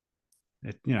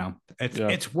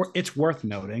 It's worth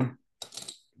noting.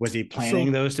 Was he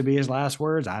planning those to be his last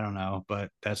words? I don't know, but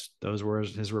those were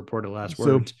his reported last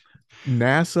words.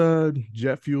 NASA,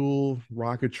 jet fuel,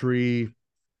 rocketry,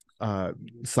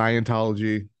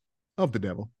 Scientology, of the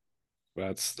devil.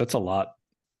 That's a lot.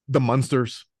 The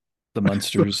Munsters.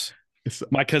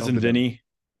 My cousin Vinny.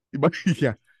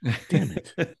 Yeah. Damn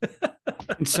it.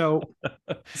 And so,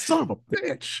 son of a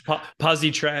bitch.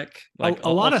 Positrack. Like a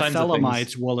lot of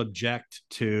Thelemites will object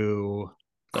to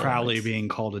Crowley being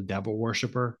called a devil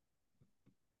worshiper.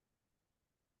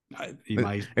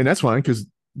 And that's fine, because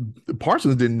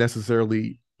Parsons didn't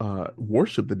necessarily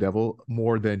worship the devil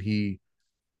more than he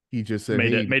just said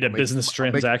made a business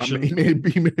transaction. He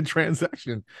made a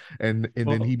transaction, and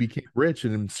then he became rich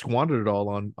and squandered it all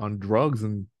on drugs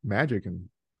and magic and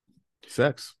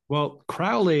sex. Well,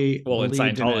 Crowley in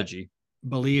Scientology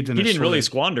believed in. He didn't really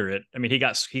squander it. I mean, he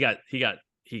got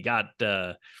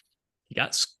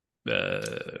what's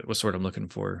the word I'm looking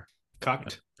for?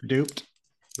 Cucked, duped,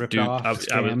 ripped off,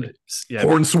 scammed.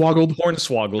 Hornswoggled. Sure.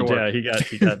 Yeah, he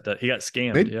got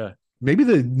scammed. Maybe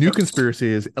the new conspiracy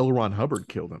is L. Ron Hubbard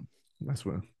killed him. That's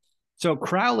what. So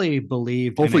Crowley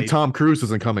believed. Hopefully, Tom Cruise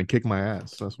doesn't come and kick my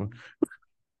ass. That's what.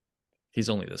 He's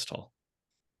only this tall.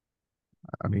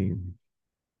 I mean,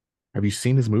 have you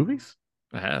seen his movies?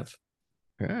 I have.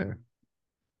 Yeah,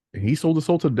 and he sold his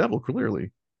soul to the devil,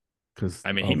 clearly. Because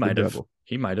I mean, he might have.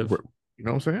 He might have. You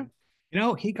know what I'm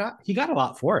saying? He got a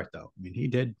lot for it, though. I mean, he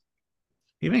did.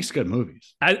 He makes good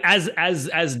movies.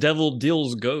 As devil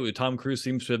deals go, Tom Cruise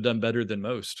seems to have done better than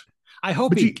most. I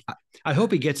hope he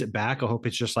gets it back. I hope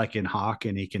it's just like in Hawk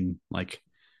and he can like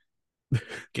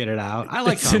get it out. I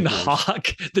like Tom Cruise. Hawk.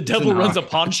 The devil runs a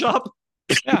pawn shop.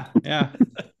 Yeah.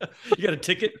 You got a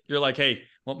ticket. You're like, hey,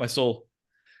 want my soul?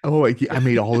 Oh, I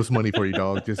made all this money for you,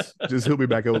 dog. Just help me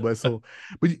back out with my soul.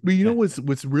 But you know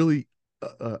what's really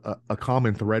a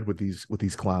common thread with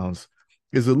these clowns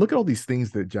is to look at all these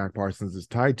things that Jack Parsons is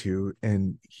tied to,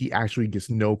 and he actually gets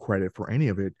no credit for any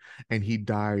of it, and he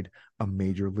died a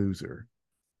major loser.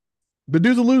 The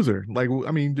dude's a loser. Like,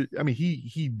 I mean,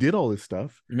 he did all this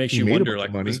stuff. It makes you wonder,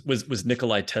 like, was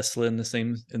Nikolai Tesla in the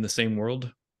same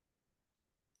world?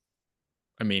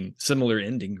 I mean, similar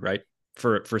ending, right?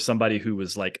 For somebody who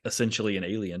was like essentially an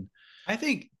alien. I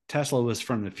think Tesla was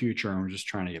from the future and we're just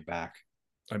trying to get back.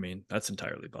 I mean, that's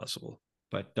entirely possible.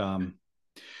 But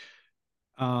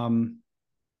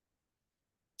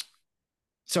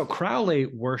so Crowley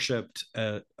worshipped.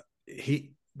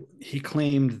 He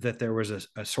claimed that there was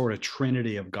a sort of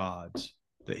trinity of gods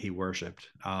that he worshipped.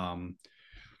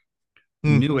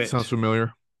 Nuit sounds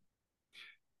familiar.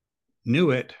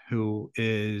 Nuit, who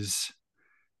is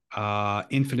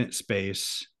infinite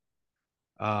space,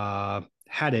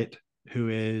 Hadit, who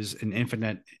is an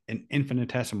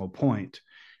infinitesimal point,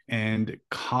 and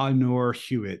Connor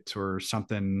Hewitt or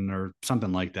something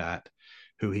like that,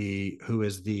 who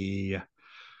is the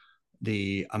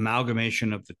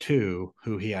amalgamation of the two,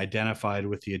 who he identified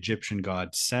with the Egyptian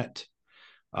god Set,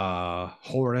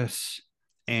 Horus,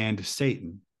 and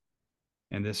Satan,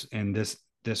 and this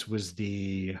was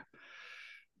the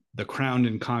crowned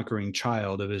and conquering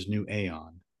child of his new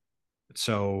aeon.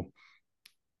 So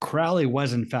Crowley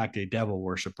was in fact a devil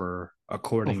worshiper,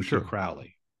 according to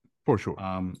Crowley. For sure.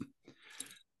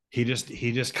 He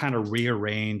just kind of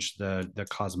rearranged the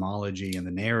cosmology and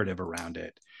the narrative around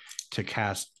it to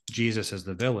cast Jesus as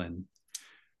the villain.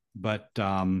 But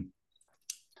so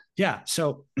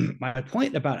my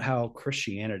point about how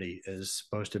Christianity is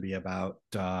supposed to be about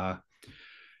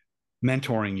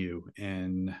mentoring you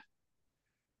in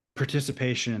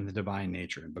participation in the divine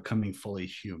nature and becoming fully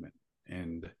human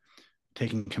and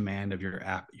taking command of your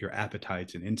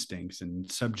appetites and instincts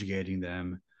and subjugating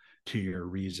them to your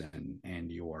reason and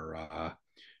your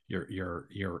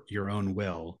own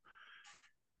will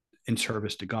in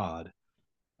service to God.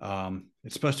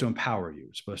 It's supposed to empower you.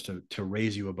 It's supposed to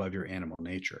raise you above your animal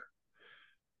nature.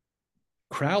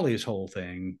 Crowley's whole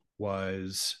thing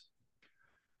was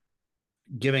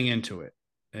giving into it,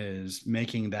 is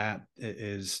making that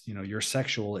is, your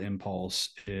sexual impulse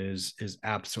is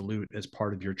absolute as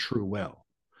part of your true will.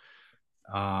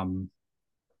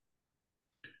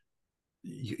 You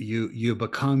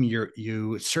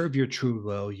serve your true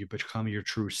will, you become your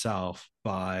true self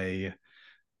by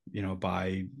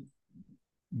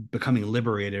becoming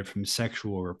liberated from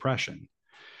sexual repression.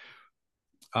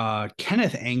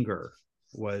 Kenneth Anger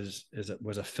was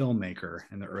a filmmaker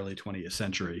in the early 20th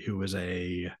century who was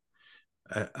a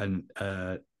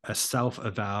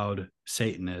self-avowed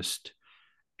Satanist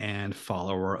and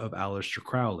follower of Aleister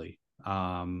Crowley.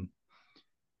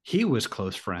 He was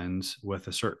close friends with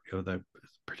a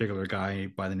particular guy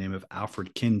by the name of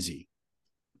Alfred Kinsey.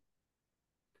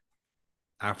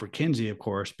 Alfred Kinsey, of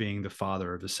course, being the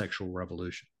father of the sexual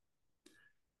revolution.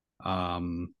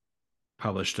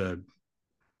 Published a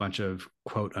bunch of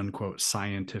quote unquote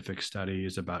scientific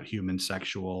studies about human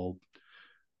sexual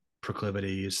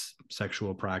proclivities,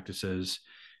 sexual practices.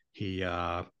 He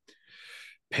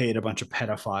paid a bunch of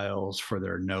pedophiles for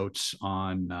their notes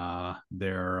on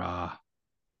their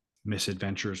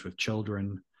misadventures with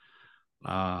children.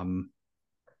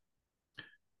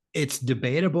 It's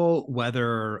debatable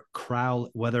whether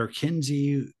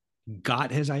Kinsey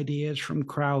got his ideas from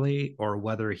Crowley or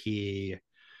whether he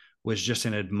was just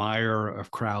an admirer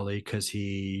of Crowley because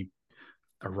he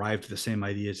arrived at the same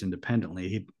ideas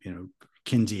independently.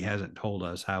 Kinsey hasn't told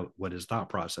us what his thought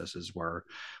processes were,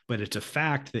 but it's a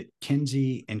fact that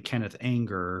Kinsey and Kenneth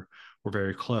Anger were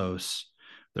very close.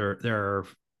 There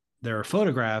are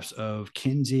photographs of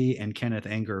Kinsey and Kenneth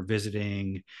Anger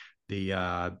visiting the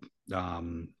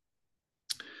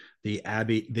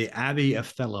Abbey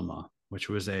of Thelema, which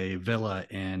was a villa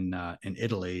in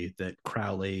Italy that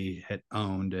Crowley had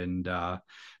owned, and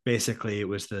basically it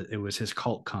was his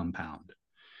cult compound.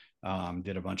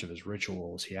 Did a bunch of his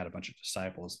rituals. He had a bunch of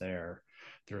disciples there.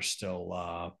 There's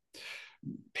still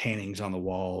paintings on the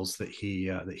walls that he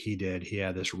did. He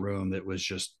had this room that was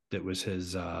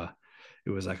his. It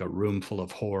was like a room full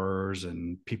of horrors,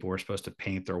 and people were supposed to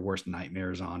paint their worst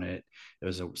nightmares on it. It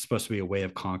was supposed to be a way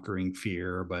of conquering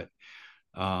fear, but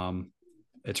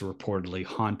it's reportedly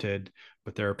haunted.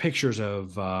 But there are pictures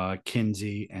of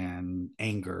Kinsey and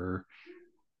Anger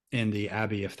in the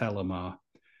Abbey of Thelema,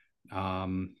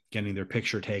 getting their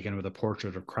picture taken with a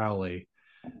portrait of Crowley.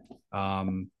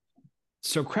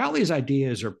 So Crowley's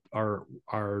ideas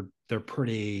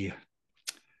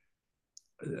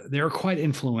they're quite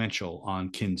influential on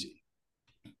Kinsey.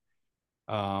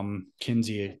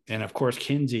 Kinsey, and of course,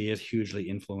 Kinsey is hugely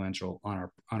influential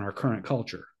on our current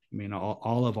culture. I mean,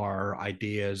 all of our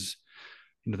ideas,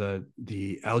 the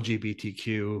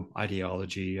LGBTQ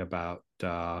ideology about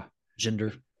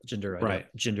gender, right,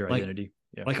 gender identity.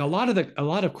 Yeah. Like a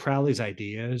lot of Crowley's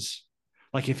ideas,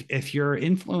 like if you're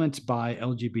influenced by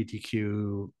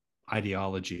LGBTQ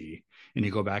ideology and you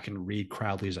go back and read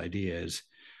Crowley's ideas,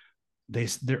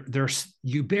 they're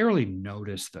you barely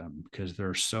notice them because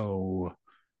they're so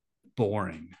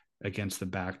boring against the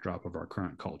backdrop of our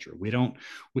current culture.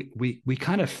 We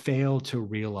kind of fail to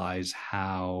realize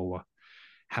how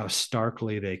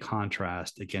starkly they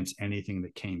contrast against anything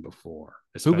that came before.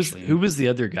 Who was the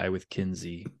other guy with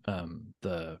Kinsey?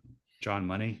 The John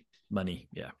Money.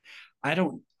 Yeah. I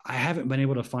haven't been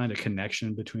able to find a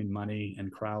connection between Money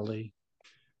and Crowley.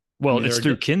 Well, it's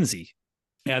through Kinsey.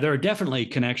 Yeah, there are definitely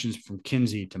connections from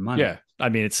Kinsey to Money. Yeah, I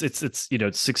mean, it's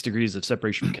 6 degrees of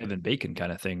separation from Kevin Bacon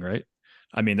kind of thing, right?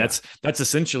 I mean, that's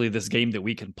essentially this game that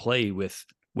we can play with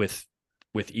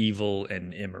evil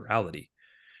and immorality.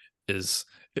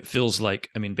 It feels like,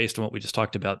 I mean, based on what we just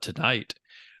talked about tonight,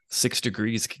 6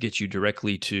 degrees could get you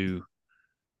directly to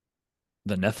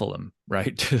the Nephilim,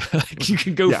 right? You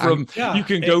can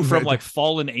go from like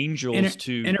fallen angels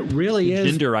to and it really is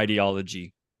gender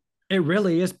ideology. It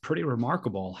really is pretty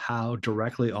remarkable how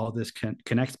directly all this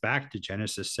connects back to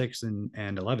Genesis 6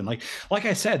 and 11. Like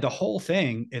I said, the whole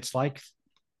thing, it's like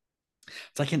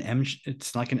an M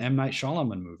Night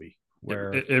Shyamalan movie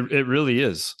where it really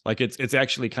is. Like it's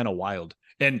actually kind of wild.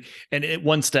 And it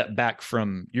one step back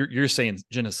from you're saying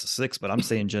Genesis 6, but I'm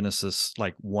saying Genesis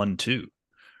like 1-2,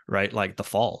 right? Like the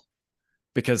fall,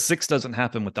 because 6 doesn't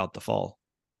happen without the fall.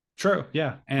 True.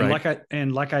 Yeah. And right?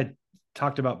 like I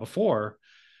talked about before,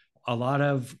 a lot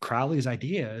of Crowley's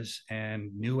ideas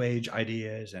and New Age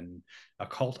ideas and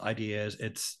occult ideas,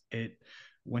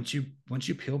 once you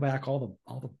peel back all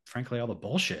the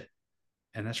bullshit,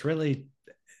 and that's really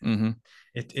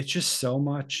it's just so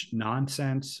much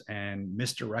nonsense and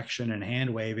misdirection and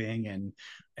hand waving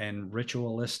and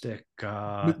ritualistic.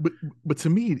 But to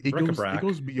me, it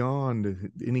goes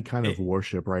beyond any kind of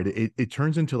worship, right? It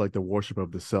turns into like the worship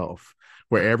of the self,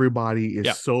 where everybody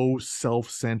is so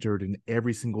self-centered in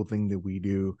every single thing that we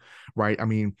do, right? I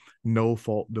mean, no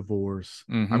fault divorce.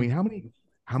 I mean, how many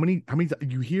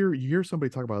you hear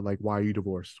somebody talk about like, why are you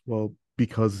divorced? Well,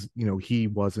 because he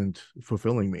wasn't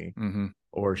fulfilling me.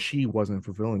 Or she wasn't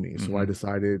fulfilling me, so I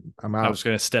decided I'm out. I was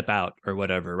going to step out or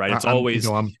whatever, right? It's always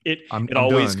it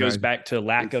always goes back to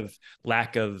lack of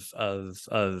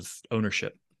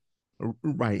ownership.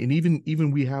 Right. And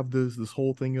even we have this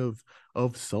whole thing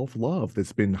of self-love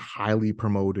that's been highly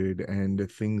promoted,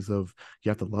 and things of you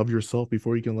have to love yourself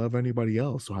before you can love anybody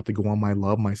else. So I have to go on my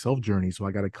love myself journey. So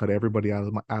I got to cut everybody out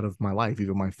of my life,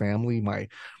 even my family, my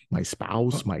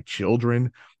spouse, my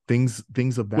children, things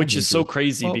of that Which is so nature.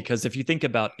 crazy, because if you think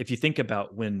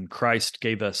about when Christ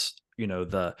gave us,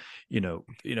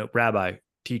 rabbi,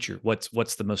 teacher,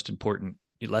 what's the most important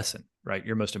lesson, right?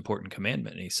 Your most important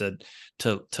commandment. And he said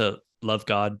to love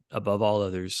God above all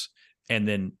others. And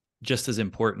then just as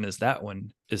important as that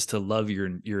one is to love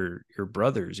your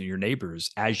brothers and your neighbors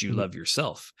as you love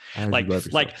yourself. As you love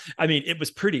yourself. I mean, it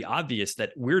was pretty obvious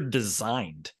that we're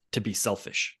designed to be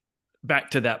selfish.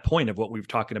 Back to that point of what we were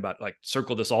talking about, like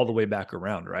circle this all the way back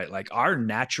around, right? Like our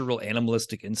natural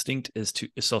animalistic instinct is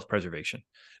self-preservation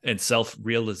and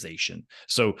self-realization.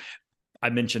 So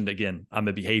I mentioned, again, I'm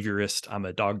a behaviorist, I'm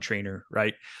a dog trainer,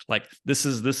 right? Like this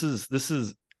is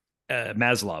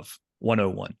Maslow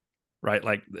 101, right?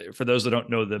 Like for those that don't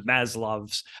know, the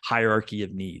Maslow's hierarchy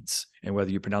of needs, and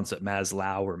whether you pronounce it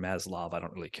Maslow or Maslov, I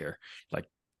don't really care. Like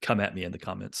come at me in the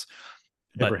comments.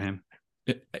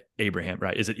 Abraham,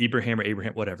 right? Is it Abraham or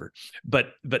Abraham? Whatever.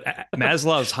 But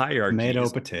Maslow's hierarchy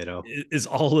potato is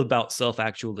all about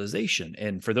self-actualization.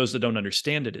 And for those that don't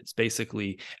understand it, it's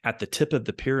basically at the tip of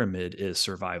the pyramid is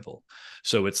survival.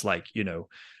 So it's like, you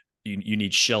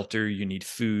need shelter, you need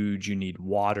food, you need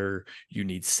water, you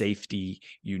need safety,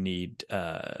 you need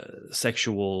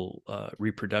sexual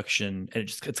reproduction. And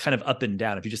it's kind of up and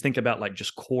down. If you just think about like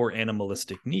just core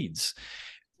animalistic needs,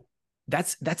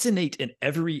 that's innate in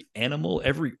every animal,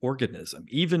 every organism,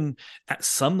 even at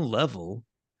some level,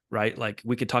 right? Like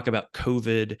we could talk about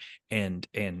COVID and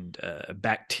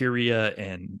bacteria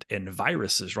and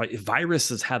viruses, right?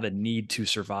 Viruses have a need to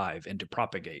survive and to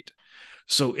propagate.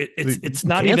 So it's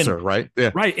not cancer, even right?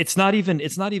 Yeah. Right. It's not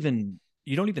even,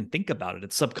 you don't even think about it.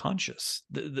 It's subconscious.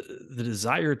 The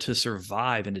desire to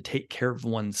survive and to take care of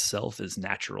oneself is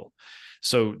natural.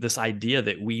 So this idea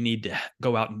that we need to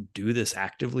go out and do this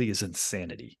actively is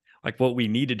insanity. Like what we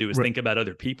need to do is think about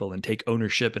other people and take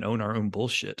ownership and own our own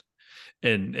bullshit,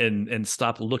 and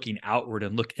stop looking outward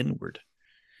and look inward.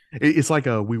 It's like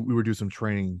we were doing some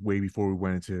training way before we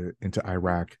went into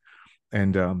Iraq,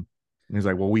 and he's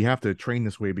like, well, we have to train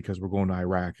this way because we're going to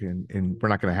Iraq, and we're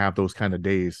not going to have those kind of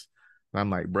days. And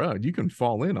I'm like, bro, you can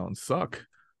fall in on suck.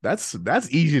 That's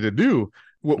easy to do.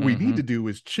 What we need to do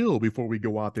is chill before we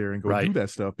go out there and go do that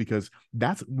stuff, because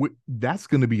that's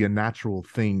going to be a natural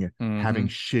thing, having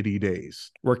shitty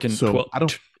days. Working so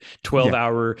 12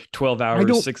 hours,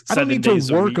 6, 7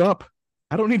 days a week.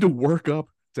 I don't need to work up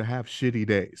to have shitty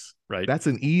days. Right. That's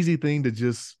an easy thing to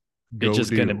just go it's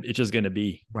just do. gonna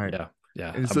be. Right. Yeah.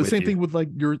 Yeah. And it's the same thing with like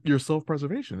your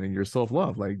self-preservation and your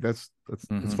self-love. Like that's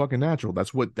it's fucking natural.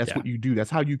 That's what you do. That's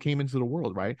how you came into the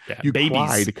world, right? Yeah. You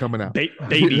cried coming out.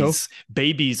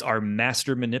 Babies are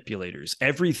master manipulators.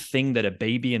 Everything that a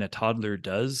baby and a toddler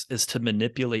does is to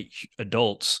manipulate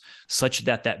adults such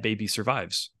that baby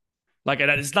survives. Like,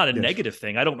 and it's not a negative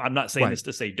thing. I'm not saying this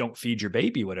to say don't feed your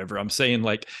baby, whatever. I'm saying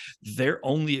like their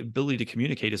only ability to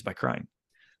communicate is by crying.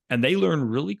 And they learn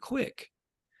really quick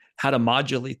how to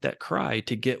modulate that cry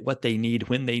to get what they need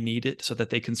when they need it, so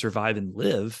that they can survive and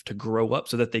live, to grow up,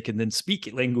 so that they can then speak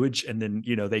language, and then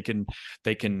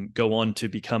they can go on to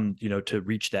become, to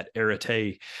reach that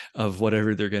arete of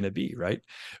whatever they're going to be, right?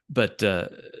 But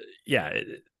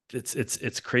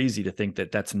it's crazy to think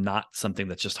that that's not something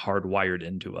that's just hardwired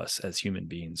into us as human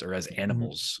beings or as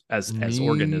animals, as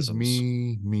organisms.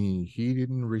 Me. He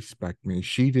didn't respect me.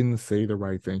 She didn't say the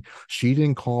right thing. She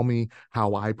didn't call me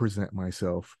how I present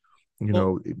myself.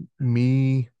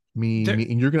 Me, and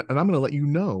I'm gonna let you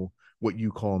know what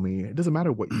you call me. It doesn't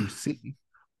matter what you see.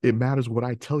 It matters what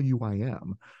I tell you I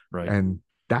am. Right. And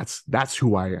that's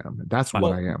who I am. That's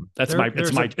what I am.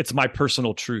 It's my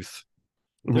personal truth.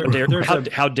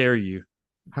 How dare you?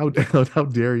 How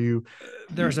dare you?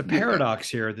 There's a paradox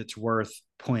here that's worth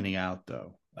pointing out,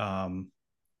 though.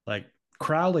 Like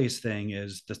Crowley's thing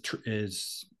is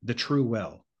the true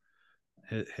will.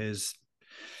 His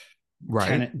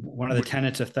one of the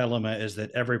tenets of Thelema is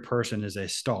that every person is a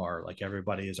star. Like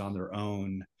everybody is on their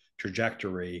own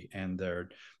trajectory, and the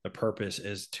purpose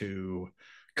is to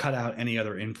cut out any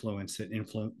other influence that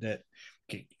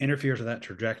interferes with that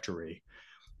trajectory.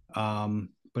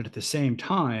 But at the same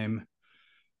time,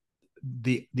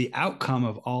 the outcome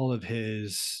of all of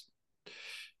his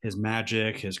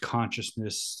magic, his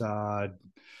consciousness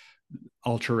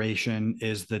alteration,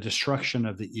 is the destruction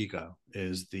of the ego,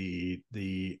 is the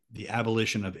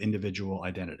abolition of individual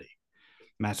identity.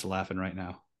 Matt's laughing right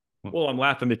now. Well, I'm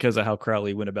laughing because of how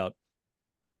Crowley went about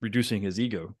reducing his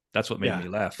ego. That's what made me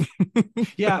laugh.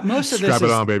 Yeah, most of this Strap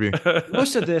it on, baby.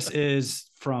 Most of this is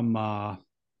from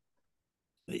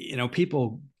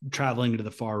people traveling to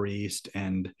the Far East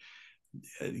and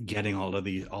getting all of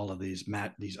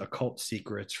these occult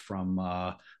secrets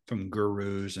from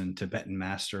gurus and Tibetan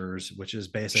masters, which is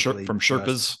basically from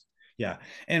Sherpas. Yeah.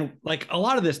 And like a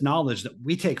lot of this knowledge that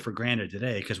we take for granted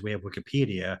today, because we have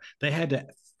Wikipedia, they had to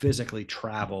physically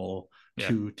travel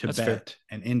to Tibet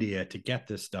and India to get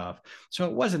this stuff. So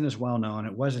it wasn't as well known.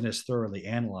 It wasn't as thoroughly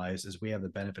analyzed as we have the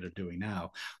benefit of doing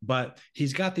now. But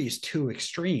he's got these two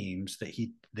extremes that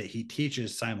he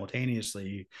teaches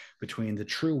simultaneously between the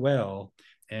true will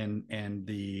and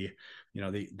the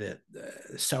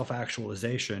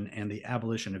self-actualization and the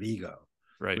abolition of ego,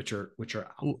 right? Which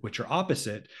are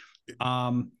opposite.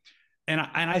 And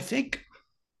I think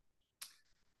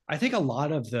a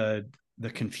lot of the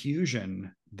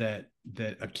confusion that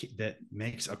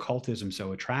makes occultism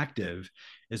so attractive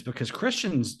is because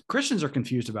Christians are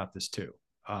confused about this too.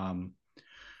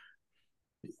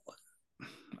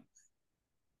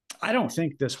 I don't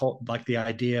think this whole, like, the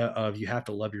idea of you have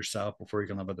to love yourself before you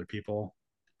can love other people,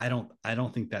 I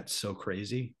don't think that's so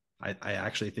crazy. I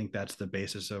actually think that's the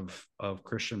basis of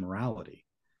Christian morality.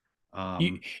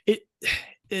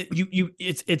 It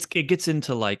gets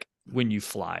into like when you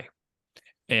fly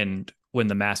and when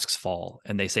the masks fall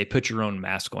and they say, put your own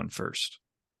mask on first.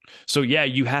 So yeah,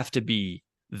 you have to be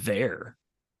there,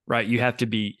 right? You have to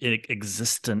be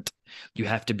existent. You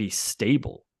have to be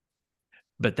stable,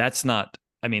 but that's not,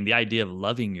 I mean, the idea of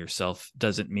loving yourself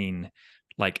doesn't mean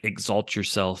like exalt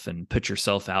yourself and put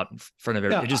yourself out in front of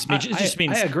everyone. It just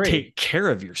means take care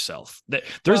of yourself.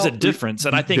 There's a difference,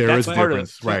 and I think that's part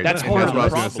of right. That's part of the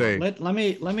problem.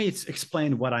 Let me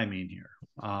explain what I mean here.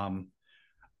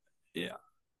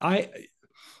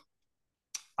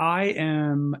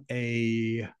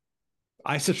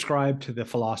 I subscribe to the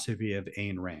philosophy of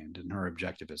Ayn Rand and her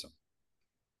objectivism.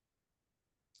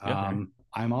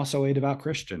 I'm also a devout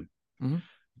Christian. Mm-hmm.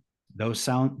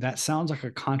 That sounds like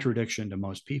a contradiction to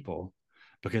most people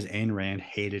because Ayn Rand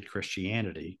hated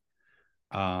Christianity.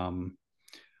 But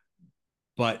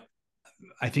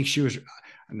I think she was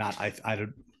not, I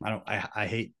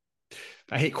hate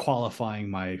qualifying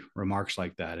my remarks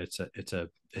like that.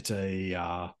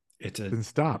 Then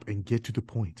stop and get to the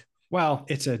point. Well,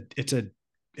 it's a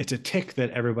tick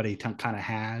that everybody kind of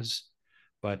has,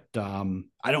 but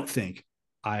I don't think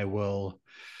I will.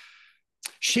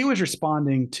 She was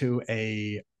responding to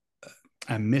a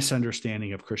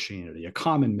misunderstanding of Christianity, a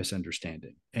common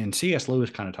misunderstanding. And C.S.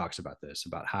 Lewis kind of talks about this,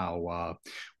 about how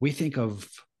we think of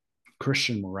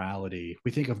Christian morality, we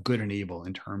think of good and evil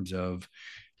in terms of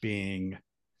being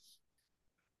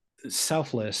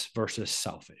selfless versus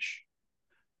selfish.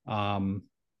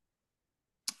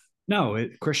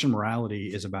 Christian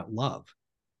morality is about love.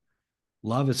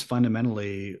 Love is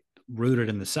fundamentally rooted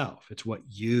in the self. It's what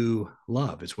you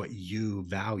love. It's what you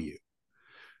value.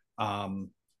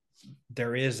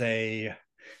 There is a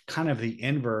kind of the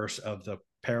inverse of the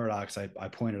paradox I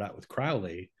pointed out with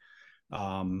Crowley.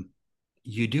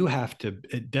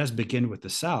 It does begin with the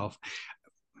self.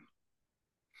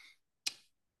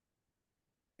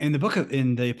 In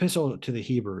the epistle to the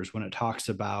Hebrews, when it talks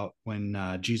about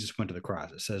when Jesus went to the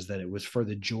cross, it says that it was for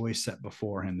the joy set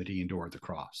before him that he endured the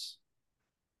cross.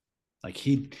 Like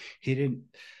he didn't,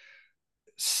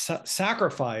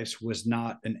 sacrifice was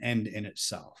not an end in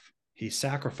itself. He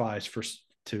sacrificed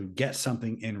to get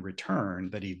something in return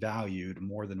that he valued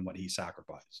more than what he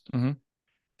sacrificed. Mm-hmm.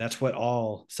 That's what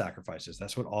all sacrifice is.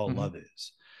 That's what all love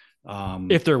is.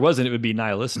 If there wasn't, it would be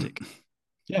nihilistic.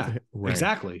 Yeah, right.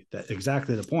 Exactly. That's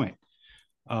exactly the point.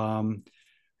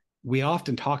 We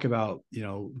often talk about,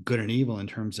 good and evil in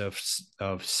terms of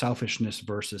selfishness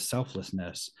versus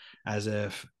selflessness, as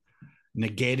if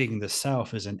negating the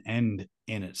self is an end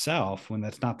in itself, when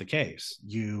that's not the case.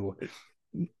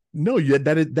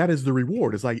 That is the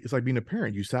reward. It's like being a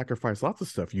parent. You sacrifice lots of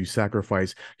stuff. You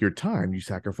sacrifice your time, you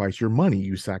sacrifice your money,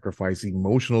 you sacrifice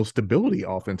emotional stability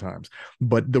oftentimes,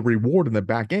 but the reward in the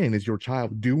back end is your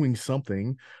child doing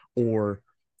something, or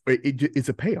it's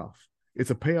a payoff. It's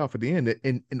a payoff at the end,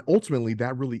 and ultimately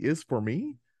that really is for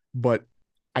me, but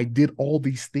I did all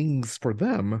these things for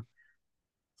them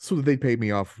so that they paid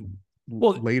me off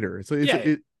later. So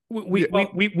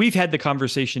we've had the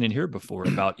conversation in here before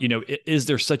about, is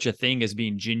there such a thing as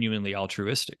being genuinely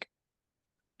altruistic?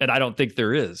 And I don't think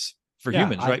there is for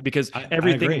humans, right? Because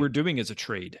everything we're doing is a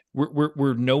trade.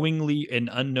 We're knowingly and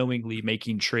unknowingly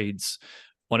making trades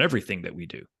on everything that we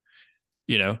do,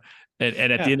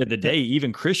 and at the end of the day,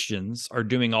 even Christians are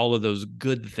doing all of those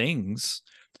good things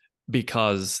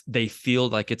because they feel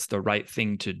like it's the right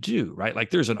thing to do, right? Like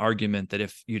there's an argument that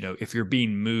if you're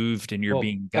being moved and you're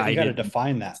being guided, you got to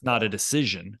define that. It's not a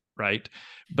decision, right?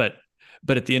 But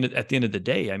at the end of the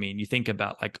day, I mean, you think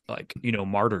about like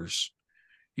martyrs.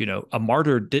 A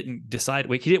martyr didn't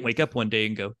decide. He didn't wake up one day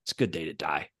and go, "It's a good day to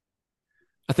die.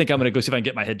 I think I'm going to go see if I can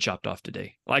get my head chopped off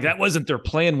today." Like that wasn't their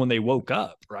plan when they woke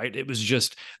up, right? It was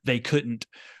just they couldn't.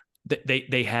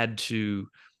 They had to,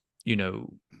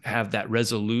 have that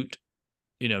resolute,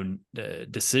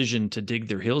 decision to dig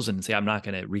their heels in and say, "I'm not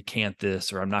going to recant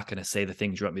this, or I'm not going to say the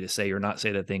things you want me to say, or not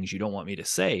say the things you don't want me to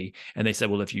say." And they said,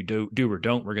 "Well, if you do or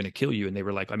don't, we're going to kill you." And they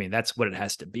were like, "I mean, that's what it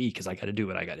has to be, because I got to do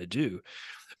what I got to do."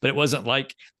 But it wasn't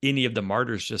like any of the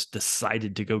martyrs just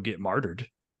decided to go get martyred.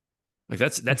 Like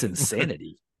that's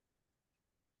insanity.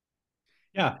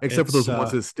 Yeah, except for those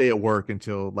ones that stay at work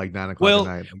until like 9 o'clock at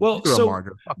night. Well, so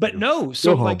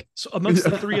amongst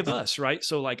the three of us, right?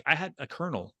 So like I had a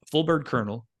colonel, full bird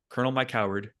Colonel Mike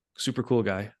Howard, super cool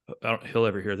guy. He'll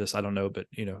ever hear this, I don't know, but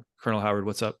Colonel Howard,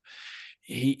 what's up?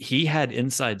 He had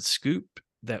inside scoop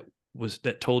that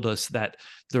told us that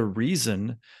the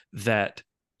reason that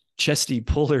Chesty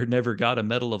Puller never got a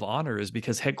Medal of Honor is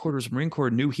because Headquarters Marine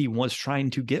Corps knew he was trying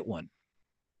to get one.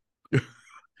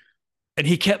 And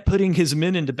he kept putting his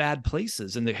men into bad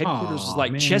places, and the headquarters was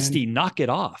like, man, "Chesty, knock it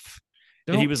off."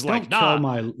 And he was like, "Nah, kill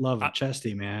my love of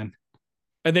Chesty, man."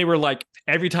 And they were like,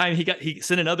 every time he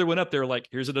sent another one up, they were like,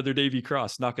 "Here's another Davy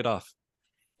Cross, knock it off."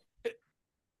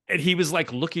 And he was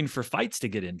like looking for fights to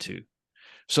get into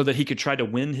so that he could try to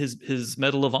win his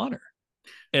Medal of Honor.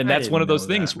 And that's one of those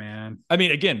things, man. I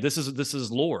mean, again, this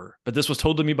is lore, but this was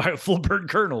told to me by a full bird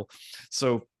colonel.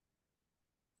 So,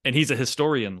 and he's a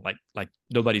historian like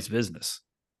nobody's business.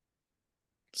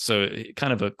 So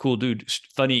kind of a cool dude.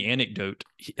 Funny anecdote.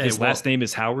 His last name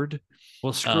is Howard.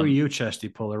 Well, screw you, Chesty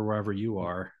Puller, wherever you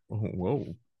are.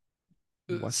 Whoa.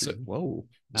 Whoa.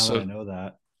 Now that I know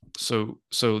that. So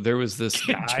there was this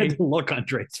guy. Look on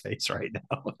Drake's face right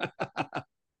now.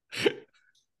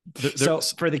 So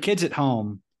for the kids at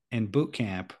home in boot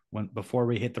camp, before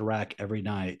we hit the rack every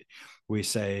night, we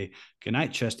say, "Good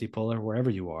night, Chesty Puller," wherever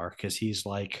you are, because he's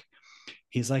like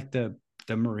the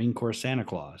Marine Corps Santa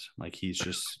Claus. Like he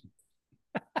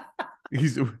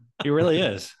really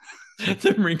is.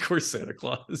 The Marine Corps Santa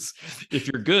Claus. If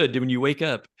you're good, when you wake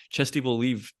up, Chesty will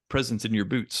leave presents in your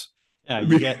boots. Yeah,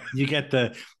 you get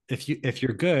the if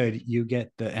you're good, you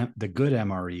get the good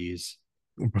MREs.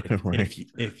 Right.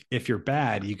 If you're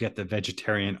bad, you get the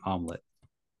vegetarian omelet.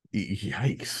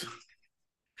 Yikes.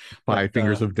 Five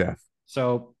fingers of death.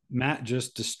 So Matt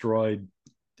just destroyed,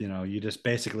 you just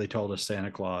basically told us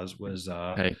Santa Claus was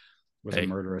a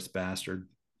murderous bastard.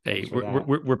 Hey,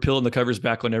 we're peeling the covers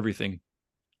back on everything.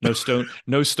 No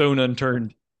stone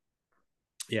unturned.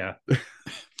 Yeah.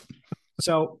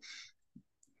 So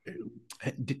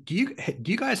do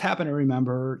you guys happen to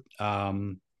remember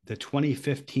the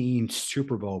 2015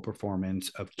 Super Bowl performance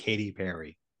of Katy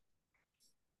Perry?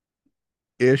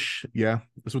 Ish, yeah.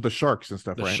 It's with the sharks and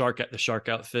stuff, right? The shark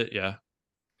outfit, yeah.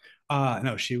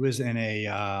 No, she was in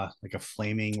a like a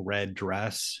flaming red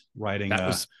dress riding.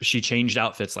 She changed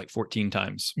outfits like 14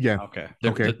 times. Yeah. Okay.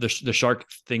 The shark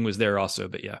thing was there also,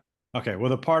 but yeah. Okay. Well,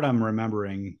 the part I'm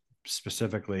remembering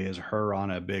specifically is her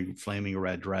on a big flaming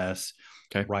red dress,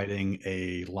 riding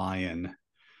a lion.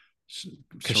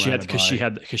 Because she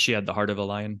had the heart of a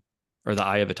lion, or the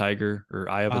eye of a tiger, or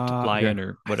eye of a lion,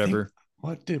 or whatever.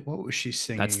 What was she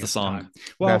singing? That's the song.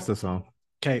 Well, that's the song.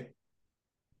 Okay.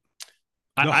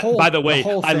 By the way,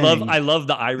 I love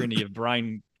the irony of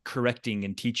Brian correcting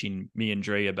and teaching me and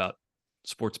Dre about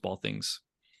sports ball things.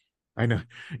 I know.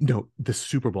 No, the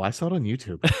Super Bowl. I saw it on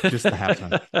YouTube. Just the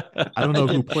halftime. I don't know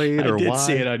who played or why. I did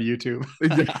see it on YouTube.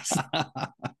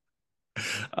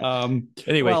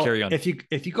 Anyway, carry on. If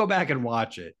you go back and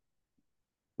watch it,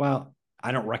 well,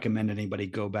 I don't recommend anybody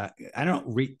go back. I don't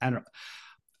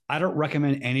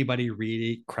recommend anybody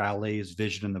read Crowley's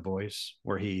Vision in the Voice,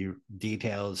 where he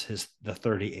details the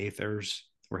 38ers,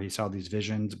 where he saw these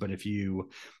visions. But if you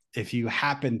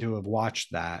happen to have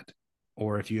watched that,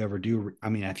 or if you ever do,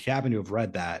 if you happen to have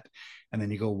read that, and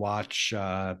then you go watch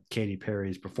Katy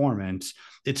Perry's performance,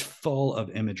 it's full of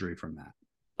imagery from that.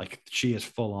 Like she is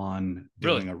full on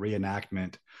doing a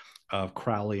reenactment of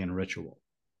Crowley and Ritual.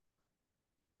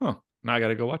 Oh, now I got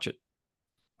to go watch it.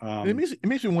 It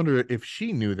makes me wonder if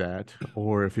she knew that,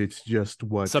 or if it's just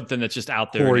something that's just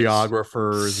out there.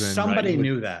 Choreographers and somebody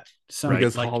knew that.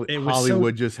 Because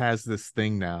Hollywood just has this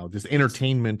thing now. This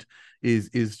entertainment is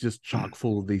just chock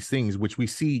full of these things, which we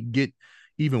see get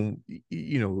even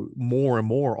more and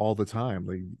more all the time.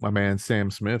 Like my man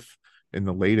Sam Smith in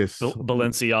the latest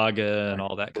Balenciaga and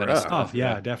all that kind of Bruh. stuff. Oh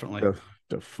yeah, definitely.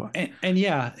 the fuck. And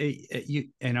yeah, you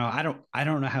know, I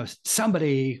don't know how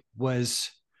somebody was.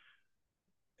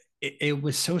 It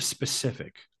was so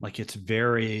specific. Like it's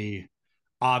very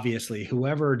obviously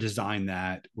whoever designed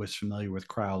that was familiar with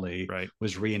Crowley, Right.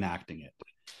 was reenacting it.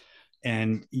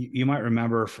 And you might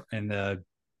remember in the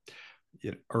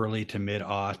early to mid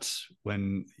aughts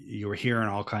when you were hearing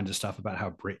all kinds of stuff about how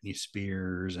Britney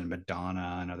Spears and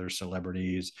Madonna and other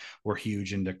celebrities were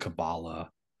huge into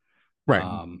Kabbalah. Right.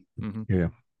 Yeah.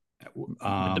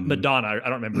 Madonna, I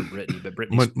don't remember Britney, but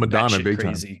Britney's Madonna big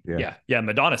crazy. Time. Yeah.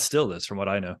 Madonna still is, from what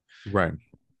I know. Right.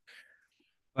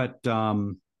 But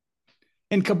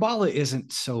and Kabbalah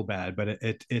isn't so bad, but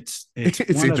it's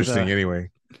interesting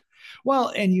anyway.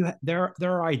 Well, and there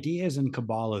are ideas in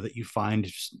Kabbalah that you find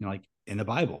like in the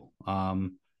Bible,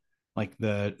 like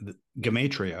the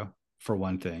Gematria for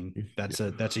one thing. That's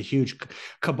a huge.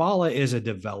 Kabbalah is a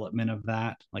development of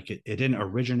that. Like it didn't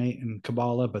originate in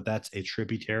Kabbalah, but that's a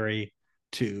tributary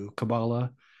to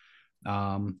Kabbalah.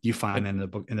 You find in the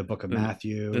book of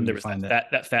Matthew. Then there was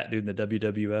that fat dude in the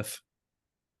WWF.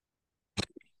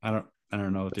 I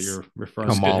don't know what you're referring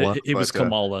Kamala, to. It was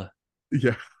Kamala.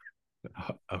 Yeah.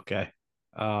 Okay.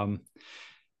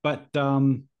 But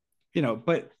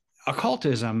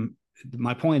occultism,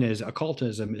 my point is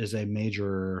occultism is a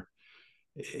major,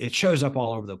 it shows up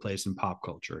all over the place in pop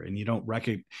culture, and you don't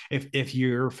recognize, if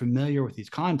you're familiar with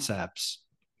these concepts,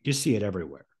 you see it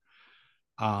everywhere.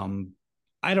 I don't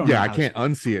know. Yeah, I can't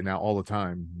unsee it now all the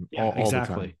time. Yeah, all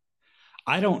exactly. The time.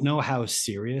 I don't know how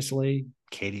seriously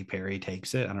Katy Perry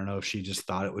takes it. I don't know if she just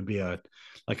thought it would be a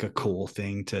cool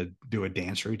thing to do a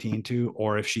dance routine to,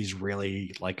 or if she's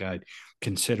really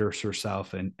considers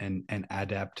herself an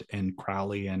adept in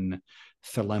Crowley and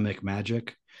Thelemic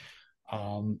magic.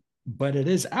 But it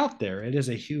is out there. It is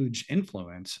a huge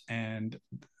influence. And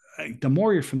the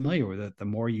more you're familiar with it, the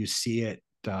more you see it.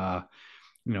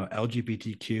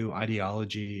 LGBTQ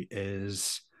ideology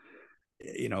is,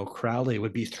 Crowley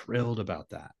would be thrilled about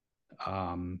that.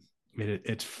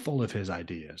 It's full of his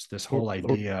ideas. This whole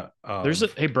idea of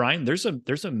Brian, there's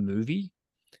a movie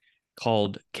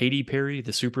called Katy Perry,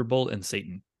 the Super Bowl, and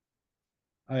Satan.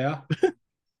 Oh yeah,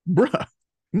 bruh,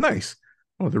 nice.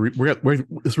 Oh,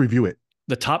 let's review it.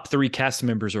 The top 3 cast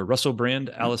members are Russell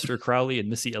Brand, Aleister Crowley, and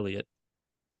Missy Elliott.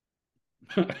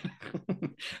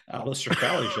 Aleister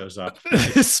Crowley shows up.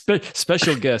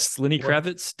 Special guests: Lenny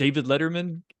Kravitz, David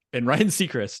Letterman, and Ryan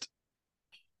Seacrest.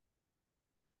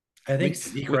 I think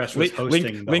Seacrest was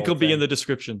hosting. Link will be in the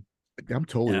description. I'm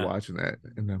totally watching that,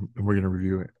 and we're going to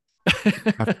review it.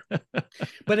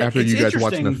 But after you guys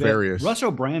watch Nefarious,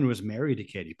 Russell Brand was married to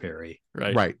Katy Perry,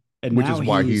 right, and which is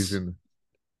why he's in.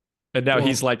 And now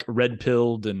he's like red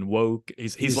pilled and woke.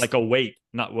 He's like awake,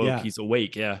 not woke. Yeah. He's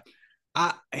awake. Yeah.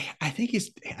 I think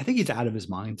he's out of his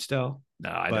mind still. No,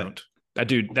 I don't. That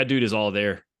dude is all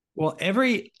there. Well,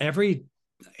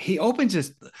 he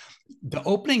opens the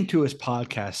opening to his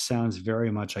podcast sounds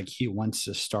very much like he wants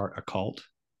to start a cult.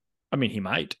 I mean, he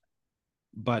might,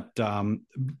 but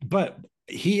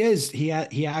he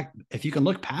if you can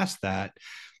look past that,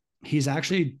 he's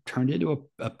actually turned into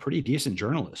a pretty decent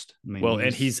journalist. I mean,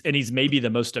 and he's maybe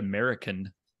the most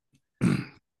American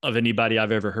of anybody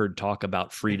I've ever heard talk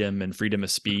about freedom and freedom of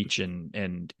speech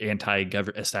and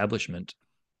anti-government establishment.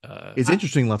 It's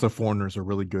interesting. Lots of foreigners are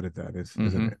really good at that,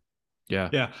 isn't it? Yeah.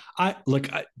 Yeah.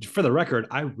 For the record,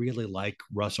 I really like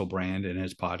Russell Brand and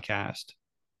his podcast.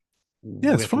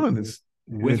 Yeah, it's fun. It's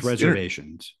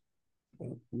reservations.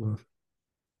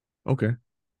 Okay.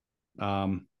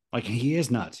 He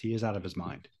is nuts. He is out of his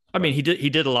mind. I mean, he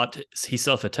did a lot. He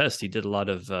self-attests. He did a lot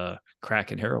of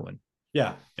crack and heroin.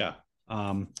 Yeah. Yeah.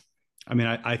 I mean,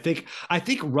 I think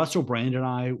Russell Brand and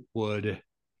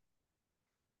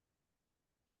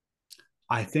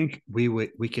I think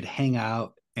we could hang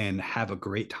out and have a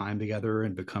great time together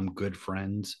and become good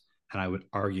friends. And I would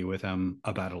argue with him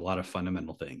about a lot of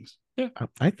fundamental things. Yeah.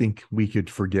 I think we could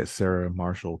forget Sarah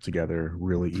Marshall together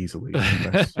really easily.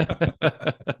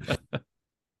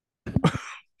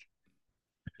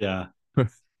 Yeah.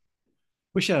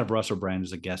 We should have Russell Brand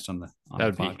as a guest on the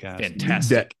podcast.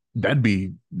 Fantastic. That'd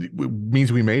be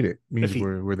means we made it. Means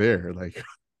we're there.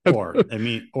 Or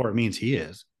it means he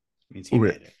is. It means he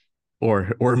made it.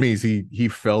 Or it means he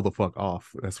fell the fuck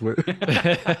off. That's what.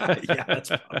 Yeah,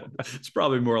 it's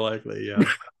probably more likely. Yeah.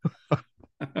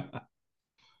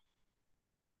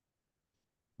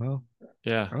 Well,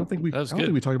 yeah. I don't think we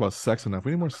talked about sex enough.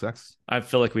 We need more sex. I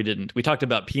feel like we didn't. We talked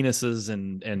about penises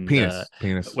and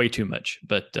penis way too much,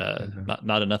 but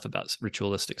not enough about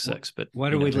ritualistic sex. But what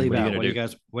do we leave out? What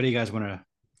do you guys want to?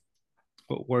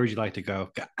 Where would you like to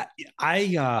go?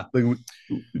 I Like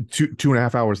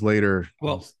 2.5 hours later,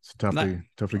 well, it's tough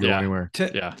to go anywhere.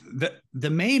 The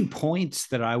main points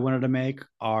that I wanted to make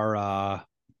are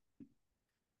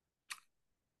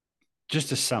just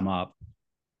to sum up.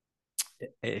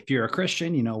 If you're a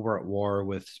Christian, we're at war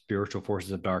with spiritual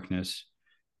forces of darkness.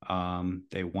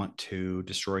 They want to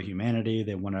destroy humanity.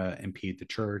 They want to impede the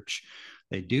church.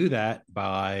 They do that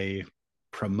by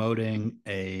promoting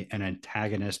an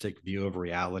antagonistic view of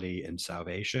reality and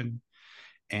salvation,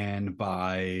 and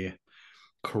by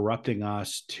corrupting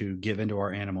us to give into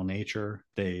our animal nature.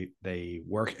 They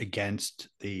work against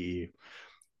the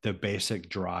basic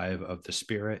drive of the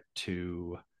spirit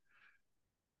to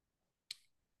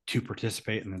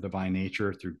participate in the divine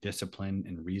nature through discipline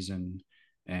and reason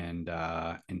and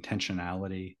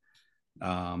intentionality,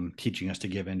 teaching us to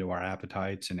give into our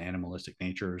appetites and animalistic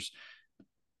natures.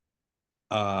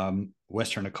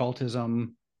 Western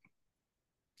occultism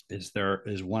is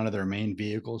one of their main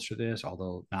vehicles for this,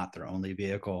 although not their only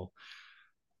vehicle.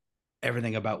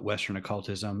 Everything about Western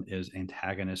occultism is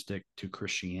antagonistic to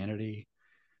Christianity.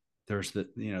 There's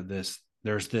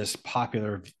this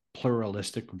popular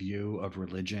pluralistic view of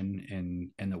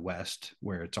religion in the West,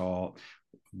 where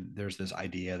there's this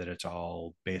idea that it's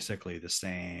all basically the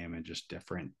same and just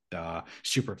different,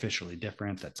 superficially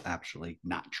different. That's actually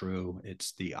not true.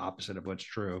 It's the opposite of what's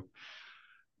true.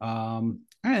 I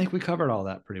think we covered all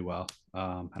that pretty well.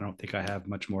 I don't think I have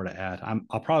much more to add.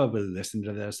 I'll probably listen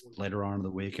to this later on in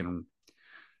the week and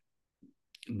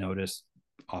notice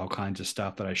all kinds of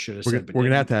stuff that I should have said. We're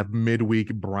gonna have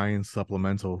midweek Brian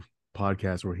supplemental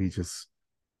podcast where he just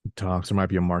talks. There might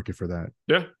be a market for that.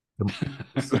 Yeah.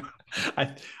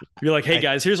 You're like, hey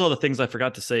guys, here's all the things I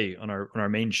forgot to say on our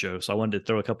main show. So I wanted to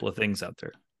throw a couple of things out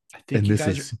there. This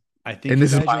is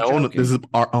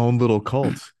our own little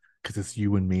cult, because it's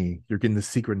you and me. You're getting the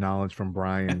secret knowledge from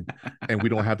Brian, and we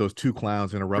don't have those two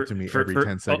clowns interrupting me every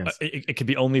 10 seconds. It could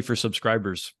be only for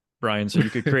subscribers, Brian. So you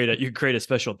could create a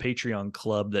special Patreon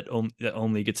club that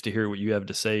only gets to hear what you have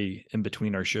to say in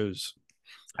between our shows.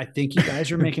 I think you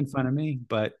guys are making fun of me,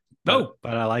 but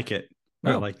I like it.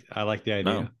 No. I like the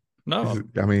idea. No.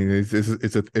 I mean,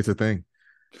 it's a thing.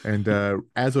 And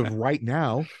as of right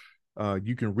now,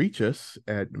 you can reach us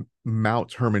at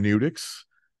Mount Hermeneutics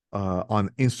on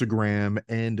Instagram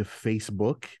and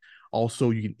Facebook. Also,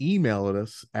 you can email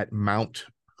us at Mount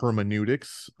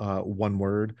Hermeneutics, one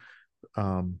word,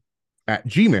 at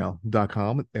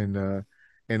gmail.com.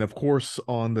 And of course,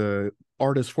 on the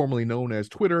artist formerly known as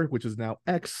Twitter, which is now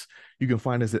X, you can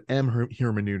find us at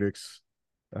Hermeneutics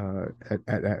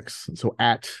at X. So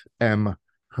at M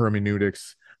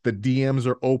Hermeneutics. The DMs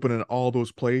are open in all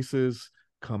those places.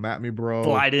 Come at me, bro.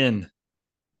 Slide in.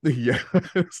 Yeah.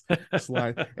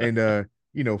 Slide. And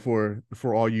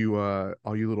for all you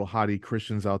little hottie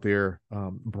Christians out there,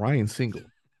 Brian's single.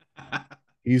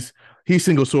 He's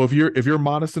single. So if you're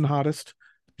modest and hottest,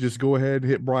 just go ahead,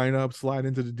 hit Brian up, slide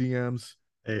into the DMs.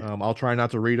 Hey. I'll try not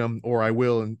to read them, or I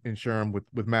will and share them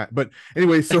with Matt. But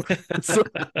anyway, so I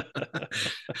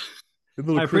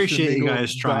appreciate you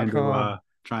guys trying to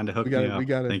hook me up.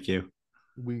 Thank you.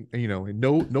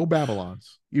 No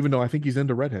Babylons, even though I think he's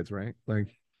into redheads, right? Like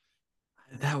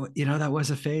that was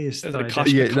a phase. I think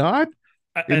you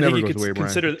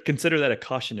could consider that a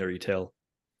cautionary tale.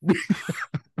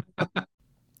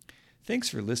 Thanks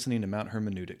for listening to Mount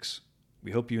Hermeneutics.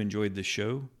 We hope you enjoyed this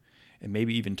show and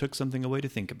maybe even took something away to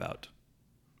think about.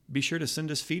 Be sure to send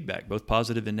us feedback, both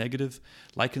positive and negative.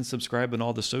 Like and subscribe on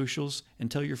all the socials, and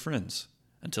tell your friends.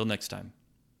 Until next time.